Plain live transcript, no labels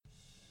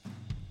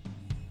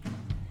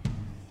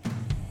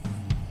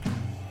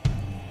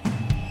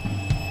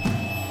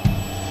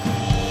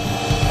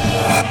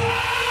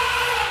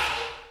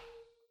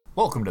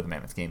Welcome to the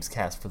Mammoth Games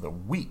cast for the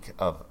week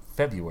of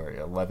February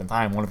 11th.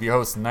 I am one of your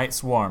hosts, Night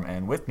Swarm,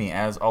 and with me,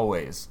 as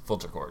always,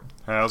 Filtercord.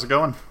 How's it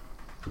going?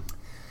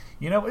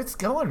 You know, it's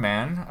going,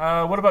 man.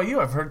 What about you?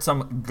 I've heard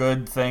some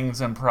good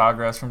things in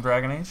progress from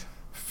Dragon Age.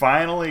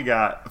 Finally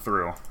got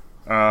through.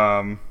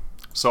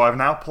 So I've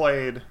now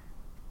played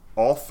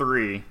all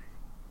 3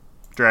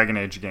 Dragon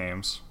Age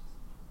games.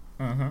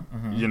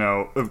 You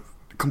know,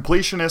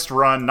 completionist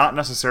run, not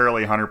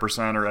necessarily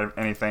 100% or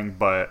anything,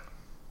 but,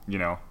 you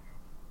know,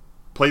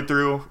 played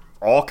through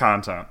all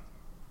content.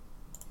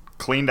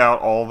 Cleaned out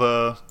all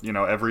the, you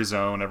know, every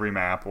zone, every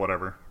map,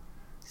 whatever.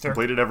 Sure.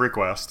 Completed every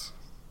quest.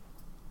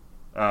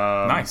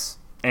 Nice.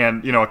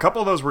 And, you know, a couple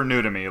of those were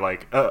new to me.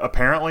 Like,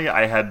 apparently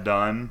I had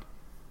done,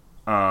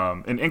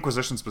 in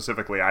Inquisition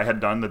specifically, I had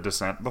done the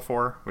Descent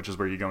before, which is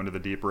where you go into the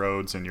deep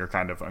roads and you're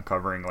kind of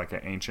uncovering, like,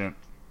 an ancient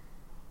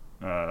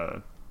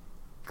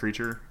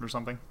creature or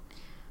something.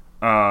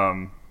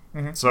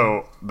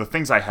 So the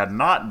things I had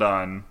not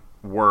done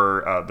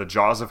were the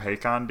Jaws of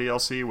Hakon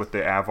DLC with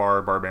the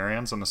Avar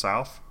barbarians in the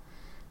south.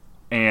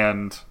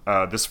 And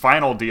this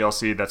final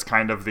DLC that's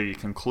kind of the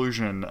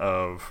conclusion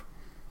of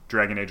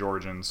Dragon Age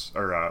Origins,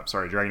 or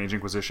Dragon Age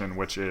Inquisition,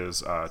 which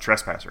is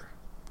Trespasser.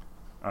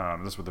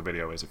 This is what the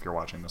video is if you're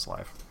watching this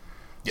live.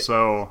 Yep.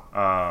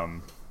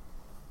 So,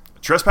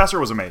 Trespasser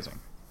was amazing.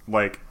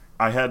 Like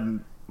I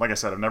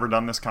said, I've never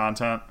done this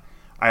content.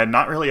 I had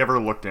not really ever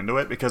looked into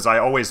it because I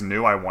always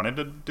knew I wanted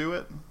to do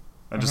it.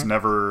 I just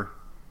never,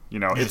 you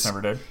know, You just never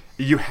did.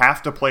 You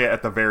have to play it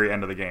at the very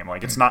end of the game.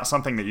 Like, it's not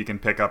something that you can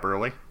pick up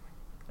early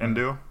and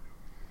do.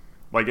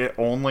 Like, it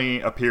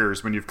only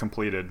appears when you've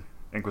completed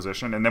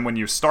Inquisition, and then when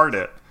you start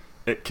it,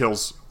 it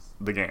kills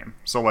the game.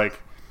 So,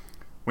 like,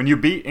 when you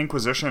beat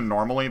Inquisition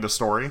normally, the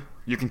story,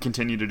 you can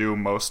continue to do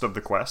most of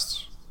the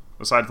quests,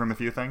 aside from a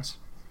few things.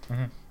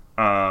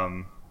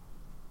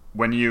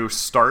 When you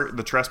start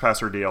the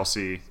Trespasser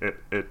DLC,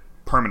 it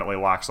permanently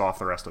locks off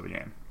the rest of the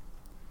game.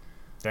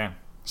 Damn.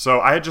 So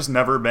I had just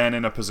never been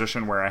in a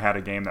position where I had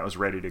a game that was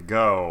ready to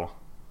go,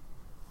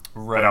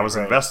 that I was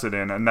invested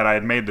in, and that I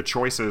had made the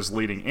choices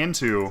leading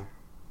into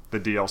the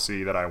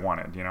DLC that I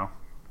wanted, you know?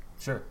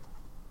 Sure.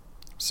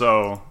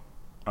 So,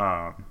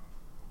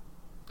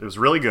 it was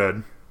really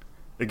good.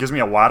 It gives me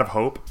a lot of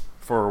hope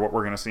for what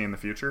we're going to see in the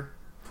future.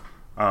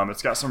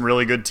 It's got some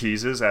really good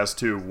teases as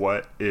to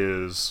what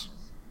is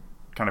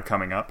kind of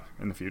coming up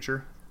in the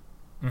future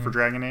for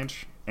Dragon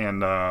Age.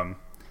 And I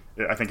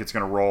think it's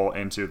going to roll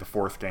into the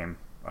 4th game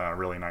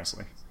really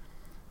nicely.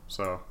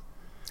 So,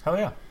 Hell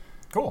yeah.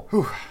 Cool.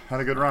 Had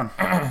a good run.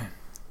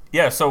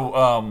 Yeah,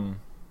 so,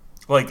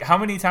 like, how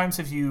many times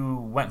have you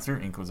went through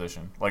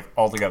Inquisition, like,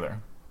 altogether?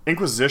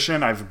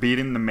 Inquisition, I've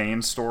beaten the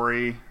main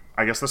story.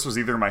 I guess this was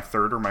either my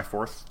 3rd or my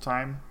 4th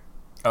time.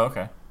 Oh,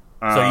 okay.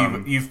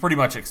 So you've pretty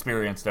much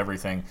experienced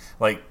everything,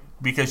 like,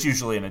 because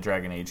usually in a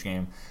Dragon Age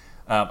game,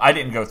 I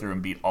didn't go through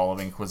and beat all of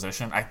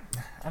Inquisition. I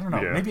don't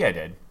know. Yeah. Maybe I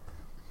did.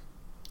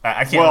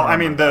 I can't. Well,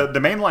 remember. I mean, the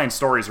mainline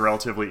story is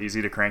relatively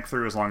easy to crank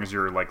through as long as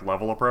you're, like,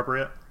 level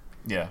appropriate.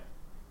 Yeah.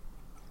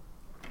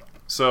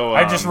 So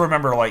I just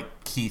remember,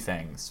 like, key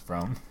things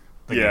from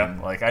the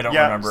game. Like, I don't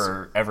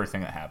remember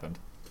everything that happened.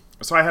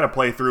 So I had a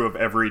playthrough of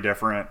every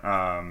different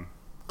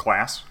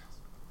class.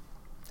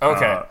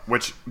 Okay.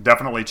 Which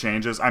definitely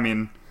changes. I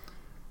mean,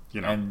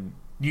 you know. And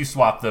you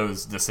swap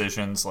those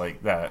decisions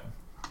like that.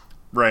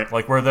 Right.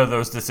 Like, were there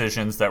those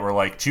decisions that were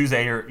like, choose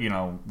A or, you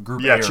know,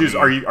 group A Yeah, or choose. B?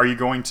 Are you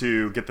going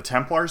to get the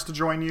Templars to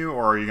join you,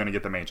 or are you going to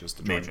get the mages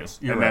to join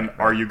you? And then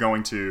are you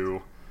going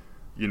to,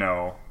 you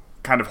know,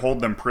 kind of hold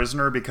them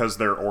prisoner because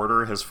their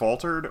order has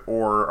faltered,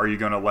 or are you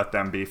going to let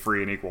them be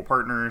free and equal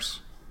partners?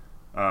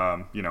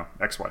 You know,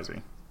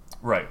 XYZ.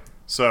 Right.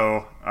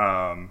 So,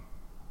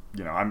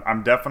 you know,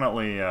 I'm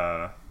definitely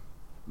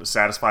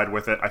satisfied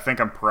with it. I think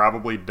I'm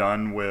probably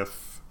done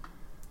with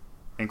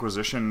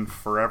Inquisition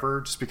forever,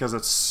 just because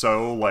it's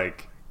so,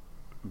 like,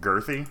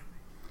 girthy.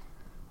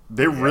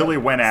 They really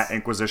went at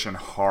Inquisition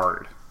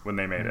hard when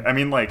they made it. I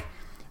mean, like,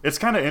 it's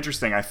kind of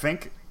interesting. I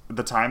think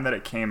the time that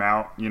it came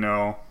out, you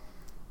know,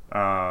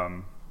 I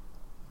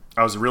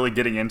was really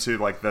getting into,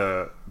 like,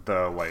 the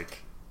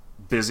like,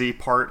 busy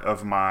part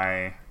of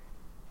my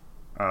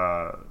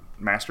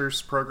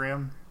master's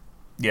program.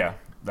 Yeah,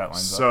 that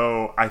lines up.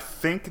 So I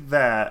think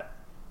that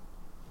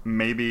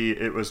maybe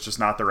it was just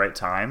not the right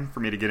time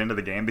for me to get into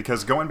the game,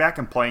 because going back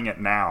and playing it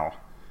now,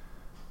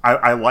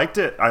 I liked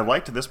it. I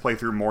liked this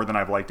playthrough more than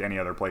I've liked any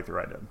other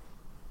playthrough I did.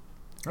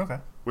 Okay.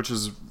 Which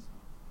is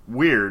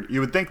weird. You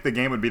would think the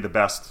game would be the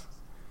best,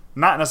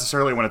 not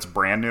necessarily when it's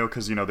brand new,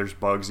 because, you know, there's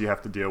bugs you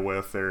have to deal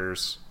with.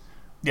 There's,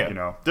 you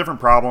know, different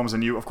problems,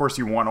 and of course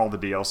you want all the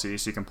DLC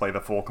so you can play the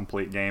full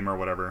complete game or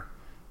whatever.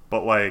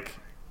 But, like,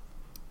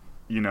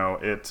 you know,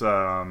 it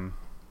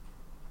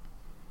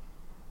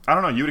I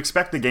don't know, you would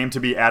expect the game to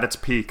be at its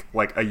peak,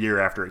 like, a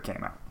year after it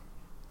came out.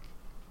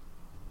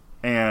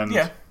 And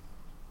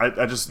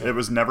I just, it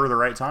was never the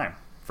right time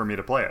for me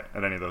to play it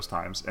at any of those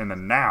times. And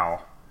then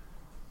now,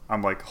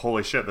 I'm like,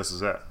 holy shit, this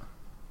is it.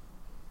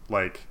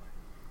 Like,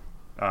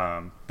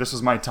 this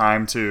is my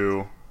time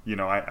to, you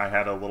know, I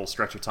had a little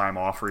stretch of time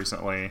off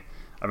recently.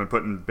 I've been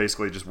putting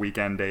basically just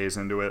weekend days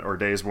into it, or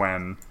days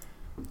when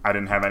I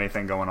didn't have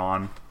anything going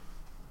on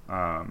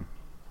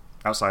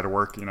outside of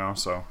work,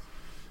 so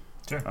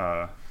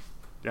Sure.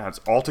 yeah,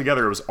 it's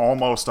altogether it was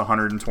almost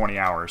 120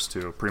 hours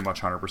to pretty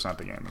much 100%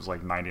 the game. It was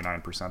like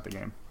 99% the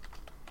game.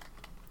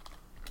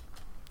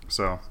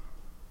 So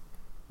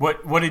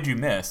What did you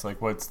miss?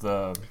 Like, what's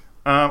the...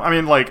 I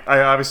mean, like,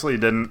 I obviously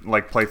didn't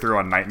play through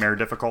on nightmare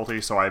difficulty,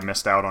 so I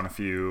missed out on a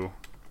few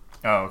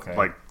Oh,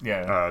 okay.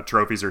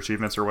 trophies or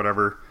achievements or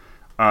whatever.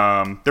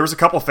 There was a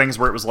couple things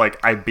where it was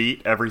like I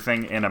beat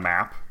everything in a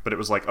map, but it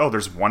was like, oh,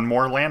 there's one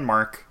more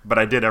landmark, but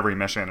I did every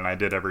mission and I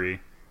did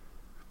every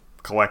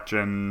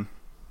collection.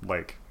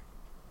 Like,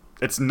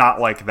 it's not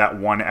like that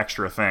one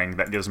extra thing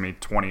that gives me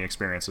 20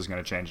 experience is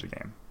going to change the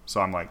game.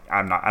 So I'm like,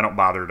 I don't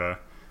bother to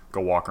go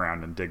walk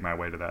around and dig my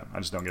way to that. I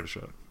just don't give a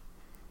shit.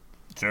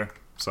 Sure.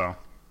 So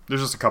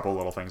there's just a couple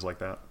little things like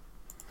that.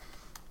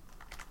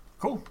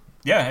 Cool.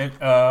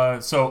 Yeah.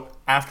 So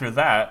after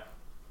that,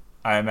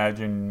 I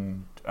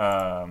imagine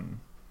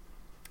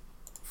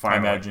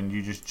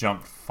you just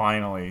jumped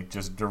finally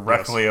just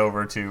directly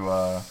over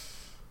to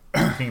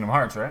Kingdom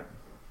Hearts, right?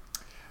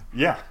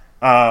 Yeah.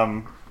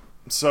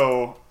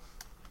 So,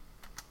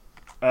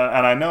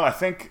 and I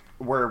think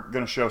we're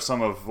gonna show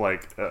some of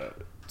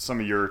some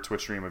of your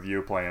Twitch stream of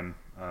you playing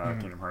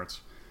Kingdom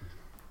Hearts.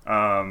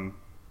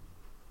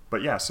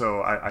 But yeah,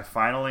 so I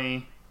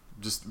finally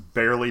just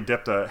barely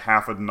dipped a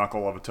half a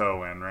knuckle of a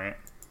toe in, right?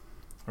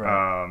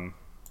 Right.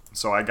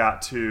 So I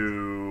got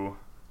to...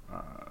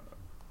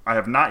 I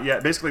have not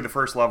yet... Basically, the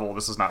first level,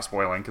 this is not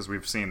spoiling because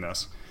we've seen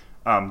this.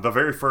 The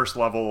very first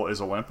level is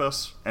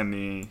Olympus, and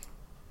the,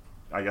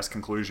 I guess,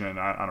 conclusion...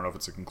 I don't know if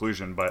it's a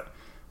conclusion, but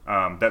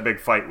that big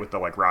fight with the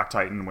Rock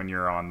Titan when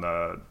you're on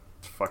the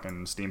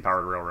fucking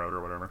steam-powered railroad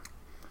or whatever.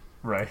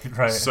 Right.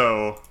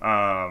 So,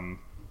 I've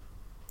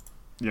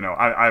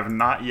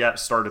not yet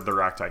started the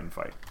Rock Titan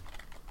fight,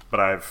 but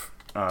I've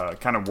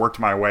kind of worked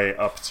my way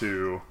up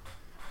to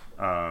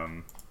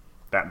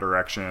that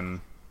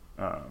direction.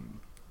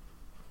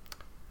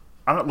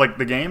 I don't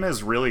the game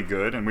is really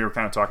good, and we were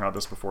kind of talking about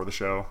this before the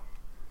show.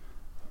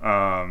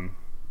 I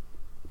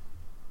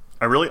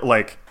really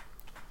like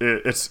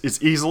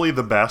it's easily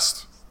the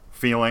best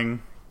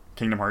feeling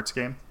Kingdom Hearts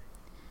game.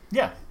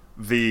 Yeah.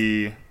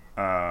 The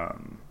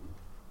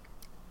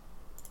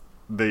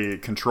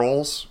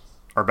controls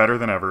are better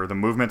than ever. The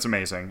movement's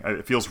amazing.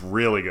 It feels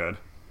really good.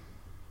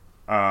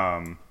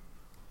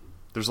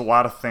 There's a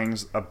lot of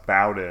things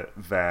about it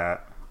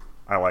that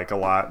I like a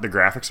lot. The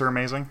graphics are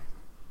amazing.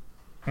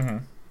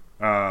 Mm-hmm.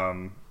 I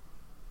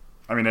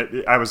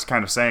mean, I was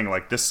kind of saying,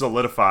 this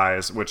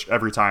solidifies, which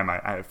every time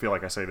I feel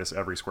like I say this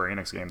every Square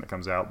Enix game that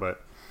comes out,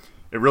 but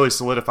it really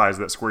solidifies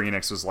that Square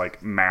Enix is,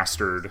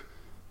 mastered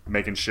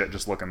making shit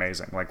just look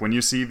amazing. When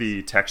you see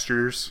the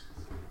textures,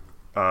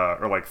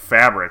 or,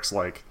 fabrics,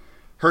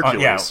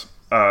 Hercules,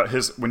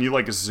 when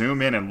you,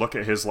 zoom in and look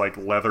at his,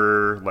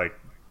 leather,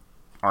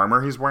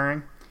 armor he's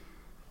wearing,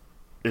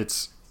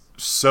 it's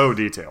so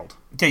detailed.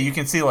 Yeah, you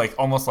can see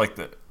almost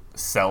the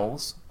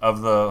cells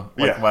of the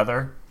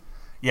leather.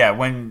 Yeah,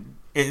 when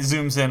it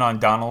zooms in on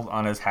Donald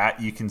on his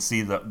hat, you can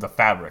see the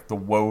fabric, the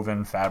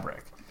woven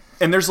fabric.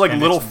 And there's and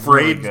little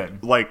frayed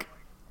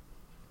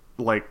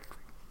really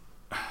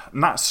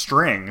not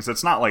strings.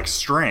 It's not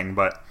string,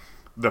 but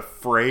the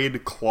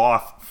frayed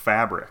cloth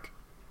fabric.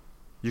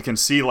 You can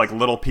see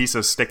little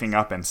pieces sticking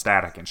up in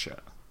static and shit.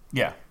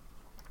 Yeah.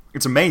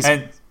 It's amazing.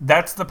 And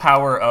that's the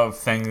power of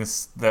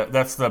things.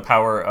 That's the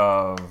power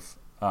of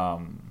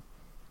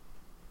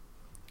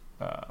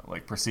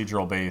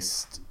procedural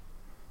based.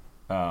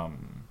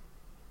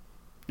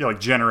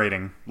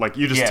 Generating.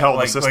 You just tell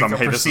the system,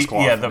 hey, this is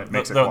cloth. Yeah, and it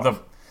makes it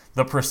cloth.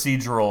 The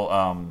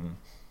procedural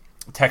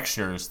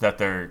textures that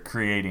they're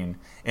creating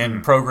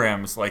in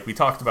programs like we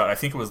talked about. I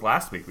think it was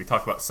last week. We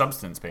talked about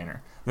Substance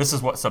Painter. This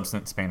is what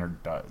Substance Painter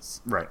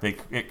does. Right.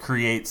 It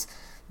creates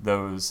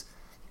those.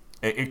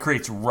 It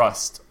creates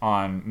rust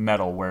on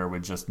metal where it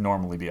would just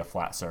normally be a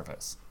flat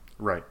surface.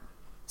 Right.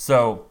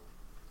 So,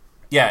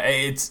 yeah,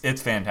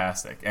 it's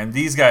fantastic. And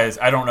these guys,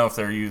 I don't know if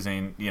they're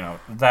using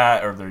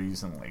that or they're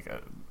using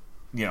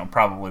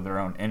probably their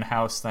own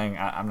in-house thing.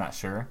 I'm not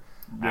sure.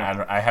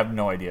 Yeah. I have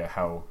no idea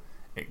how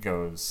it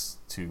goes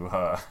to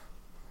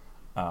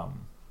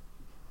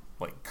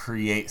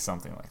create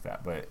something like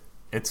that, but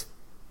it's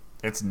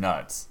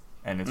nuts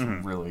and it's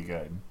really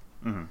good.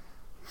 Mm-hmm.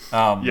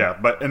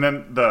 And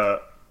then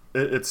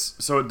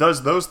it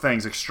does those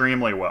things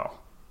extremely well.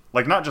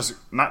 Not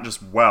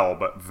just well,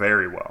 but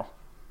very well.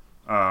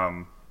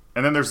 And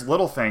then there's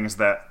little things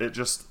that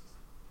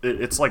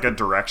it's like a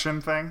direction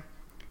thing.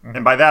 Mm-hmm.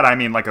 And by that I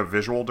mean a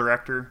visual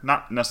director,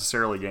 not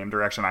necessarily game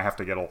direction. I have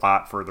to get a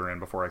lot further in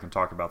before I can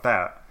talk about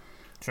that.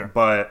 Sure.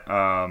 But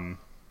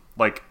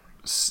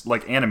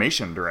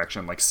animation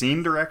direction,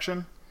 scene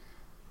direction.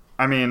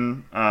 I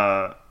mean,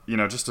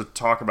 just to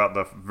talk about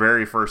the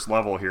very first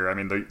level here. I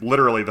mean,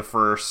 literally the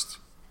first,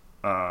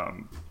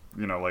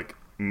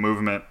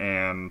 movement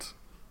and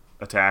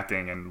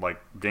attacking and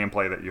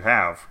gameplay that you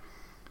have.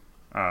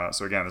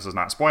 So again, this is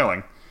not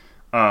spoiling.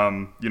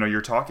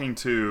 You're talking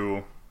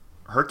to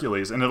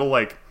Hercules, and it'll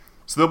like,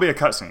 so there'll be a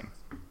cutscene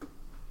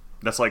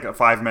that's like a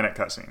 5-minute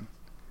cutscene,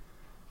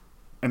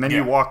 and then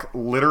you walk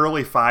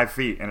literally 5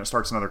 feet, and it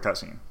starts another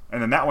cutscene,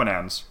 and then that one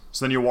ends.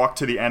 So then you walk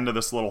to the end of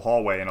this little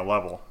hallway in a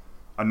level,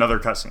 another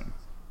cutscene,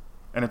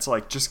 and it's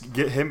like, just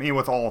hit me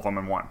with all of them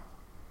in one,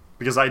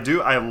 because I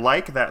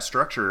like that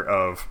structure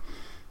of,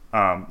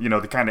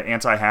 the kind of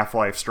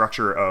anti-Half-Life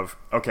structure of,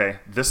 okay,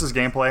 this is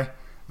gameplay,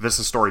 this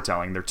is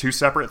storytelling. They're two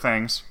separate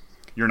things.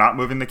 You're not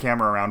moving the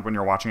camera around when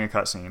you're watching a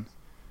cutscene.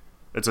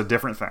 It's a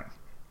different thing.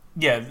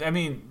 Yeah, I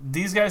mean,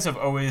 these guys have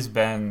always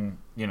been,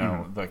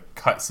 the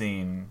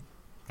cutscene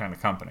kind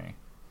of company.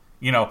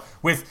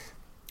 With,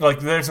 like,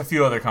 there's a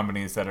few other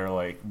companies that are,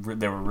 like,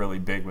 they were really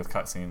big with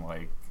cutscene,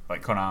 like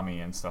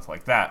Konami and stuff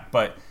like that.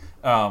 But,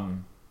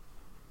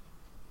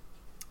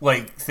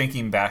 like,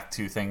 thinking back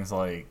to things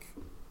like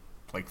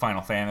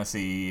Final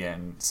Fantasy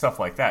and stuff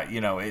like that,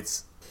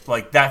 it's,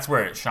 like, that's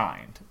where it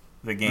shined.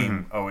 The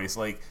game always,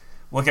 like...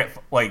 Look at,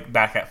 like,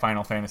 back at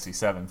Final Fantasy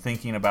VII,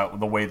 thinking about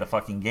the way the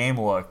fucking game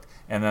looked,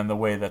 and then the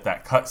way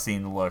that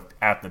cutscene looked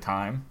at the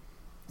time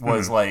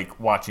was like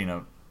watching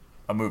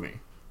a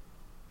movie.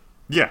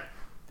 Yeah,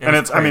 and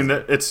it's crazy. I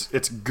mean,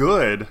 it's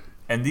good.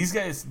 And these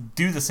guys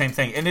do the same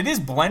thing, and it is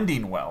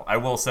blending well. I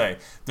will say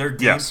their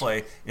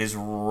gameplay is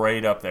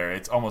right up there;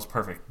 it's almost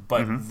perfect.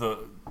 But the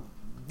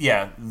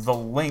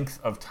length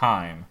of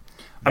time.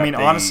 I mean,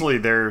 honestly,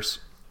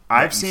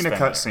 I've seen a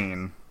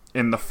cutscene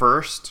in the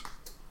first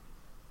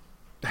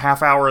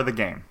half hour of the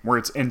game where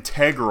it's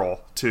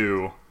integral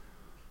to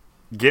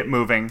get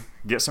moving,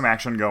 get some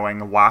action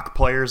going, lock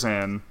players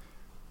in,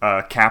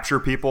 capture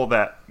people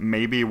that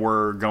maybe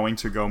were going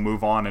to go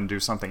move on and do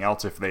something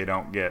else if they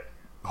don't get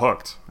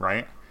hooked,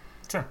 right?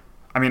 Sure.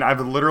 I mean, I've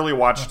literally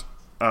watched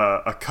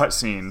a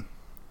cutscene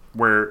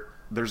where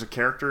there's a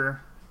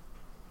character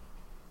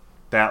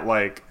that,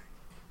 like,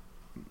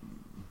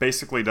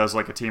 basically does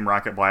like a Team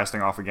Rocket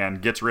blasting off again,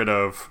 gets rid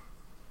of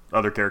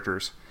other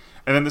characters,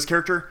 and then this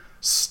character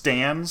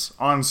stands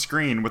on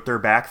screen with their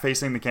back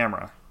facing the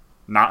camera,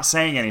 not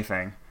saying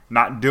anything,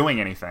 not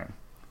doing anything,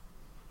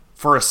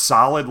 for a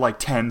solid, like,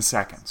 10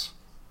 seconds.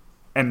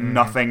 And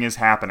nothing is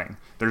happening.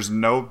 There's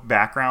no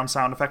background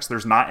sound effects.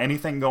 There's not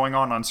anything going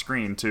on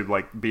screen to,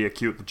 like, be a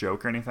cute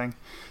joke or anything.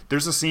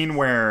 There's a scene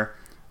where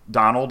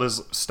Donald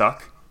is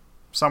stuck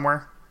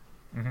somewhere.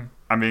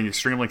 I'm being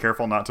extremely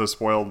careful not to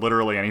spoil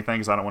literally anything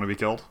because I don't want to be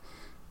killed.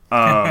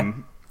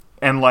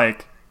 And,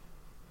 like,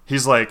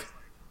 he's like,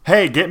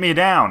 hey, get me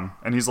down.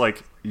 And he's,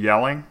 like,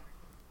 yelling.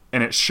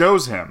 And it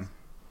shows him.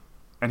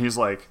 And he's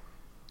like,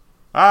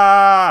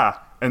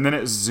 ah. And then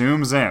it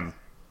zooms in.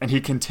 And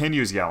he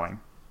continues yelling.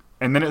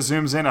 And then it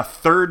zooms in a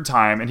third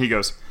time. And he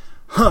goes,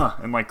 huh.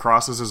 And, like,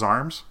 crosses his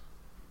arms.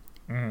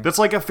 That's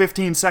like a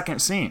 15-second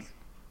scene.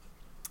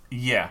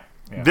 Yeah.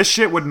 This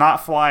shit would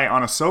not fly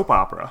on a soap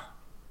opera.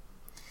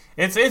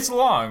 It's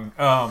long.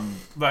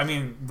 But, I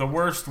mean, the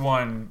worst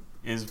one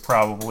is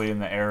probably in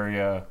the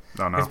area.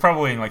 Oh, no. It's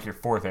probably in, like, your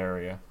fourth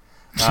area.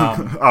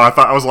 I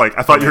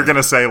thought you were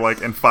gonna say,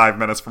 like, in 5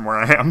 minutes from where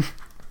I am.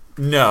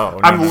 No,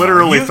 I'm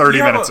literally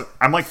 30 minutes.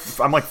 I'm like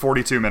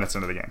 42 minutes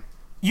into the game.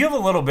 You have a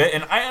little bit,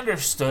 and I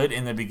understood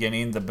in the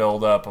beginning the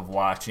build up of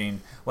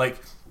watching, like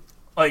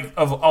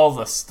of all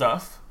the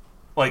stuff.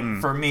 Like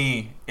for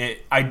me,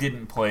 I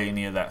didn't play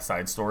any of that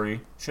side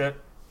story shit.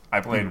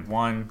 I played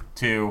 1,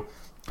 2.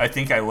 I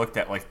think I looked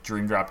at, like,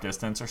 Dream Drop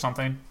Distance or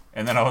something,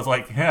 and then I was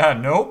like, yeah,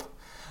 nope.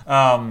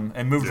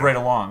 And moved right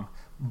along.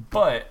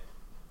 But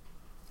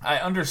I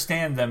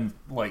understand them,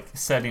 like,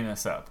 setting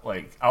us up.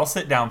 Like, I'll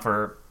sit down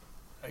for,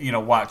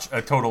 watch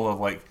a total of,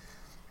 like,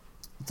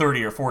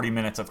 30 or 40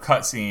 minutes of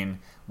cutscene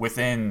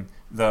within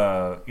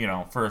the,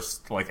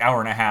 first, like, hour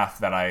and a half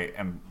that I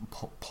am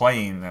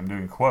playing, I'm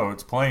doing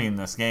quotes, playing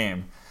this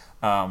game,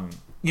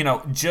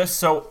 just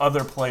so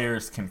other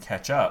players can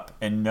catch up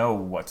and know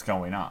what's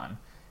going on.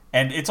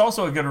 And it's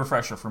also a good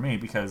refresher for me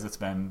because it's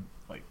been,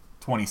 like,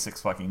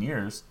 26 fucking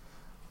years.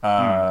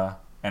 And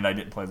I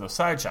didn't play those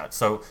side shots.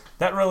 So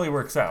that really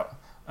works out.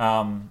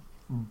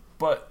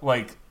 But,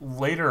 like,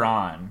 later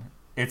on,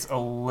 it's a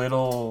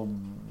little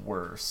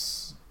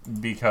worse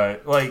because,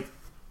 like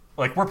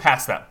we're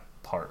past that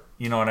part.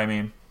 You know what I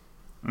mean?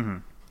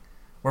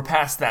 We're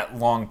past that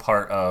long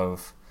part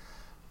of,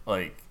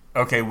 like,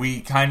 okay, we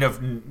kind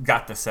of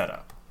got the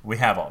setup. We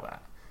have all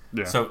that.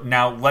 Yeah. So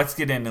now let's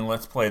get in and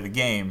let's play the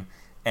game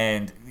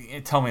and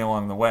tell me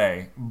along the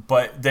way.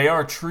 But they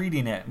are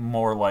treating it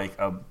more like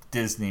a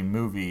Disney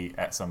movie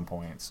at some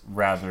points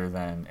rather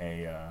than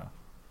a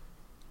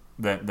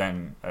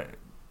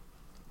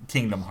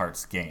Kingdom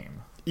Hearts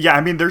game. Yeah,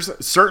 I mean, there's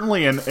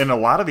certainly in a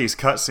lot of these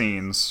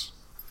cutscenes,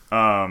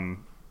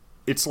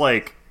 it's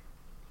like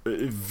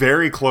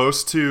very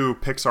close to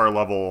Pixar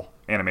level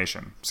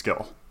animation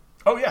skill.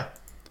 Oh yeah,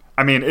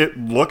 I mean, it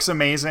looks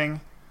amazing.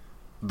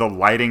 The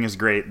lighting is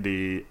great.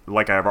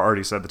 Like I've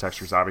already said, the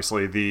textures,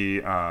 obviously.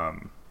 The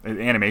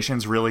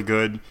animation's really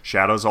good.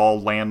 Shadows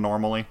all land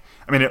normally.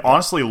 I mean, it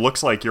honestly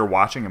looks like you're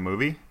watching a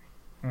movie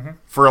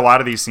for a lot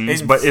of these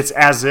scenes, but it's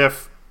as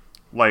if,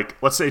 like,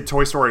 let's say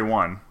Toy Story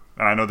 1,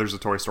 and I know there's a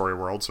Toy Story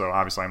world, so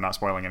obviously I'm not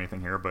spoiling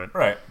anything here, but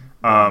Right.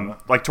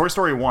 like Toy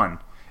Story 1,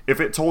 if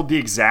it told the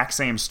exact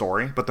same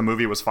story, but the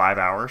movie was 5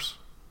 hours,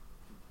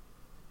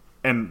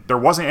 and there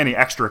wasn't any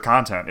extra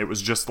content, it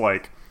was just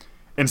like,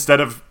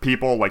 instead of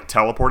people like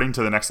teleporting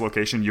to the next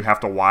location, you have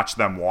to watch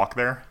them walk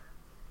there.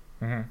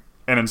 Mm-hmm.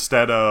 And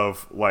instead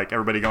of like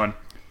everybody going,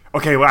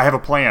 okay, well, I have a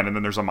plan, and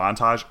then there's a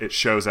montage, it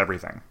shows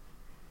everything.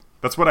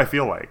 That's what I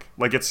feel like.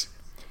 Like it's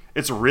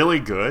really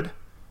good,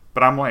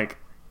 but I'm like,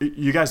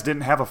 you guys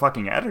didn't have a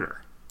fucking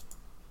editor.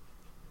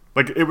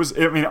 Like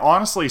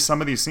honestly,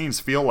 some of these scenes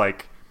feel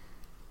like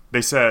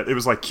they said it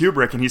was like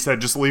Kubrick, and he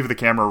said, just leave the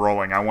camera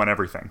rolling. I want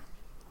everything.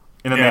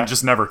 And then they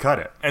just never cut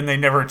it. And they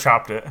never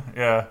chopped it.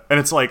 Yeah. And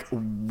it's like,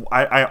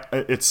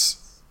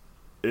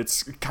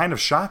 it's kind of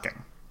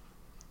shocking.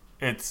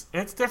 It's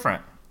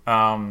different.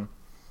 And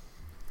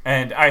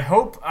I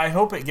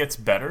hope it gets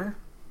better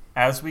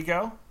as we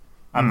go.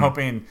 I'm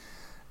hoping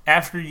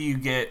after you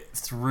get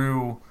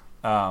through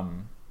the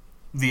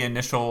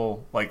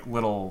initial like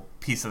little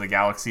piece of the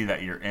galaxy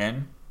that you're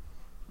in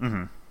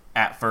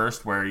at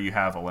first, where you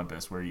have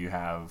Olympus, where you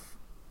have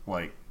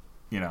like,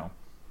 you know,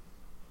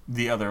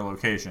 the other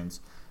locations,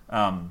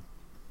 that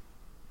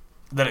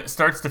it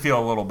starts to feel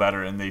a little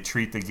better, and they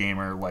treat the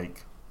gamer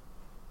like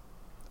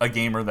a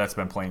gamer that's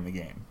been playing the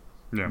game,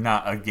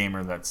 not a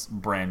gamer that's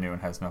brand new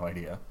and has no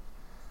idea.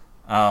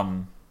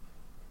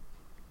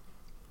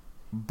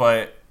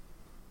 But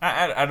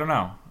I don't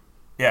know.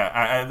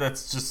 Yeah,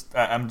 that's just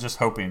I'm just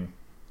hoping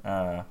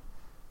that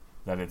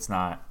it's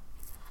not.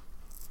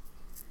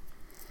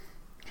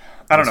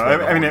 I don't know.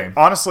 I mean,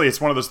 honestly, it's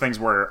one of those things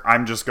where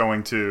I'm just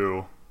going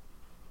to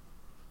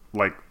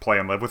like play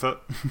and live with it.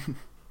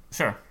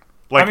 Sure.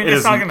 Like, I mean, it it's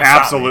is not gonna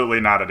absolutely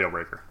not a deal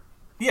breaker.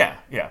 Yeah.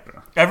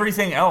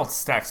 Everything else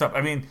stacks up.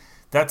 I mean,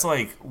 that's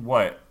like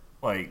what,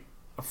 like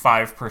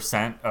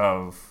 5%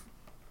 of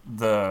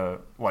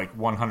the like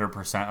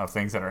 100% of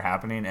things that are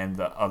happening, and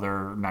the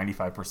other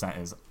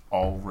 95% is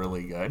all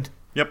really good.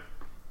 Yep.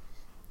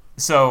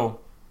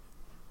 So,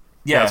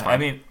 yeah, fine. I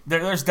mean,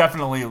 there's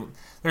definitely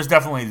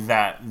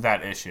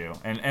that issue,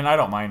 and I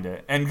don't mind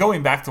it. And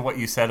going back to what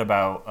you said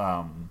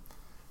about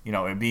you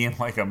know, it being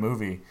like a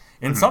movie,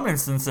 in some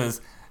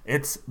instances,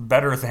 it's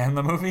better than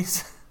the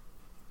movies.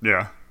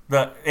 Yeah.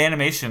 The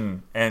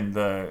animation and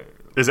the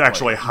is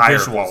actually higher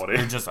visuals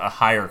quality. are just a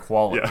higher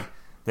quality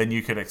than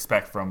you could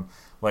expect from,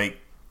 like,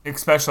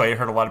 especially I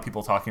heard a lot of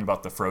people talking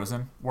about the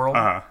Frozen world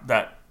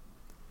that,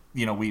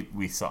 you know,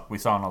 we saw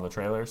in all the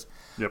trailers.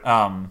 Yep.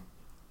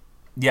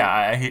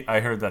 Yeah, I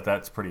heard that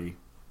that's pretty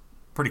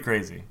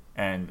crazy,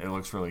 and it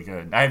looks really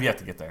good. I have yet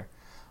to get there.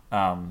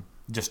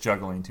 Just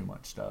juggling too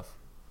much stuff,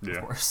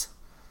 of course.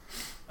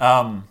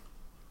 But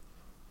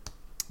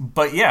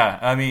yeah,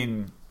 I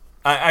mean,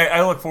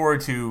 I look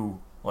forward to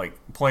like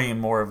playing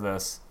more of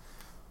this,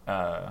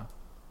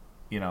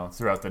 you know,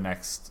 throughout the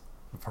next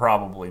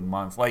probably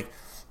month. Like,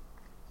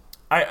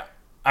 I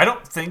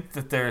don't think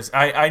that there's.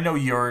 I know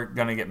you're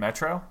gonna get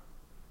Metro,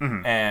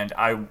 and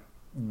I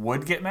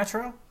would get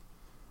Metro,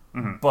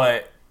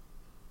 but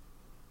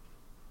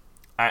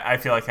I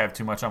feel like I have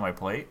too much on my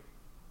plate,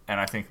 and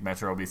I think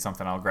Metro will be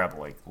something I'll grab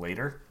like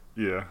later.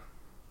 Yeah.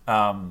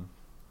 I'll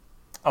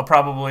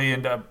probably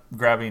end up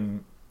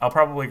grabbing. I'll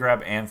probably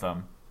grab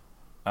Anthem.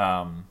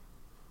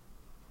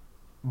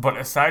 But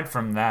aside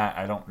from that,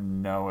 I don't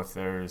know if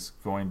there's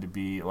going to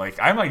be like,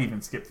 I might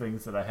even skip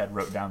things that I had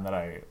wrote down that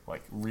I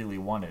like really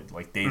wanted,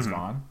 like Days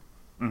Gone.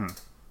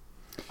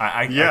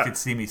 I could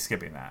see me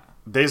skipping that.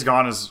 Days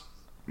Gone is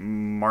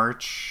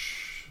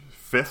March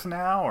 5th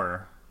now,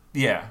 or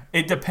yeah,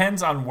 it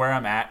depends on where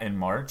I'm at in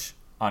March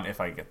on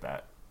if I get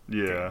that.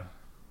 Yeah. Game.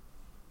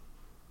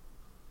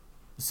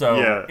 So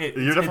yeah,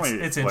 you're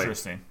definitely it's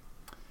interesting.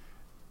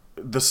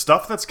 The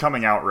stuff that's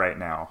coming out right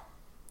now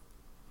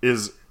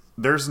is,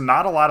 there's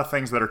not a lot of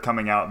things that are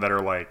coming out that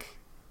are like,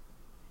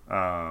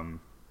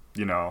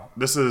 you know,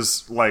 this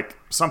is like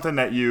something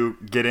that you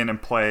get in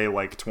and play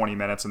like 20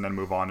 minutes and then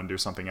move on and do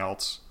something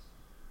else.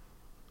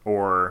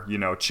 Or, you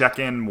know, check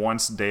in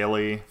once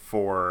daily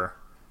for,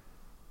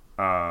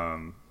 you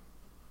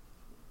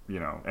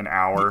know, an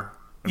hour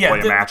and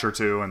play a match or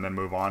two and then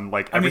move on.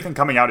 Like, everything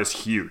coming out is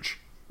huge.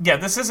 Yeah,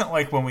 this isn't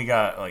like when we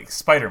got like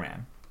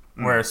Spider-Man,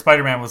 where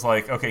Spider-Man was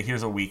like, okay,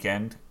 here's a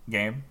weekend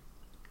game.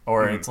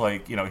 Or it's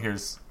like, you know,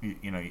 here's,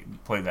 you know, you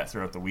play that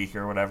throughout the week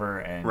or whatever,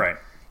 and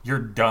you're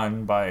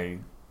done by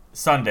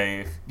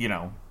Sunday if, you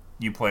know,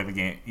 you play the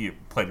game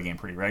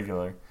pretty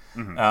regular.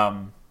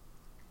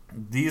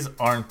 These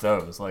aren't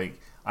those.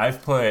 Like,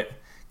 I've put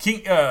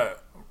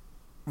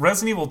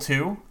Resident Evil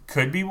 2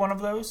 could be one of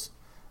those,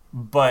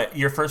 but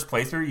your first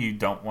playthrough, you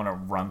don't want to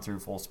run through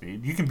full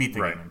speed. You can beat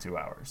the game in 2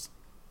 hours.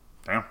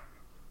 Damn.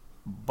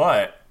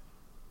 But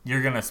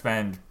you're going to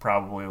spend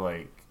probably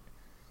like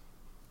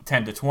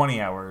 10 to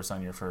 20 hours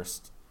on your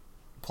first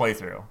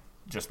playthrough,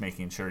 just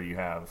making sure you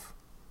have,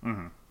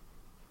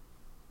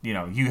 you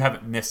know, you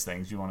haven't missed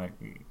things. You want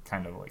to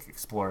kind of like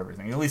explore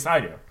everything. At least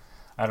I do.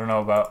 I don't know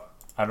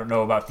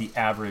about the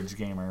average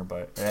gamer,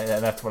 but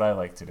that's what I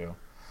like to do.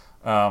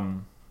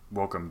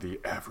 Welcome the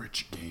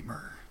average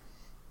gamer.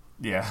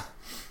 Yeah.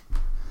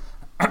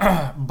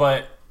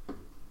 But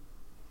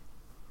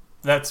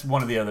that's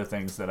one of the other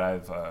things that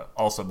I've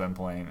also been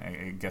playing.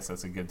 I guess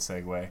that's a good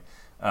segue.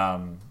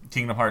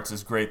 Kingdom Hearts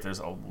is great. There's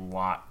a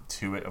lot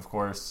to it, of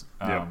course.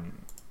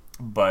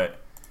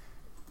 But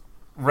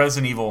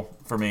Resident Evil,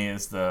 for me,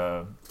 is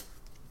the...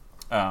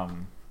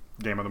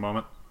 game of the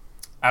moment?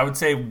 I would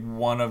say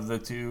one of the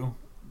two,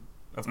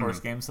 of course,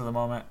 games of the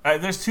moment.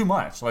 There's too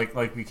much.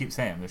 Like we keep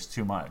saying, there's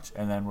too much.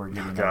 And then we're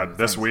getting... God,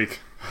 this week.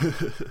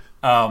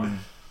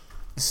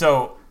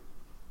 So...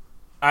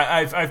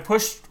 I've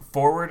pushed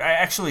forward. I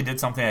actually did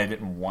something I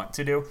didn't want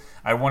to do.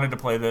 I wanted to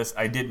play this.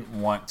 I didn't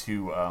want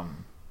to,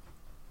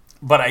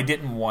 but I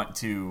didn't want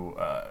to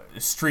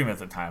stream at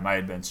the time. I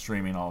had been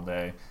streaming all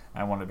day.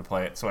 I wanted to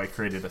play it, so I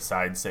created a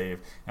side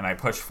save and I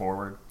pushed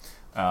forward,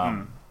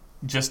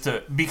 just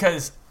to,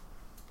 because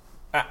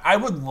I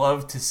would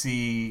love to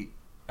see,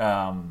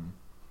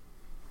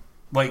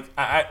 like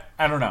I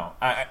don't know.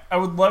 I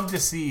would love to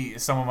see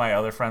some of my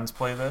other friends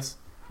play this.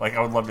 Like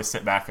I would love to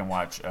sit back and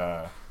watch.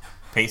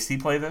 Pasty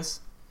play this,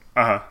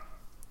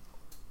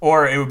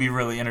 or it would be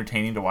really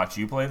entertaining to watch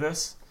you play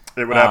this.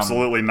 It would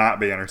absolutely not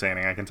be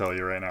entertaining. I can tell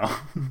you right now.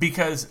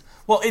 Because,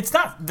 well, it's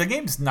not. The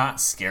game's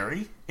not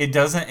scary. It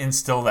doesn't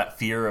instill that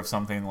fear of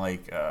something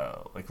like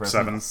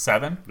Resident Evil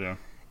 7. Yeah,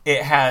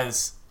 it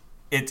has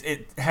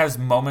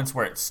moments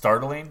where it's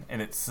startling and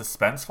it's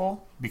suspenseful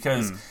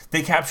because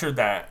they captured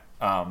that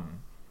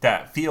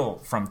that feel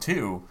from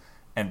 2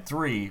 and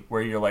 3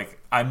 where you're like,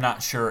 I'm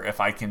not sure if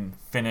I can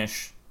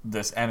finish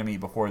this enemy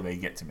before they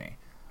get to me.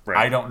 Right.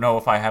 I don't know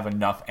if I have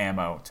enough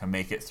ammo to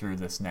make it through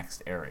this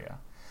next area.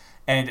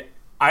 And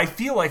I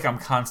feel like I'm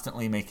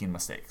constantly making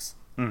mistakes.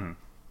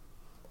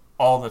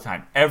 All the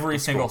time. Every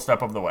single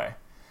step of the way.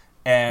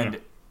 And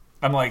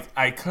I'm like,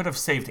 I could have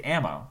saved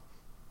ammo.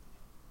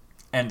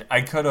 And I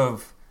could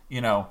have,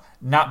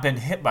 not been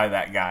hit by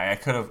that guy. I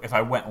could have, if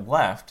I went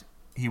left,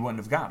 he wouldn't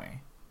have got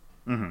me.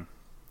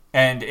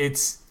 And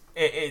it's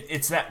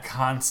that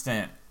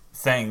constant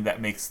thing that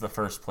makes the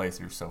first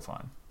playthrough so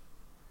fun.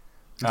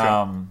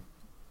 Okay.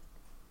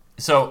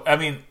 So I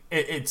mean,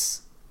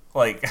 it's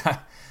like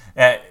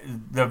at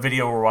the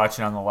video we're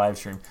watching on the live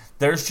stream.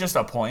 There's just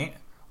a point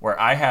where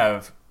I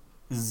have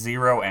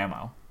 0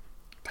 ammo.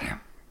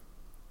 Damn.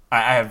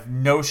 I have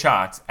no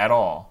shots at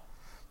all,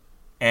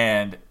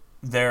 and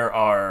there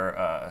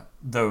are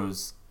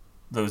those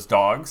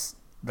dogs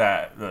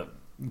that the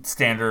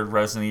standard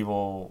Resident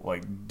Evil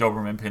like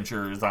Doberman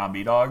Pinscher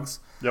zombie dogs.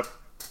 Yep.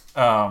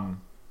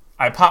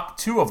 I pop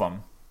 2 of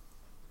them.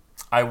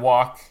 I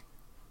walk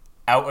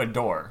out a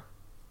door,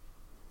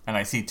 and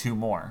I see 2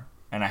 more,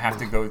 and I have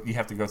to go. You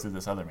have to go through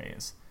this other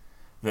maze.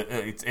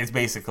 It's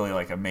basically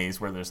like a maze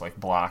where there's like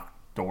block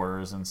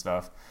doors and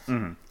stuff.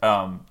 You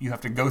have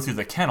to go through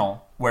the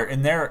kennel, where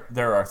in there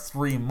are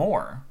 3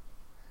 more,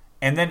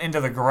 and then into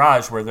the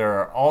garage where there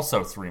are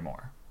also 3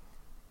 more.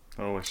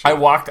 Holy shit! I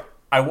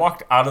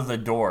walked out of the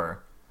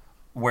door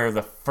where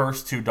the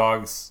first 2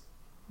 dogs,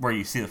 where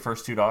you see the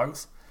first 2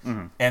 dogs.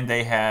 And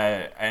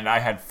I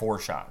had 4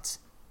 shots.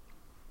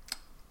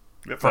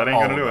 Yep, that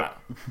ain't gonna do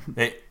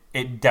it.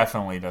 It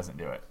definitely doesn't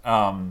do it.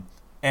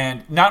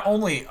 And not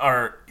only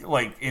are,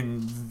 like,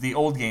 in the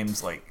old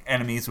games, like,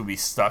 enemies would be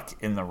stuck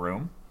in the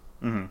room.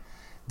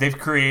 They've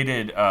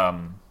created,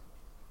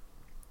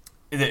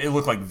 it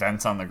looked like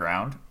vents on the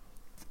ground.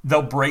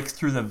 They'll break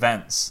through the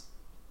vents,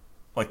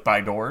 like,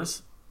 by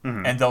doors,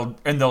 and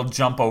they'll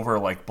jump over,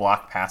 like,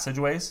 blocked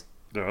passageways.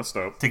 Yeah, that's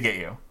dope. To get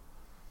you.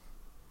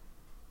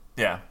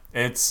 Yeah,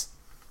 it's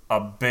a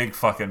big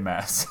fucking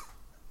mess.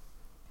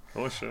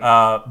 Holy shit!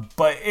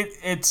 But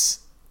it's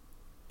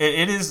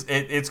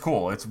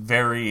cool. It's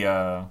very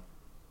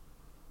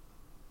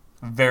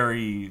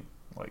very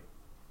like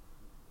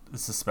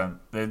suspense.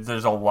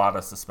 There's a lot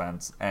of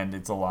suspense, and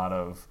it's a lot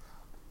of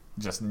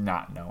just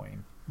not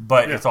knowing.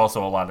 But it's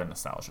also a lot of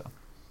nostalgia.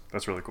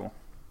 That's really cool.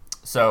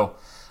 So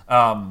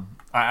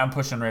I'm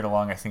pushing right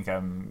along. I think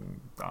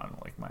I'm on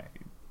like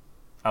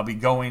I'll be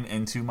going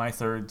into my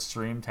 3rd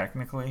stream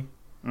technically.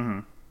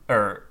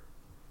 Third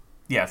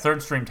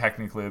stream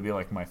technically would be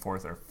like my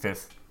 4th or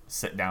 5th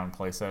sit down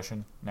play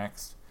session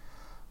next,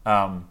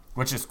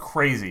 which is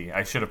crazy.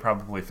 I should have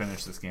probably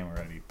finished this game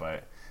already,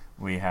 but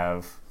we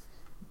have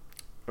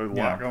a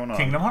lot going on.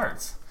 Kingdom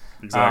Hearts.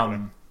 Exactly.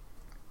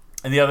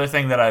 And the other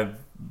thing that I've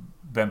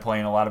been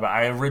playing a lot about,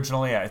 I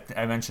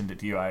mentioned it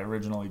to you. I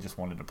originally just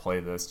wanted to play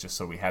this just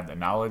so we had the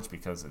knowledge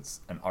because it's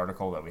an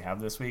article that we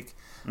have this week.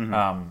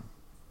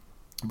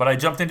 But I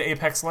jumped into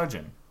Apex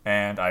Legend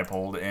and I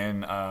pulled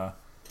in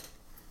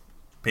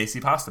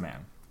Pasty Pasta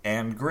Man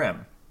and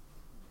Grim,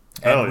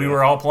 and we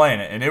were all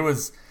playing it, and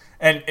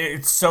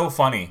it's so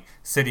funny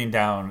sitting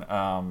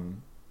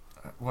down.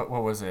 What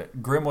was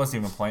it? Grim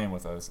wasn't even playing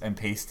with us, and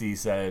Pasty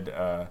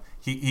said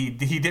he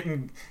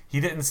didn't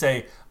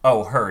say,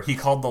 "Oh, her." He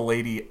called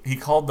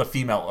the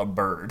female a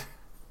bird,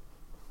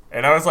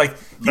 and I was like,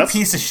 "You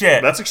piece of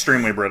shit." That's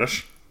extremely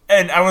British.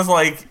 And I was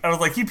like,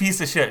 "You piece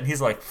of shit," and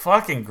he's like,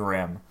 "Fucking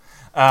Grim."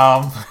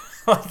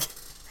 Like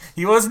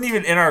he wasn't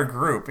even in our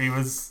group. He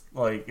was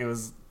like, it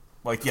was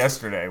like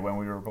yesterday when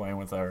we were playing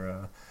with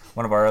our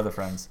one of our other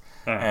friends,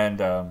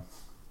 and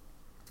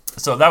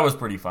so that was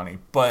pretty funny.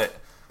 But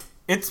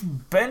it's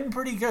been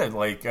pretty good.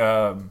 Like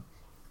now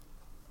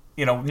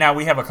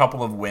we have a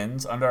couple of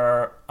wins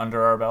under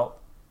our belt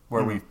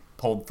where we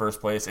pulled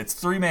first place. It's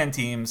 3-man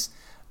teams.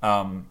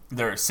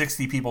 There are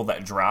 60 people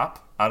that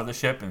drop out of the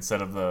ship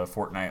instead of the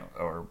Fortnite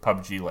or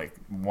PUBG like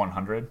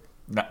 100,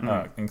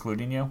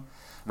 including you.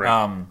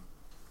 Right.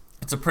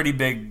 It's a pretty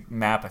big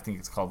map. I think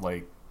it's called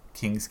like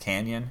Kings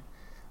Canyon.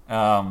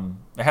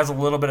 It has a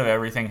little bit of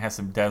everything. It has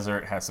some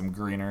desert, has some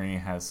greenery,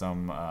 has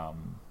some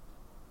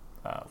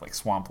like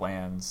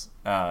swamplands,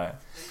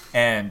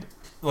 and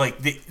like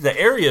the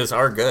areas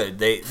are good.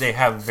 They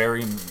have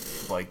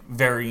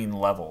varying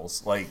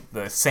levels. Like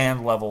the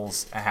sand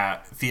levels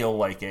feel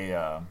like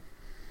a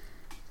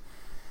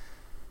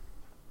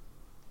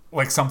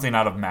like something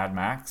out of Mad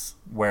Max,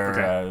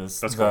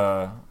 whereas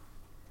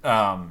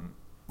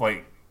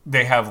like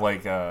they have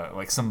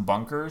like some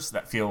bunkers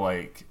that feel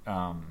like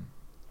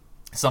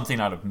something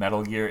out of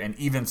Metal Gear, and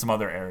even some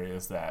other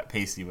areas that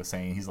Pacey was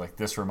saying. He's like,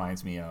 this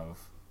reminds me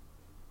of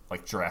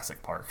like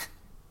Jurassic Park.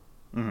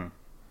 Mm-hmm.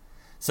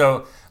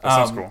 So that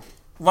sounds cool.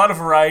 A lot of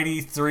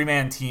variety,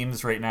 3-man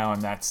teams right now,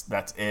 and that's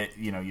it.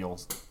 You'll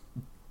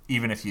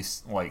even if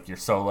you're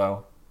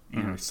solo,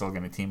 you're still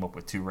going to team up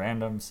with 2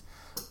 randoms.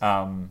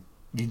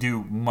 You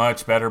do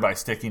much better by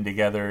sticking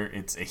together.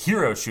 It's a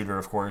hero shooter,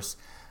 of course.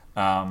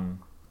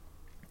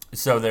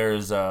 So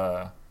there's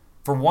for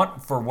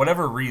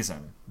whatever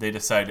reason they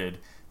decided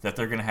that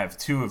they're going to have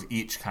 2 of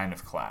each kind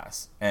of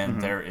class,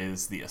 and there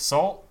is the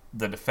assault,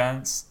 the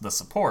defense, the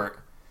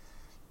support,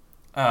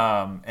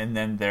 and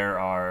then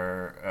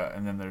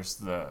there's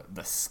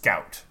the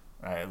scout,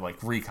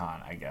 like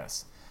recon, I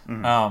guess.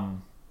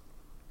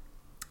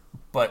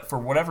 But for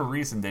whatever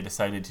reason, they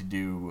decided to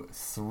do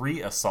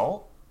 3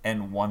 assault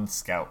and 1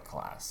 scout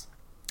class.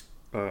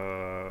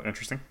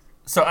 Interesting.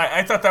 So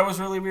I thought that was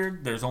really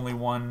weird. There's only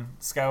 1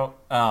 scout,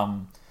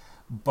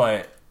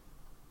 but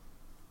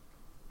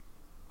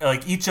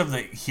like each of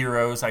the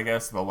heroes, I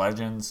guess the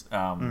legends,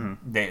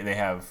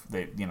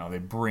 they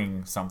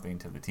bring something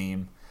to the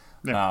team.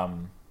 Yeah.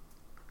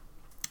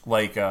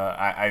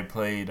 I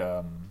played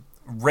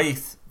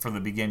Wraith for the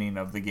beginning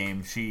of the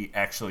game. She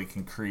actually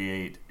can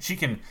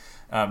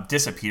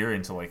disappear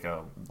into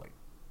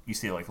you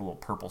see like a little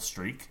purple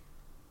streak,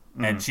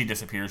 and she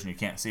disappears and you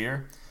can't see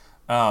her.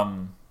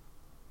 And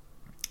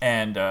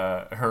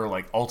her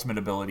like ultimate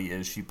ability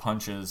is she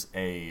punches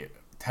a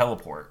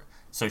teleport,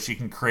 so she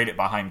can create it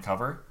behind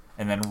cover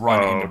and then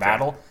run into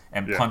battle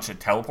and punch a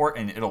teleport,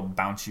 and it'll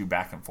bounce you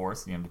back and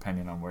forth,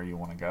 depending on where you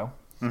want to go.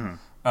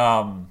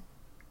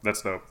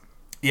 That's dope.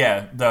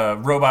 Yeah, the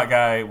robot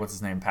guy, what's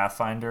his name,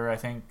 Pathfinder, I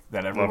think,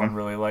 that everyone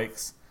really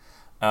likes.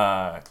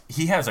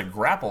 He has a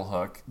grapple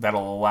hook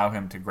that'll allow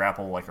him to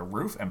grapple like a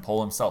roof and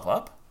pull himself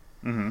up.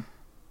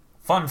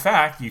 Fun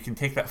fact, you can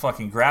take that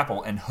fucking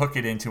grapple and hook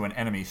it into an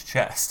enemy's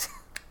chest.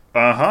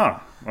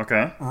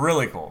 Okay.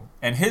 Really cool.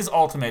 And his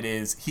ultimate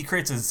is he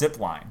creates a zip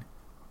line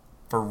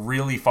for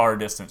really far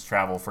distance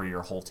travel for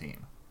your whole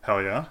team.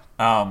 Hell yeah.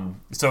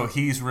 So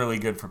he's really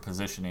good for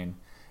positioning.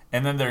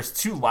 And then there's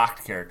 2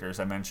 locked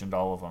characters. I mentioned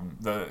all of them.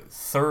 The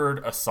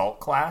 3rd assault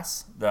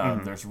class,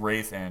 there's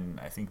Wraith, and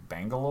I think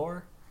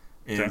Bangalore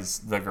is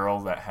the girl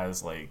that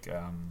has like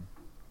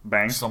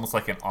bangs. She's almost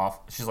like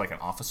she's like an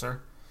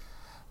officer.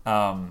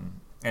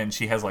 And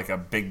she has like a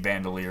big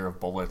bandolier of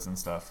bullets and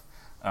stuff.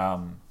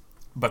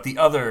 But the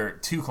other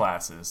 2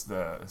 classes,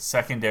 the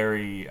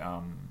secondary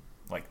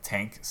like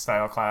tank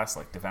style class,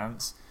 like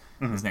defense,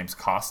 his name's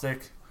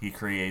Caustic. He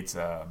creates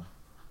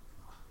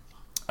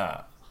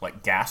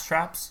like gas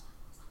traps,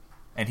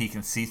 and he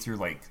can see through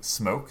like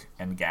smoke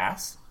and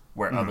gas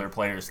where other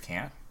players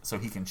can't. So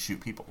he can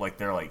shoot people like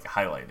they're like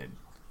highlighted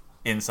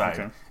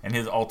inside. And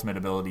his ultimate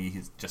ability,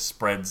 he just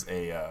spreads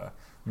a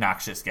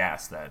noxious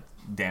gas that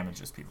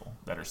damages people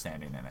that are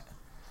standing in it.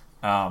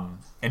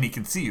 And he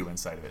can see you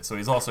inside of it, so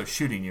he's also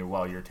shooting you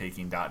while you're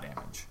taking dot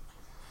damage.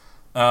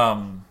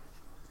 And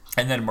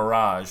then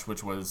Mirage,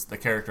 which was the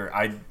character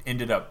I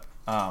ended up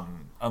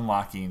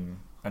unlocking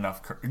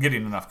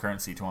getting enough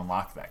currency to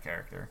unlock that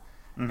character,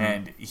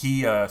 and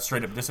he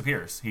straight up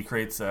disappears. He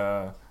creates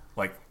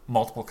like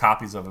multiple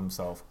copies of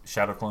himself,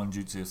 Shadow Clone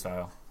Jutsu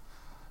style.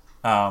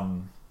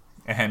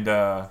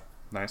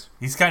 Nice.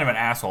 He's kind of an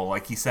asshole.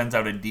 Like, he sends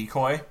out a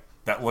decoy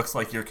that looks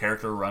like your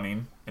character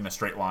running in a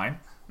straight line.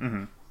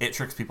 It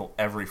tricks people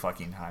every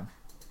fucking time.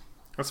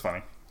 That's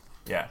funny.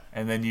 Yeah,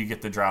 and then you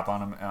get the drop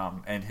on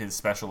him, and his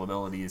special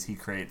ability is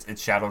it's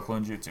Shadow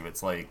Clone Jutsu.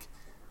 It's like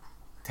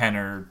 10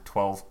 or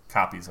 12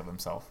 copies of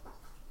himself.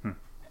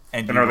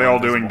 And are they all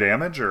doing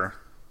damage, or?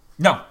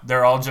 No,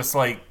 they're all just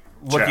like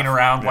looking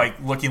around, like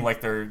looking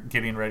like they're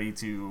getting ready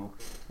to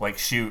like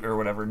shoot or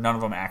whatever. None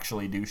of them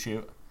actually do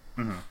shoot.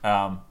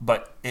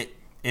 But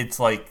it's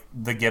like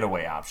the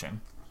getaway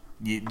option.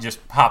 You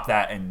just pop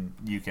that and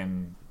you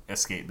can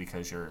escape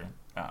because you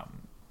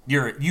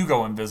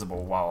go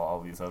invisible while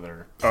all these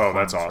other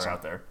that's awesome are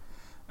out there.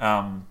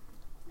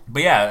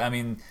 But yeah, I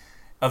mean,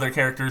 Other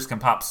characters can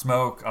pop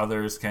smoke.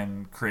 Others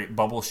can create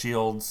bubble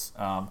shields,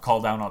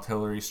 call down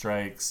artillery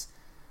strikes,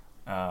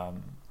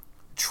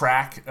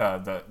 track.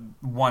 The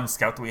one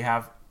scout that we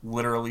have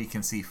literally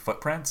can see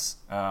footprints.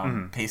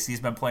 Pacey's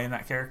been playing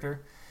that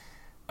character.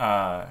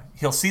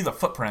 He'll see the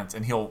footprints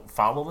and he'll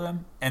follow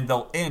them, and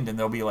they'll end, and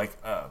there'll be like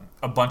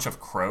a bunch of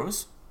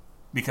crows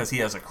because he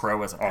has a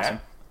crow as a pet. Awesome.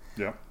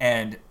 Yeah.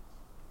 And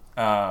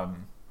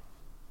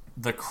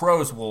the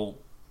crows will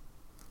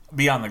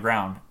be on the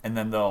ground, and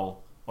then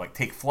they'll like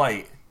take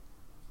flight,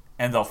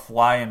 and they'll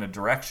fly in a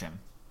direction,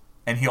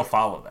 and he'll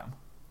follow them.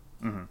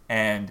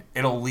 And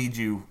it'll lead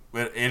you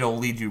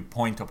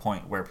point to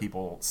point where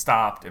people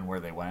stopped and where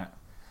they went,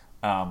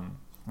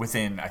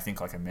 within I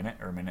think like a minute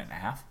or a minute and a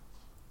half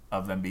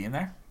of them being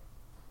there.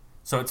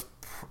 So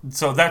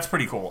that's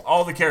pretty cool.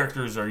 All the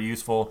characters are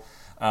useful.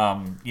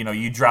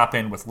 You drop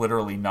in with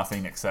literally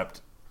nothing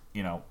except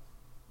your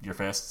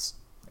fists,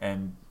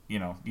 and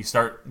you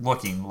start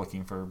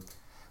looking for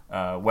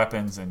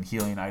weapons and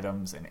healing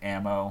items and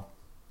ammo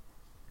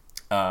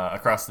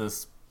across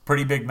this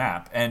pretty big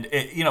map. And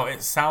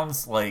it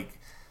sounds like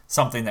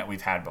something that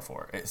we've had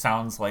before. It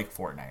sounds like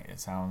Fortnite. It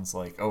sounds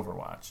like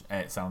Overwatch.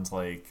 And it sounds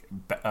like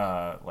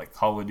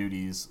Call of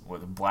Duty's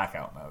with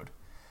Blackout mode.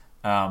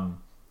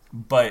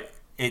 But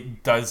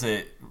it does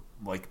it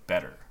like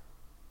better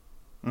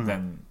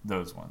than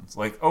those ones.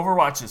 Like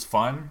Overwatch is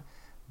fun,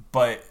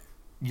 but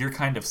you're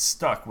kind of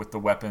stuck with the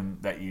weapon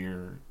that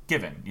you're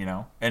given,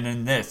 And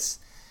in this,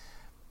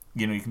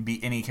 you can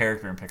be any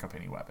character and pick up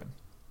any weapon.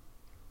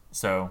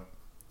 So,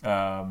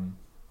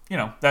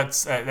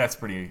 that's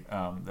pretty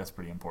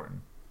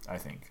important, I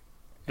think,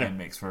 and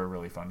makes for a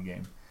really fun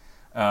game.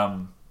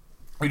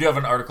 We do have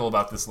an article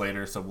about this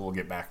later, so we'll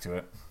get back to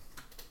it.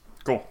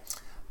 Cool.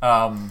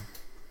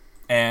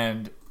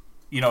 And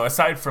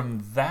aside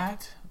from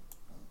that,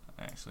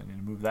 I actually need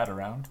to move that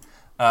around.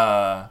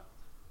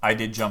 I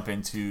did jump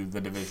into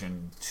the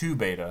Division 2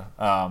 beta.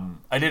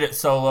 I did it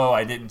solo.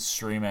 I didn't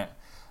stream it.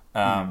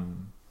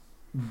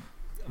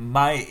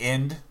 My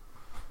end,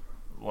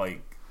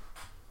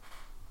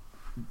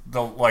 the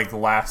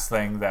last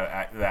thing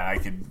that I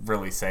could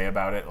really say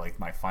about it, like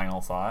my final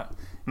thought,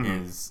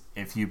 is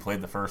if you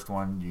played the first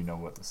one, you know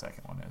what the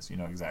second one is. You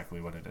know exactly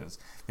what it is.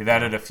 They've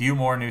added a few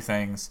more new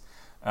things.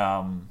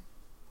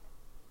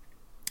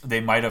 They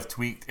might have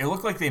tweaked. It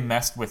looked like they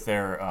messed with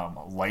their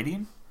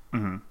lighting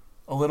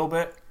a little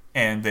bit,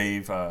 and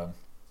they've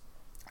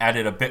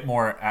added a bit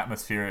more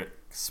atmospheric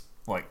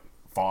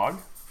fog.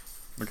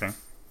 Okay.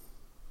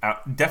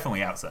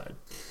 Definitely outside.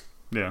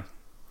 Yeah.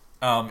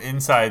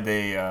 Inside,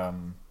 they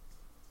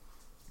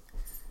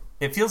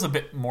it feels a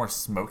bit more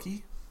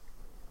smoky.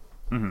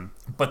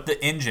 But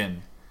the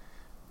engine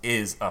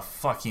is a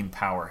fucking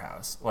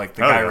powerhouse. Like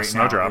the guy right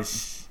now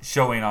is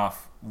showing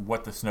off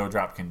what the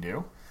Snowdrop can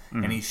do,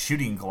 and he's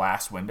shooting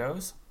glass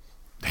windows.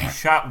 He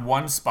shot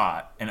one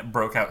spot and it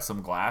broke out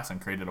some glass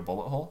and created a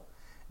bullet hole,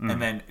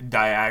 and then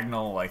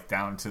diagonally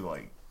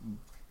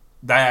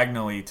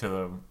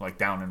to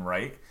down and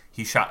right,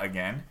 he shot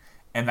again,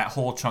 and that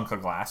whole chunk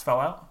of glass fell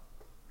out.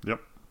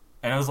 Yep.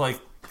 And I was like,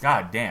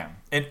 God damn!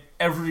 And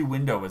every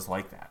window is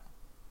like that.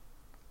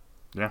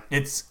 Yeah.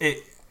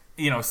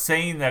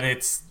 Saying that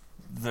it's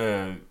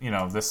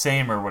the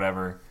same or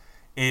whatever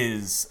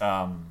is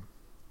a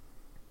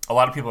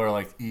lot of people are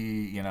like,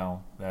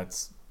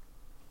 that's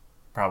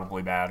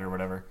probably bad or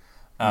whatever.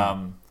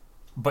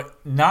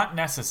 But not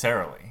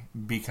necessarily,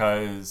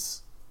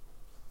 because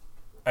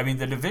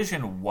the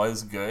Division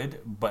was good,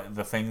 but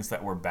the things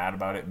that were bad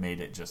about it made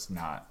it just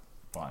not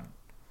fun.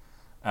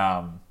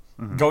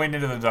 Going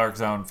into the Dark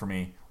Zone for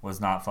me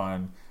was not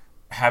fun.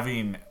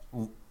 Having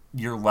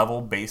your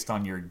level based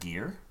on your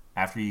gear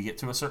after you get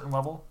to a certain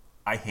level,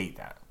 I hate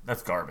that.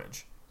 That's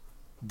garbage.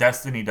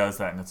 Destiny does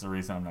that, and it's the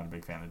reason I'm not a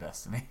big fan of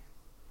Destiny.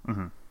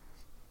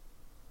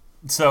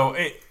 So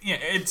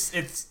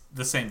it's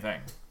the same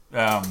thing.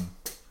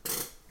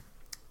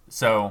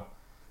 So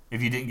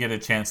if you didn't get a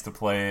chance to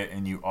play it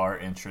and you are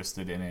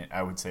interested in it,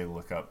 I would say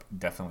look up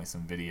definitely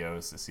some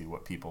videos to see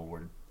what people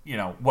were,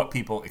 what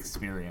people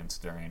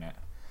experienced during it.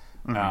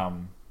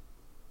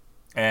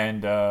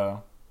 And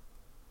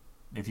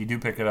if you do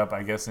pick it up,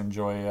 I guess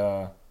enjoy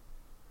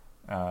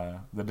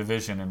the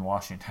Division in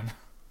Washington,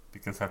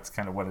 because that's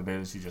kind of what it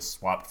is. You just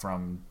swapped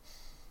from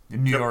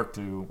New York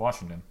to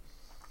Washington.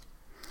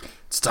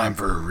 It's time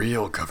for a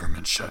real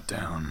government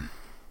shutdown.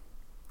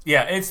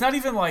 Yeah, it's not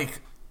even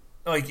like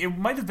it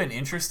might have been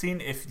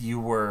interesting if you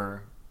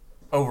were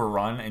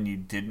overrun and you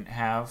didn't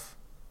have,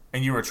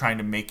 and you were trying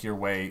to make your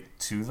way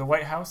to the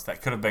White House.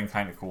 That could have been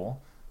kind of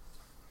cool.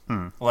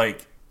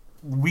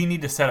 We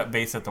need to set up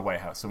base at the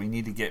White House, so we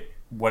need to get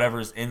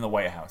whatever's in the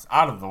White House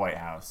out of the White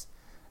House,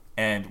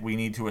 and we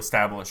need to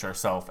establish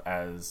ourselves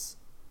as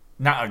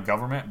not a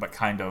government, but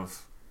kind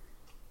of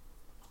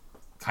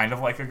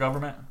like a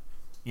government.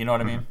 You know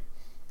what I mean?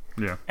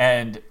 Yeah.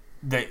 And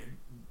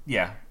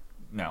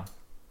no.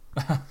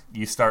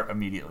 You start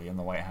immediately in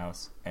the White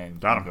House and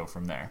go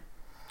from there.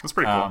 That's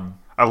pretty cool.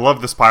 I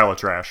love this pile of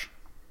trash.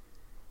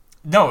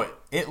 No,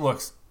 it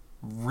looks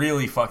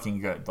really fucking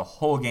good. The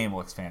whole game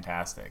looks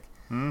fantastic.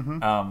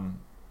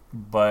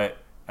 But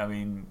I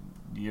mean,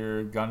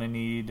 you're gonna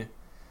need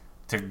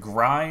to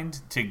grind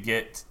to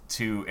get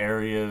to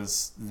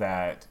areas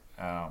that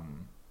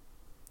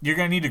you're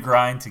gonna need to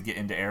grind to get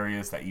into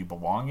areas that you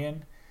belong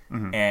in,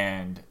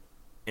 and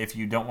if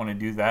you don't want to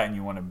do that and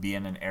you want to be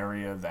in an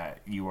area that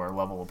you are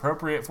level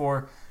appropriate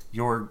for,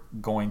 you're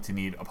going to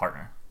need a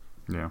partner.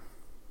 Yeah.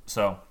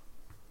 So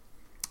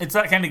it's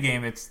that kind of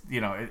game. It's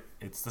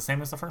it's the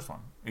same as the first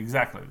one,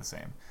 exactly the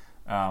same.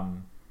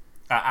 I'm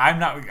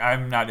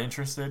not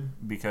interested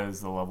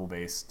because the level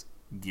based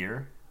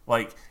gear.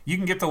 Like, you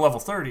can get to level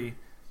 30,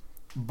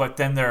 but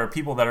then there are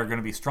people that are going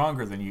to be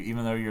stronger than you,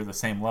 even though you're the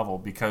same level,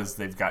 because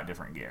they've got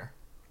different gear.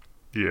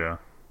 Yeah.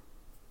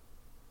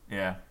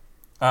 Yeah.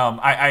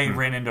 I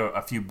ran into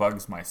a few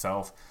bugs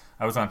myself.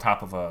 I was on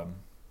top of a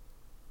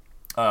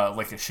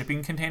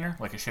shipping container,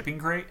 like a shipping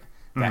crate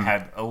that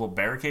had a little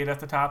barricade at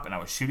the top, and I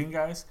was shooting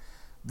guys.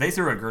 They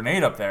threw a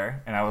grenade up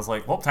there, and I was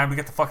like, well, time to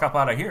get the fuck up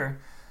out of here.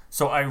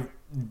 So I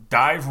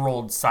dive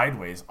rolled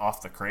sideways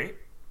off the crate,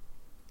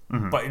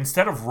 but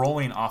instead of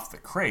rolling off the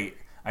crate,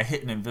 I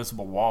hit an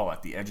invisible wall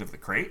at the edge of the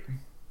crate,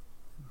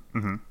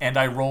 and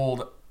I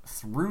rolled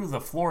through the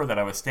floor that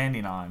I was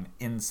standing on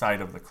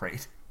inside of the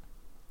crate.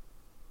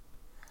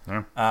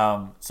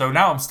 Yeah. So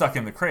now I'm stuck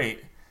in the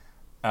crate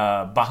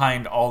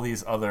behind all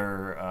these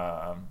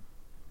other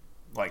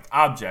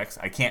objects.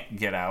 I can't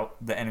get out.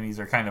 The enemies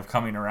are kind of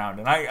coming around,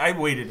 and I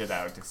waited it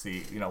out to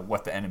see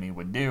what the enemy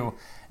would do,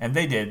 and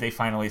they did. They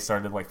finally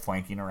started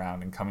flanking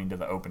around and coming to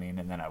the opening,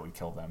 and then I would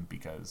kill them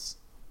because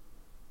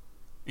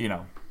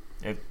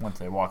once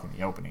they walk in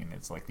the opening,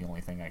 it's the only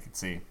thing I could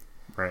see.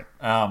 Right.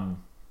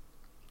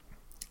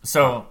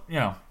 So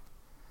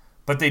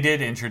but they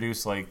did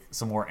introduce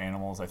some more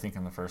animals. I think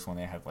in the first one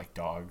they had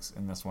dogs.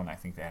 In this one, I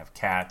think they have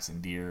cats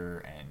and deer,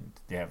 and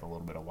they have a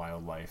little bit of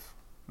wildlife.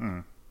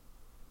 But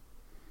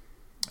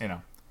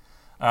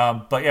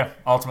yeah,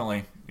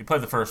 ultimately, you play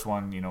the first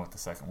one, you know what the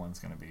second one's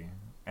going to be,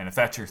 and if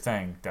that's your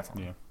thing,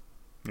 definitely.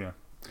 Yeah.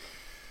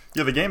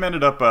 The game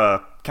ended up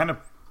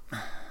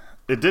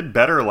it did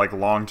better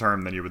long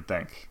term than you would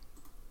think.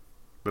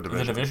 The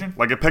Division.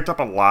 It picked up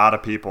a lot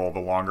of people the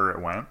longer it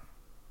went.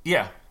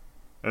 Yeah.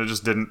 It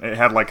just didn't. It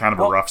had a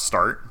rough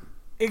start.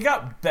 It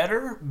got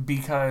better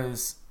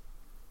because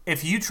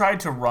if you tried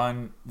to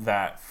run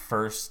that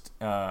first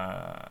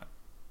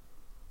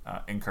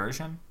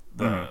incursion,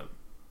 the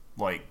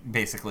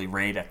basically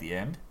raid at the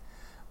end,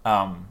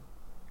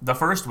 the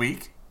first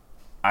week,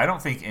 I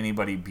don't think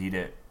anybody beat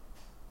it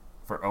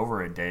for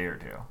over a day or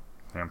two.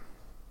 Yeah.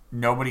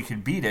 Nobody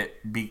could beat it,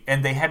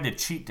 and they had to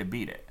cheat to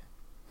beat it,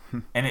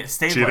 and it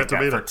stayed like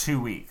that for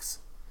 2 weeks.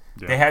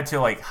 Yeah. They had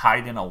to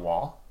hide in a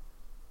wall.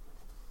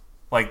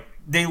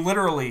 They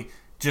literally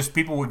just,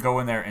 people would go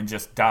in there and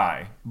just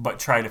die, but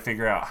try to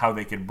figure out how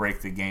they could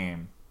break the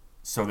game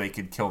so they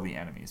could kill the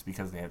enemies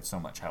because they had so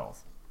much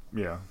health.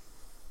 Yeah.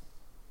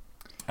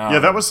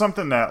 That was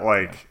something that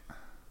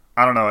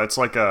I don't know, it's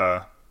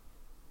a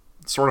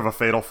sort of a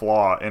fatal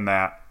flaw in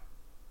that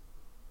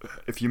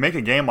if you make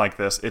a game like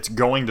this, it's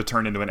going to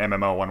turn into an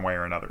MMO one way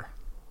or another.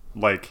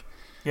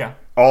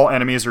 All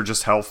enemies are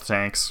just health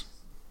tanks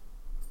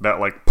that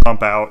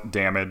pump out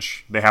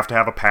damage. They have to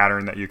have a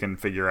pattern that you can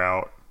figure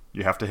out.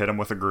 You have to hit them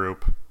with a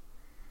group.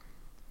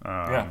 You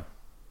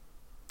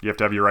have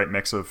to have your right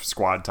mix of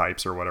squad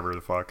types or whatever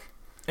the fuck.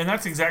 And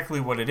that's exactly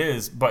what it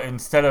is. But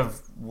instead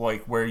of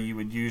where you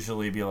would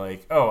usually be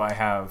oh, I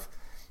have,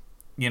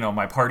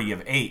 my party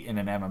of 8 in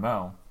an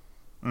MMO.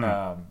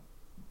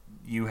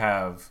 You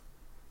have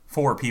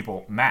 4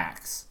 people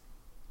max.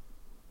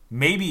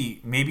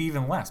 Maybe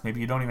even less. Maybe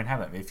you don't even have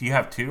that. If you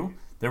have 2,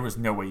 there was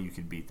no way you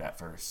could beat that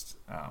first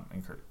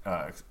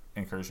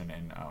incursion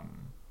in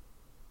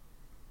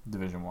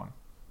Division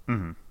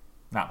 1.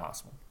 Not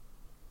possible.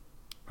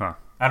 Huh.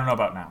 I don't know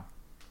about now.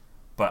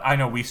 But I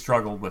know we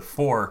struggled with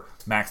 4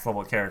 max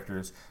level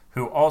characters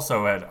who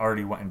also had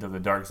already went into the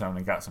Dark Zone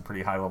and got some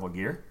pretty high level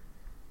gear,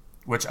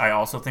 which I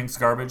also think is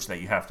garbage,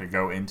 that you have to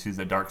go into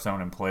the Dark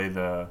Zone and play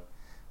the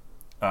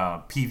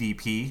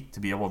PvP to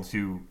be able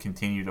to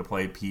continue to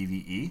play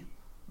PvE.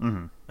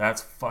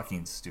 That's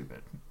fucking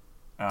stupid.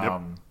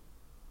 And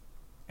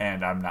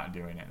I'm not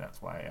doing it.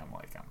 That's why I'm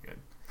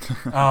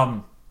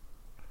good.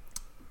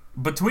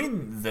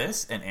 Between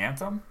this and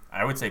Anthem,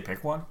 I would say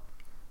pick one.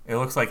 It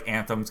looks like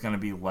Anthem's going to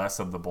be less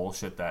of the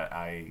bullshit that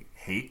I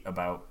hate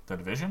about the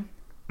Division.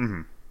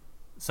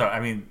 So, I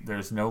mean,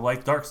 there's no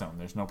Dark Zone.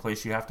 There's no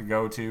place you have to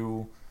go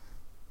to,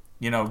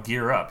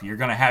 gear up. You're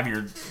going to have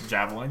your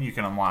Javelin. You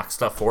can unlock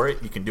stuff for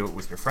it. You can do it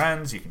with your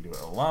friends. You can do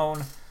it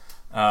alone.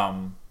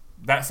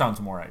 That sounds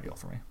more ideal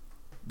for me.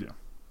 Yeah.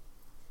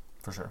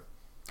 For sure.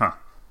 Huh.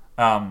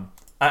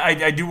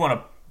 I do want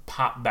to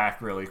pop back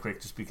really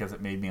quick just because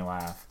it made me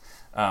laugh.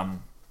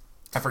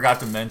 I forgot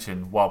to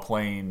mention, while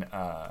playing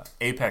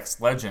Apex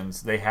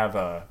Legends, they have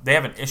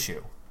an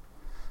issue.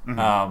 They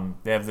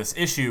have this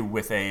issue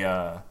with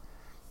a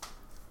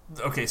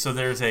so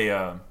there's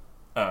a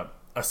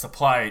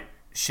supply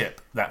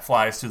ship that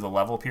flies through the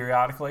level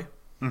periodically,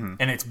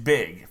 and it's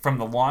big. From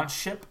the launch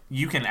ship,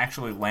 you can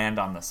actually land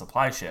on the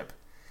supply ship.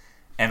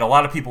 And a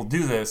lot of people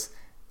do this,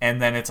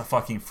 and then it's a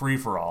fucking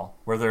free-for-all,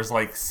 where there's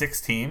like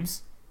 6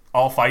 teams,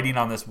 all fighting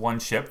on this one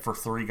ship for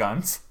 3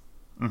 guns.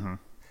 And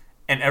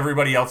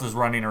everybody else is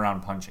running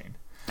around punching.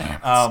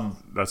 Damn,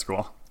 that's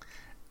cool.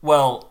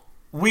 Well,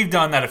 we've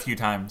done that a few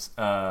times.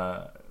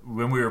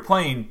 When we were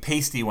playing,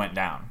 Pasty went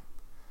down.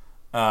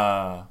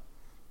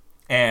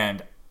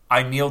 And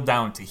I kneeled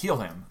down to heal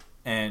him.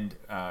 And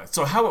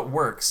so how it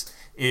works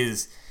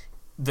is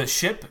the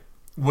ship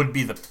would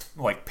be the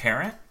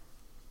parent,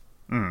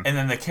 and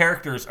then the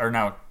characters are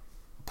now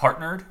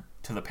partnered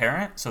to the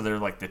parent, so they're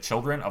like the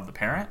children of the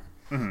parent.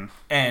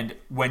 And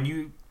when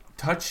you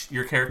touch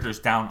your characters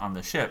down on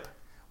the ship,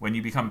 when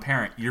you become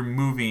parent, you're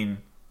moving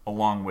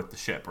along with the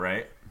ship,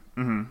 right?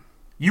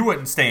 You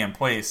wouldn't stay in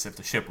place if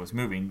the ship was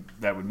moving.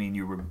 That would mean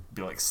you would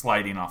be like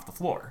sliding off the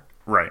floor.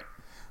 Right.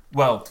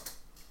 Well,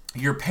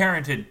 you're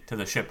parented to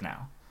the ship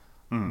now.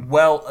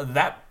 Well,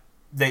 that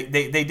they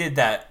did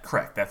that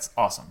correct. That's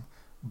awesome.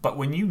 But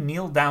when you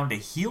kneel down to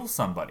heal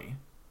somebody,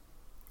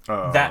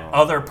 that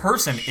other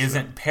person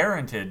isn't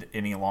parented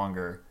any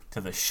longer to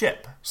the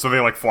ship. So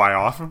they like fly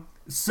off?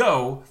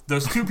 So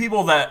those 2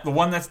 people, the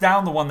one that's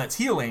down, the one that's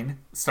healing,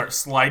 start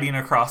sliding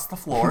across the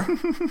floor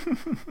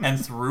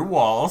and through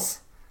walls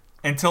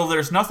until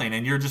there's nothing,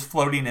 and you're just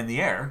floating in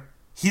the air,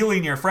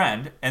 healing your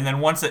friend, and then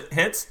once it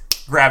hits,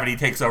 gravity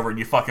takes over and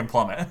you fucking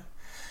plummet.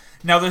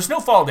 Now, there's no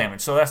fall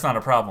damage, so that's not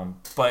a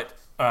problem. But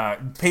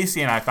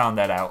Pacey and I found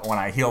that out when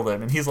I healed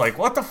him, and he's like,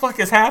 what the fuck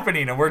is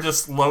happening? And we're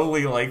just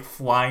slowly, like,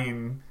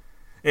 flying.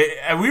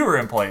 And we were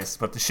in place,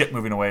 but the ship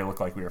moving away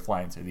looked like we were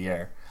flying through the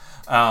air.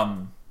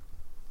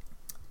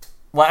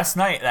 Last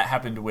night, that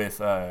happened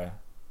with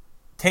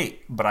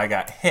Tate, but I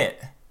got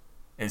hit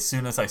as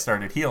soon as I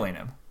started healing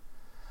him.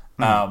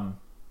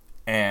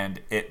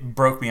 And it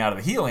broke me out of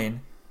the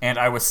healing, and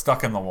I was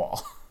stuck in the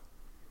wall.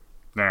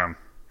 Damn.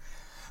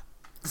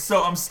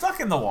 So I'm stuck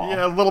in the wall.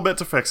 Yeah, a little bit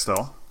to fix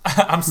still.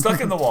 I'm stuck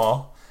in the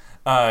wall.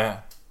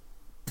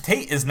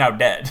 Tate is now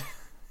dead.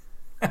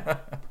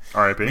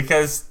 R.I.P.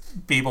 Because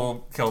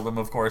people killed him,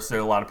 of course. There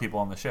are a lot of people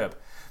on the ship.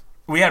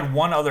 We had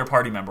one other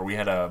party member. We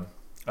had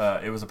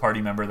it was a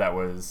party member that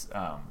was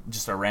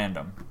just a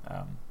random.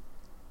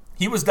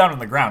 He was down on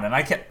the ground, and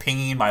I kept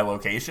pinging my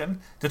location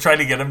to try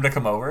to get him to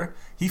come over.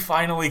 He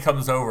finally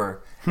comes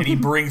over, and he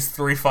brings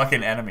 3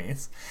 fucking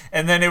enemies.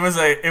 And then it was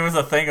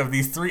a thing of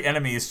these 3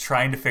 enemies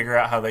trying to figure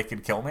out how they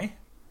could kill me.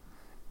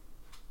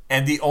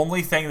 And the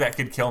only thing that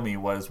could kill me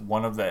was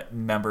one of the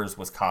members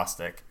was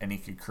caustic, and he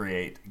could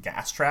create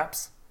gas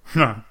traps.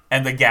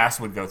 And the gas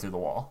would go through the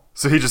wall.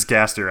 So he just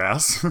gassed your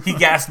ass? He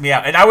gassed me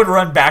out. And I would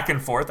run back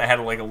and forth. I had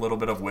like a little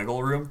bit of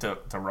wiggle room to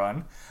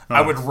run. I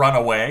would run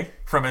away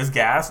from his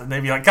gas, and they'd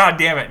be like, God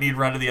damn it, and he'd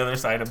run to the other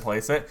side and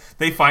place it.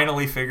 They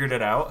finally figured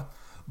it out.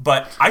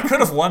 But I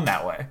could have won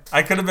that way.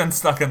 I could have been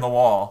stuck in the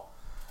wall,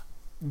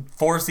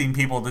 forcing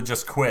people to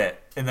just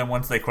quit. And then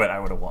once they quit,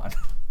 I would have won.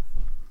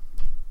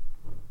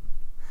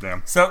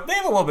 Damn. So they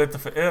have a little bit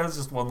it was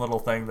just one little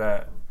thing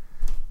that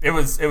it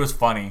was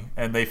funny,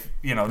 and they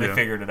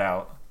figured it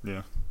out.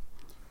 Yeah.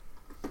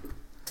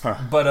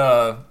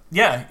 But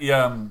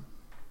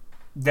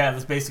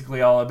that's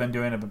basically all I've been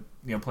doing.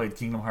 I've played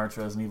Kingdom Hearts,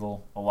 Resident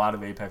Evil, a lot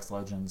of Apex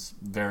Legends,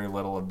 very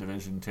little of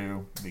Division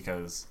 2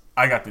 because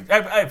I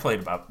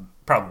played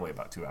probably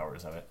about 2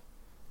 hours of it.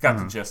 Got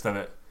the gist of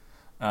it.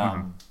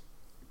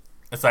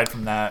 Aside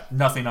from that,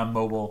 nothing on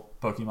mobile.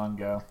 Pokemon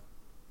Go.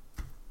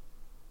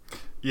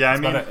 Yeah, I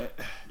mean,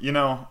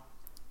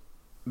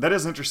 that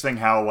is interesting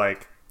how,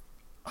 like,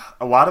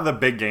 a lot of the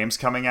big games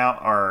coming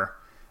out are,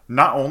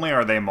 not only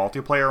are they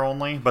multiplayer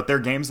only, but they're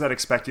games that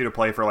expect you to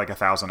play for, like,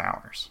 1,000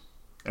 hours.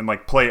 And,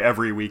 like, play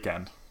every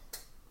weekend.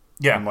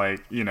 Yeah. And,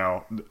 like,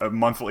 a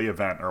monthly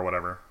event or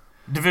whatever.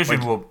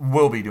 Division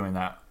will be doing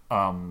that.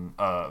 More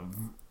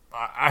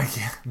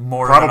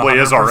probably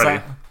than 100%. Is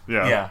already.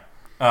 Yeah.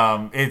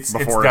 It's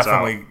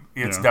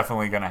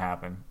definitely going to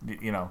happen.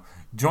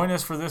 Join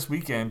us for this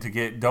weekend to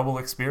get double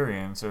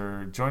experience,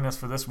 or join us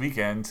for this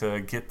weekend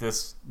to get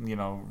this,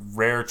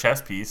 rare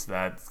chess piece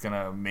that's going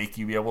to make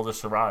you be able to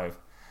survive.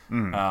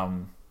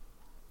 Not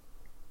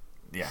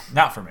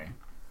for me.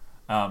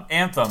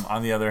 Anthem,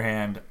 on the other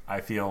hand, I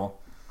feel,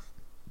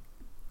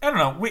 I don't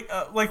know,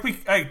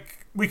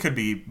 we could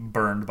be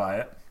burned by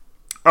it.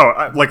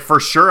 Oh, for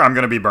sure I'm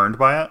going to be burned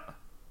by it,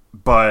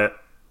 but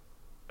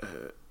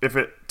if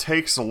it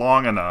takes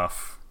long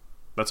enough,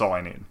 that's all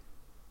I need.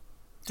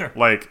 Sure.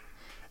 Like,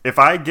 if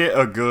I get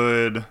a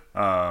good,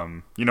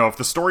 if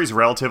the story's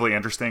relatively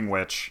interesting,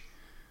 which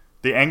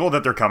the angle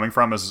that they're coming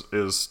from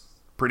is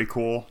pretty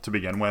cool to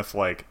begin with.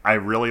 Like, I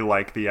really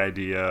like the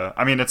idea.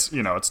 I mean, it's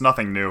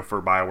nothing new for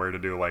BioWare to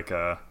do like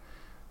a,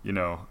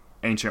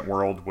 ancient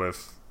world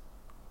with,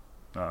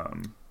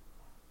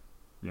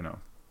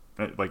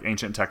 like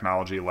ancient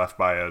technology left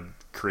by a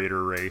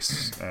creator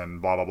race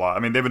and blah, blah, blah. I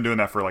mean, they've been doing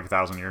that for like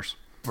 1,000 years.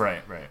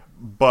 Right.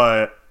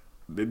 But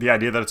the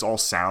idea that it's all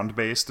sound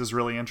based is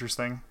really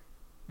interesting.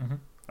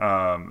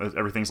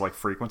 Everything's like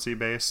frequency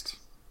based.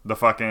 The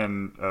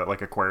fucking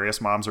like Aquarius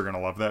moms are gonna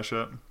love that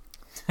shit.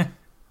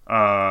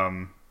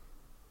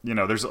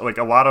 There's like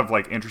a lot of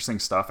like interesting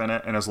stuff in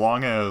it, and as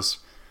long as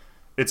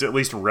it's at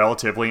least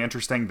relatively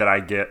interesting that I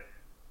get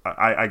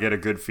a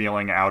good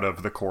feeling out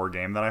of the core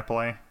game that I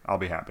play, I'll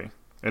be happy.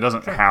 It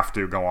doesn't have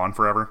to go on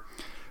forever.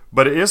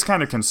 But it is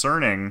kind of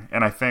concerning,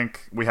 and I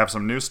think we have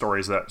some news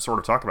stories that sort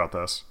of talk about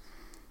this,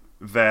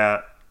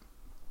 that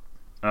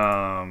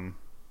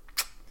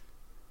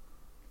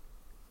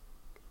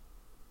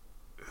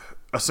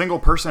a single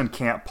person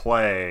can't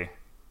play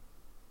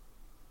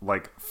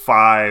like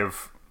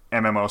 5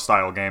 MMO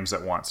style games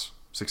at once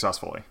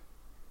successfully,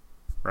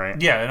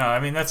 right? Yeah, no, I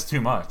mean that's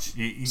too much.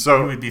 You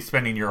would be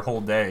spending your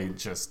whole day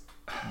just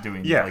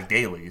doing like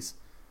dailies.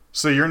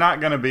 So you're not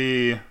going to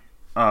be,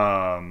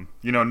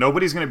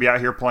 nobody's going to be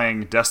out here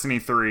playing Destiny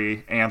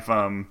 3,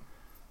 Anthem,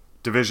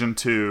 Division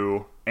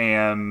 2,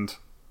 and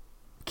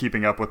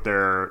keeping up with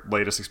their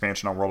latest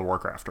expansion on World of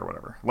Warcraft or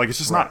whatever. Like it's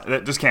just not,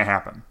 it just can't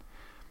happen.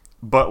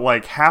 But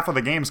like half of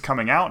the games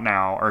coming out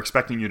now are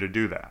expecting you to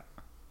do that.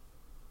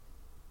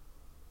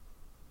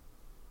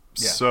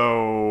 Yeah.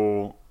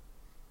 So,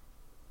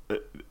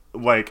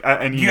 like,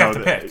 and you have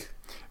to pick.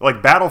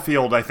 Like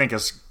Battlefield, I think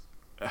has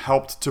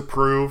helped to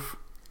prove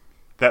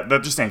that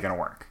just ain't gonna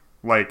work.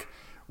 Like,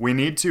 we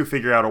need to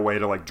figure out a way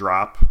to like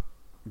drop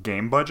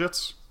game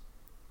budgets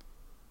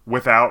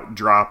without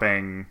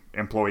dropping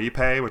employee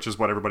pay, which is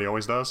what everybody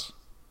always does.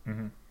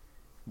 Mm-hmm.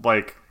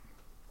 Like,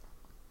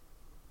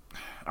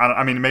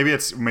 I mean, maybe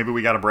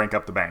we got to break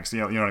up the banks. You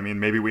know what I mean?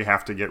 Maybe we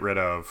have to get rid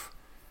of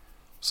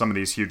some of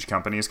these huge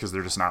companies because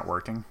they're just not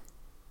working.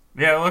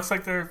 Yeah, it looks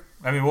like they're...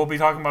 I mean, we'll be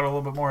talking about a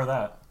little bit more of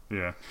that.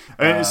 Yeah.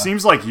 And it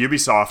seems like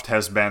Ubisoft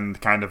has been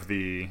kind of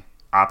the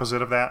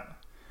opposite of that.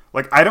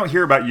 Like, I don't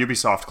hear about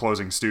Ubisoft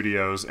closing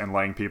studios and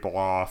laying people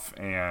off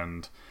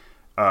and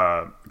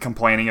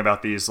complaining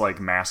about these, like,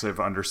 massive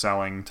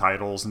underselling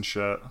titles and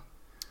shit.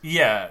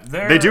 Yeah,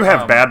 they do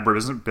have bad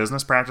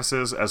business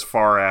practices as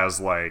far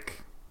as,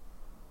 like...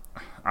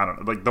 I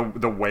don't know,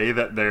 like the way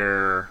that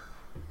their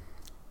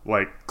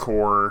like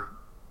core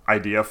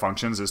idea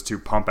functions is to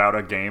pump out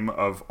a game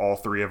of all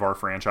 3 of our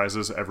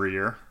franchises every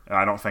year, and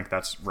I don't think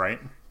that's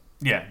right.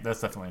 Yeah, that's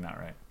definitely not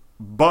right.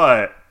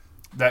 But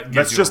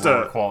that's just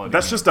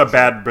a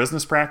bad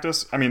business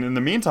practice. I mean, in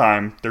the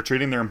meantime, they're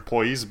treating their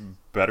employees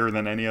better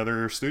than any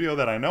other studio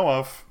that I know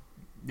of.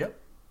 Yep.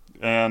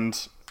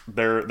 And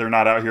they're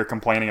not out here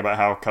complaining about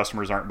how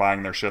customers aren't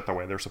buying their shit the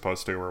way they're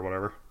supposed to or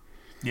whatever.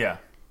 Yeah.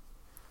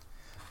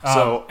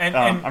 So,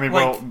 I mean,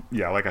 like, well,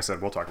 yeah, like I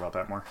said, we'll talk about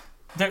that more.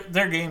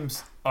 Their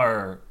games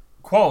are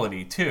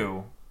quality,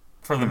 too,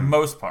 for the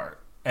most part.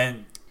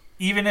 And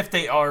even if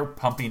they are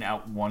pumping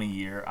out one a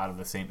year out of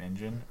the same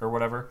engine or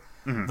whatever,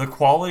 the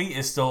quality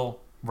is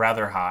still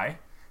rather high.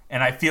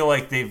 And I feel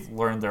like they've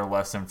learned their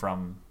lesson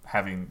from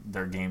having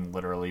their game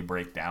literally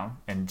break down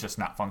and just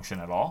not function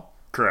at all.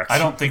 Correct. I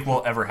don't think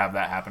we'll ever have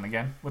that happen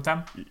again with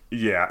them.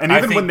 Yeah, and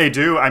even when they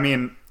do, I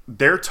mean,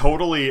 they're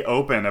totally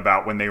open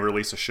about when they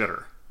release a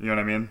shitter. You know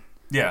what I mean?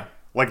 Yeah.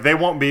 Like, they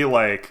won't be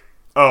like,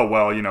 oh,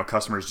 well,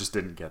 customers just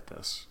didn't get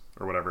this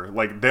or whatever.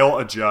 Like, they'll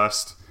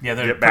adjust,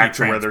 get back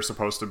to where they're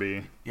supposed to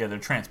be. Yeah, they're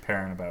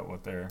transparent about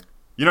what they're...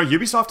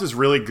 Ubisoft is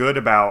really good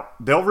about...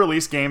 They'll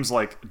release games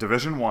like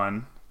Division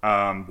 1,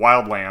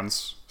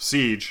 Wildlands,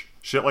 Siege,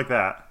 shit like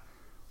that,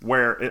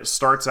 where it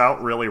starts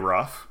out really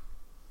rough.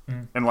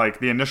 And, like,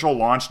 the initial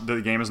launch,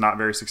 the game is not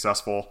very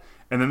successful.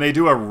 And then they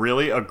do a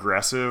really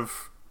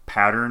aggressive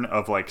pattern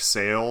of, like,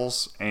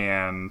 sales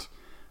and...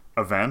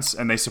 events,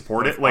 and they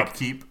support it. Like,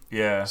 upkeep.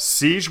 Yeah.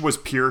 Siege was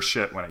pure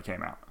shit when it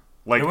came out.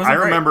 Like, I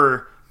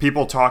remember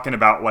people talking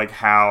about like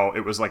how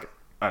it was like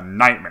a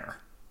nightmare.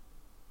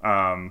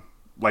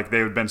 Like, they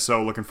had been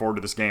so looking forward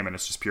to this game, and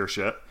it's just pure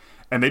shit.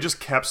 And they just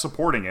kept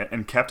supporting it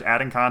and kept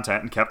adding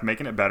content and kept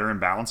making it better and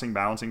balancing.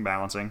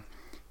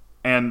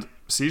 And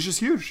Siege is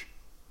huge.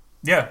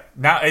 Yeah.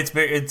 Now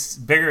it's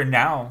bigger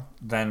now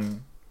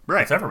than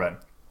it's ever been.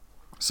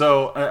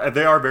 So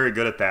they are very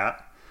good at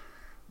that.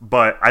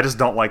 But I just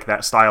don't like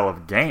that style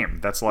of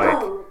game. That's like,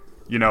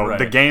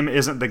 the game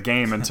isn't the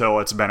game until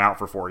it's been out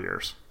for 4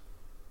 years.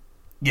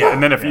 Yeah.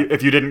 And then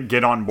if you didn't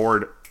get on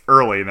board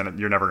early, then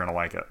you're never going to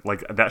like it.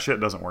 Like, that shit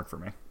doesn't work for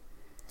me.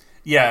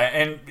 Yeah,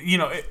 and,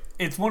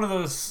 it's one of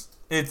those...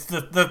 It's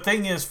the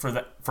thing is,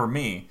 for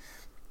me,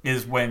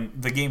 is when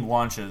the game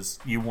launches,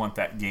 you want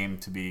that game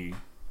to be...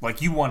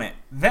 Like, you want it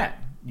then.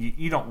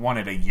 You don't want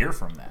it a year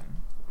from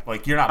then.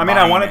 Like, you're not...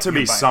 I want it to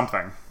be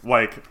something.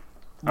 Like...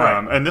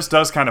 Right. And this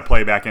does kind of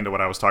play back into what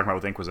I was talking about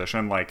with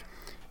Inquisition. Like,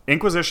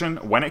 Inquisition,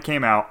 when it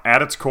came out,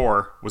 at its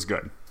core, was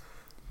good.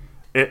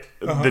 The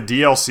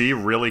DLC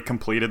really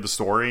completed the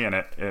story, and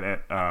it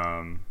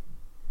kind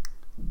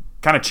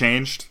of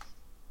changed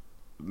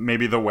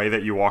maybe the way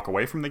that you walk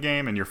away from the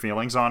game and your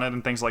feelings on it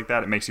and things like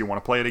that. It makes you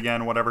want to play it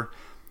again, whatever.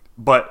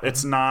 But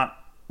it's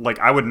not... Like,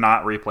 I would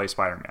not replay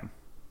Spider-Man.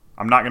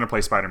 I'm not going to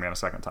play Spider-Man a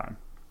second time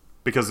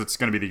because it's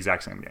going to be the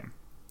exact same game.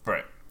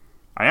 Right.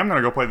 I am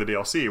going to go play the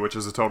DLC, which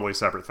is a totally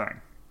separate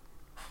thing.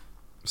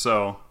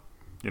 So,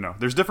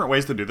 there's different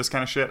ways to do this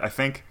kind of shit. I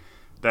think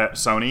that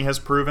Sony has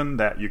proven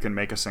that you can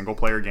make a single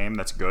player game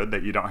that's good,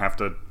 that you don't have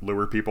to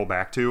lure people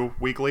back to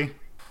weekly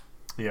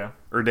Yeah.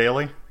 or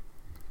daily.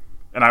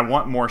 And I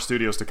want more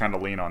studios to kind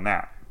of lean on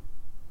that.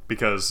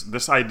 Because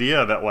this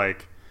idea that,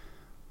 like,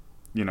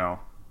 you know,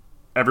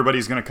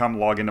 everybody's going to come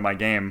log into my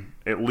game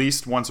at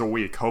least once a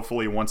week,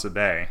 hopefully once a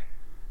day,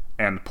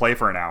 and play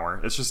for an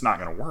hour, it's just not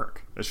going to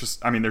work. It's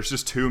just, I mean, there's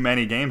just too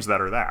many games that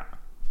are that.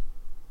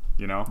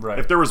 You know? Right.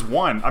 If there was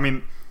one, I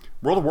mean,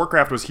 World of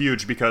Warcraft was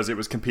huge because it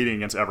was competing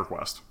against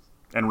EverQuest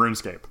and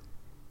RuneScape.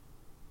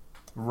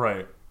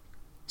 Right.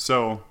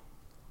 So,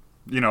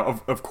 you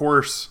know, of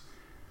course,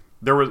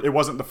 it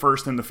wasn't the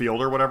first in the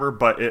field or whatever,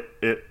 but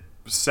it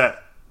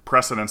set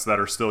precedents that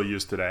are still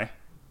used today.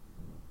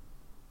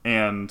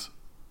 And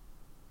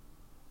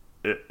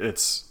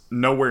it's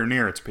nowhere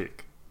near its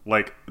peak.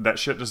 Like, that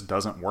shit just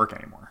doesn't work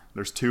anymore.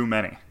 There's too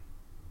many.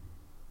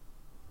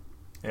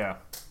 Yeah.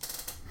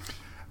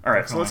 All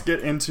right, so let's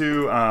get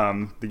into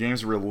the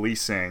games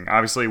releasing.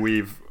 Obviously,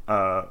 we've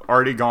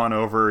already gone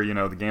over, you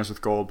know, the games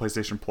with gold,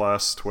 PlayStation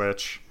Plus,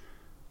 Twitch.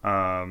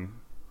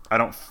 I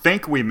don't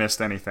think we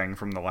missed anything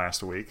from the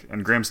last week,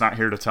 and Graham's not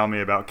here to tell me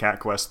about Cat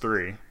Quest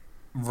 3.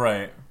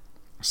 Right.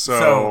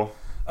 So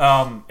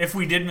if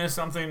we did miss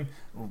something,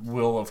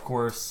 we'll of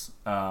course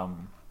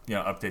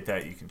update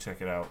that. You can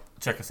check it out.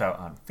 Check us out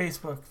on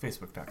Facebook,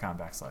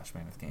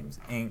 facebook.com/MammothGames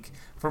Inc.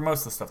 for most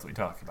of the stuff that we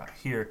talk about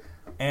here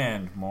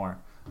and more.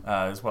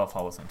 As well,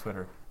 follow us on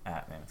Twitter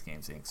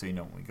 @MammothGames Inc. so you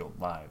know when we go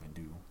live and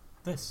do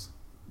this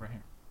right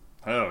here.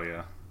 hell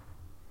yeah.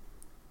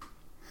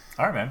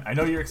 All right, man. I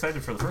know you're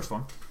excited for the first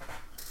one.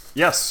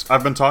 Yes,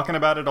 I've been talking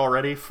about it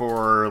already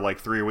for like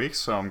 3 weeks,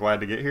 so I'm glad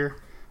to get here.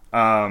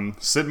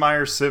 Sid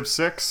Meier's Civ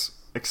 6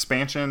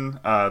 expansion,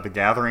 The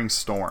Gathering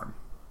Storm.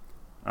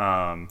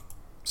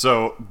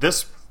 So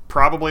this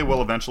probably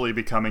will eventually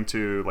be coming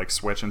to like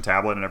Switch and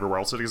tablet and everywhere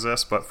else it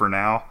exists, but for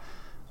now,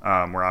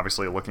 we're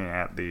obviously looking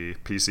at the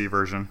PC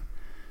version.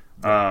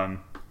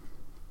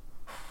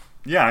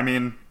 Yeah, I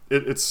mean,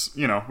 it's,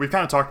 you know, we've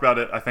kind of talked about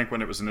it, I think,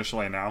 when it was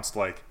initially announced.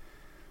 Like,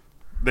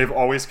 they've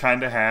always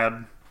kind of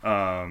had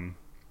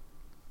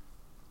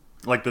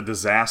like the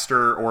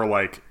disaster or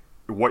like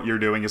what you're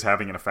doing is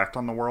having an effect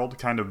on the world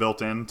kind of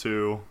built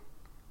into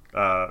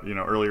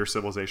earlier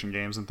Civilization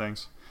games and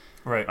things.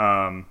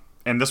 Right.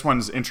 And this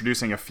one's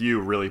introducing a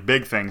few really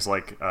big things,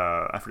 like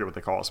I forget what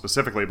they call it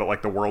specifically, but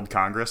like the World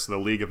Congress, the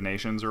League of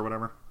Nations or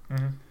whatever.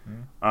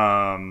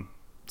 Mm-hmm.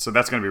 So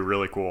that's going to be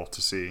really cool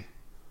to see.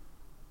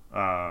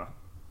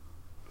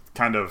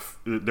 Kind of,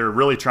 they're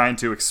really trying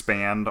to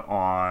expand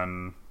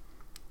on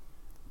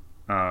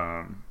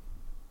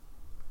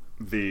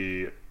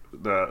the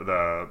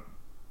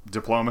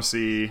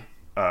diplomacy,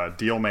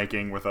 deal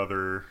making with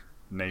other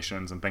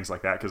nations and things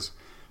like that, because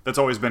that's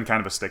always been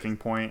kind of a sticking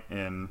point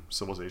in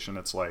Civilization.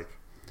 It's like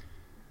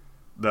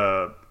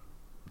the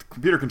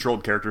computer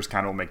controlled characters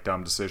kind of will make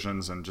dumb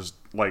decisions, and just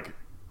like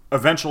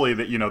eventually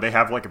that, you know, they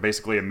have like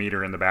basically a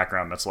meter in the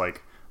background that's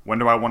like, when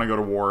do I want to go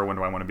to war, when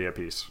do I want to be at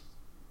peace?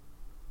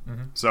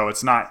 Mm-hmm. So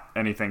it's not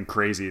anything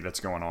crazy that's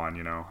going on,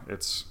 you know.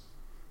 It's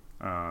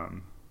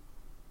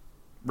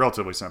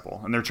relatively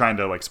simple, and they're trying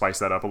to like spice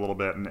that up a little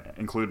bit and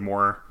include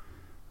more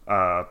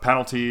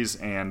penalties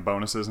and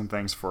bonuses and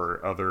things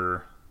for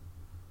other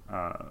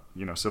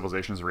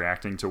civilizations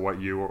reacting to what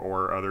you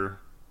or other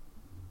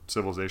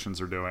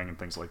civilizations are doing and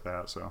things like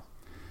that. So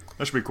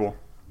that should be cool.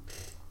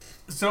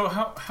 So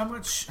how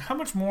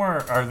much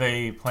more are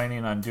they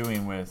planning on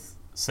doing with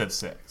Civ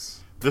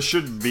 6? This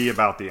should be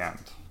about the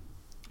end.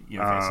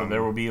 Okay, so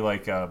there will be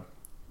like probably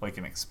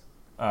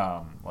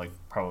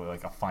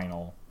like a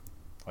final,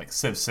 like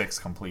Civ 6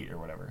 complete or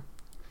whatever.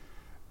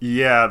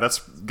 Yeah, that's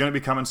going to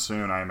be coming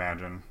soon, I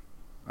imagine.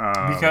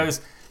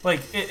 Because like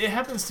it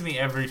happens to me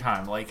every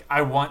time. Like,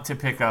 I want to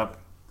pick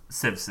up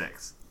Civ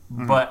 6,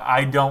 mm-hmm. but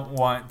I don't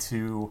want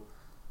to,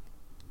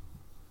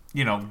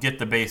 you know, get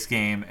the base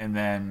game and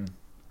then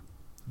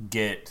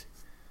get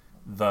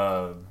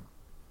the,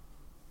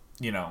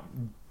 you know,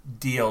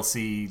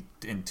 DLC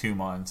in 2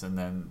 months, and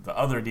then the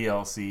other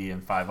DLC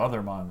in 5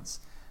 other months,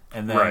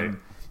 and then right.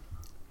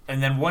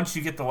 And then once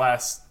you get the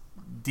last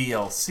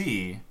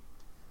DLC,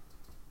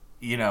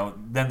 you know,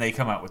 then they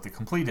come out with the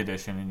complete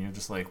edition, and you're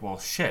just like, well,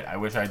 shit, I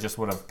wish I just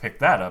would have picked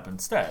that up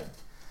instead.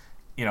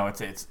 You know,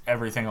 it's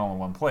everything all in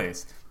one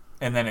place.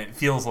 And then it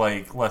feels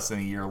like less than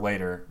a year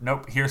later,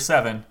 nope, here's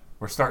 7,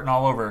 we're starting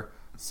all over,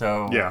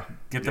 so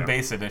get the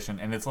base edition.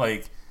 And it's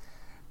like,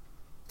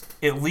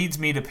 it leads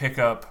me to pick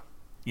up,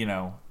 you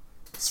know,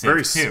 Civ 2.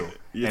 It's and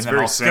then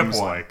very I'll skip one.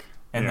 Sims-like.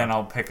 And then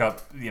I'll pick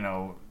up, you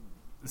know,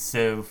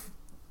 Civ,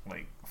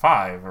 like,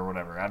 5 or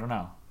whatever. I don't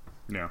know.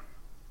 Yeah.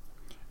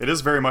 It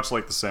is very much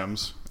like The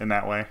Sims in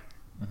that way.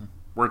 Mm-hmm.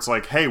 Where it's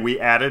like, hey, we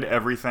added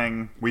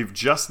everything. We've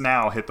just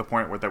now hit the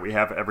point where that we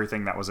have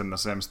everything that was in The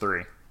Sims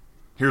 3.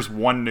 Here's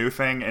one new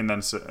thing, and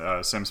then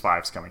Sims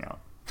 5 is coming out.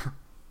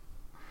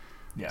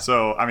 Yeah.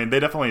 So, I mean, they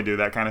definitely do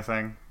that kind of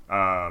thing.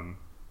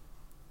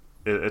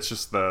 It's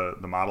just the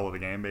model of the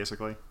game,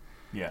 basically.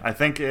 Yeah. I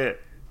think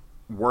it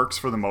works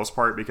for the most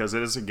part because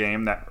it is a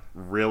game that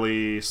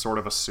really sort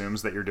of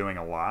assumes that you're doing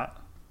a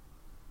lot.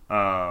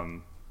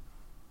 Um,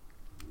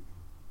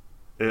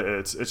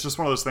 it's just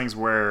one of those things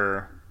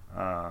where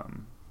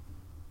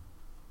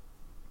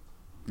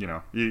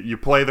you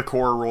play the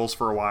core rules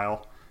for a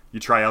while. You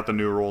try out the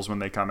new rules when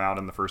they come out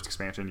in the first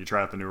expansion. You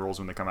try out the new rules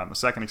when they come out in the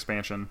second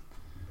expansion.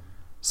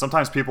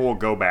 Sometimes people will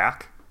go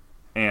back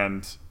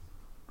and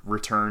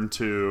return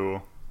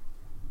to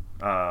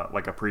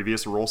like a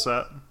previous rule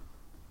set.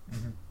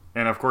 Mm-hmm.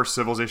 And of course,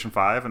 Civilization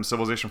 5 and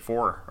Civilization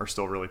 4 are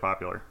still really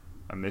popular.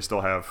 And they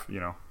still have,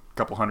 a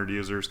couple hundred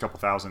users, couple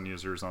thousand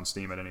users on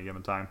Steam at any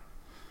given time.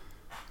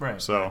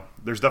 Right. So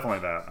there's definitely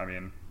that. I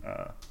mean,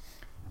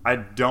 I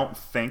don't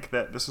think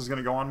that this is going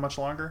to go on much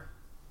longer.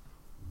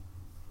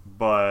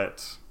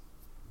 But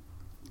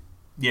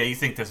yeah, you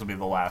think this will be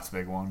the last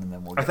big one, and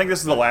then we'll. I think this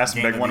is the last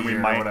big one. We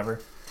might. Whatever.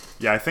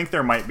 Yeah, I think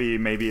there might be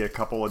maybe a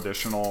couple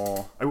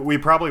additional. We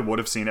probably would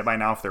have seen it by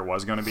now if there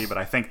was going to be, but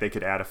I think they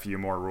could add a few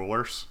more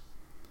rulers,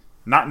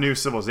 not new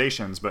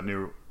civilizations, but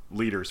new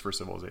leaders for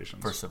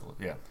civilizations.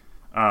 Yeah.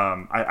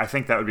 I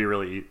think that would be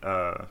really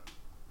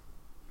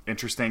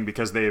interesting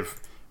because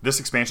this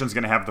expansion is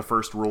going to have the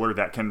first ruler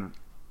that can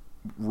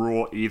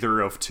rule either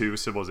of two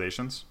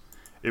civilizations.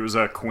 It was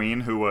a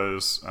queen who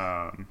was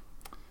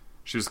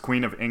she was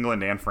queen of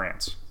England and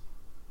France.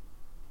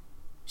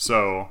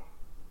 So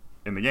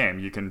in the game,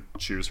 you can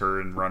choose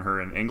her and run her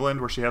in England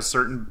where she has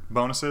certain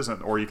bonuses,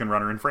 or you can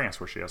run her in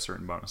France where she has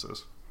certain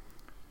bonuses.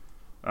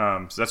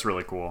 So that's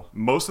really cool.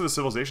 Most of the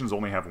civilizations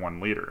only have one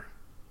leader.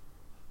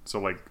 So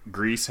like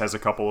Greece has a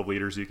couple of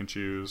leaders you can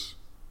choose.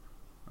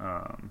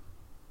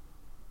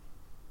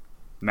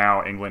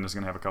 Now England is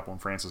going to have a couple and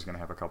France is going to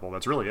have a couple.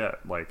 That's really it.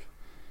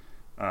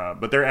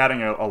 But they're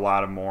adding a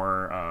lot of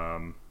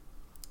more,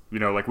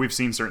 like we've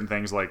seen certain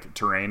things like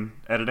terrain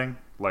editing,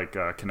 like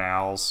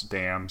canals,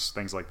 dams,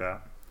 things like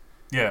that.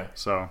 Yeah.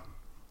 So,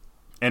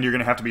 and you're going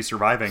to have to be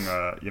surviving,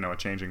 a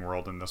changing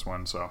world in this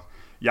one. So,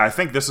 yeah, I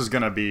think this is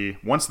going to be,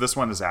 once this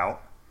one is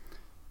out,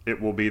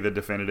 it will be the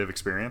definitive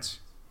experience.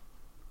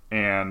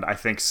 And I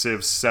think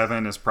Civ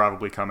 7 is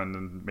probably coming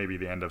in maybe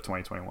the end of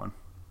 2021.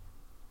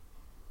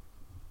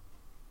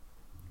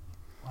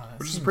 Wow,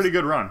 which is a pretty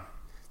good run.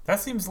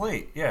 That seems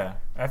late, yeah.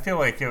 I feel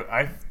like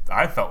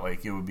I felt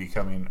like it would be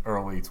coming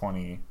early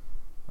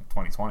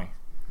 2020.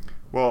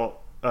 Well,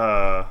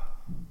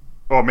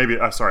 maybe,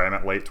 sorry, I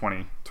meant late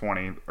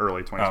 2020,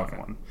 early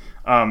 2021.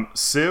 Oh, okay.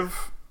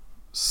 Civ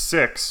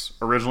 6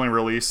 originally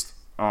released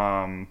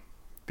the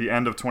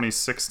end of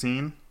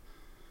 2016.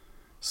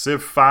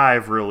 Civ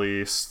 5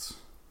 released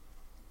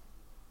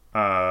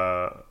in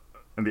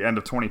the end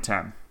of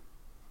 2010.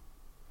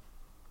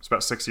 It's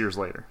about 6 years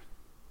later.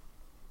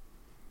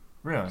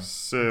 Really?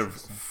 Civ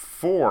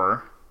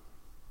 4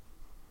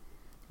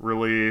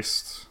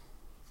 released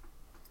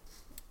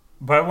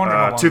but I wonder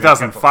how long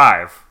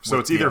 2005. So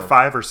it's either DLC.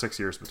 5 or 6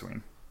 years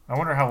between. I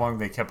wonder how long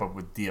they kept up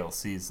with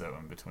DLCs though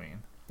in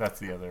between. That's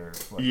the other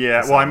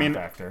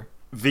factor.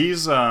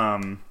 These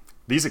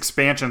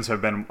expansions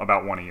have been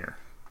about 1 year.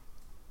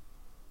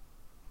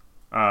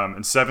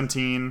 In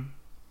 17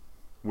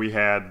 we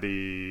had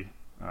the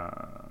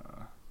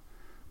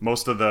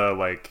most of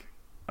the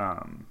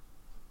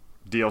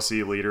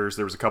DLC leaders.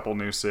 There was a couple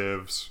new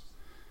civs,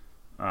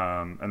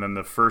 and then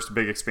the first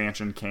big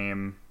expansion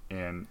came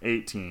in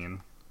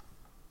 18,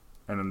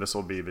 and then this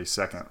will be the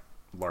second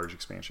large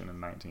expansion in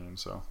 19.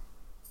 So,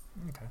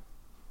 okay,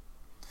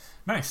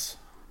 nice,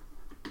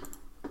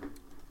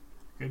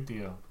 good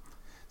deal.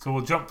 So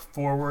we'll jump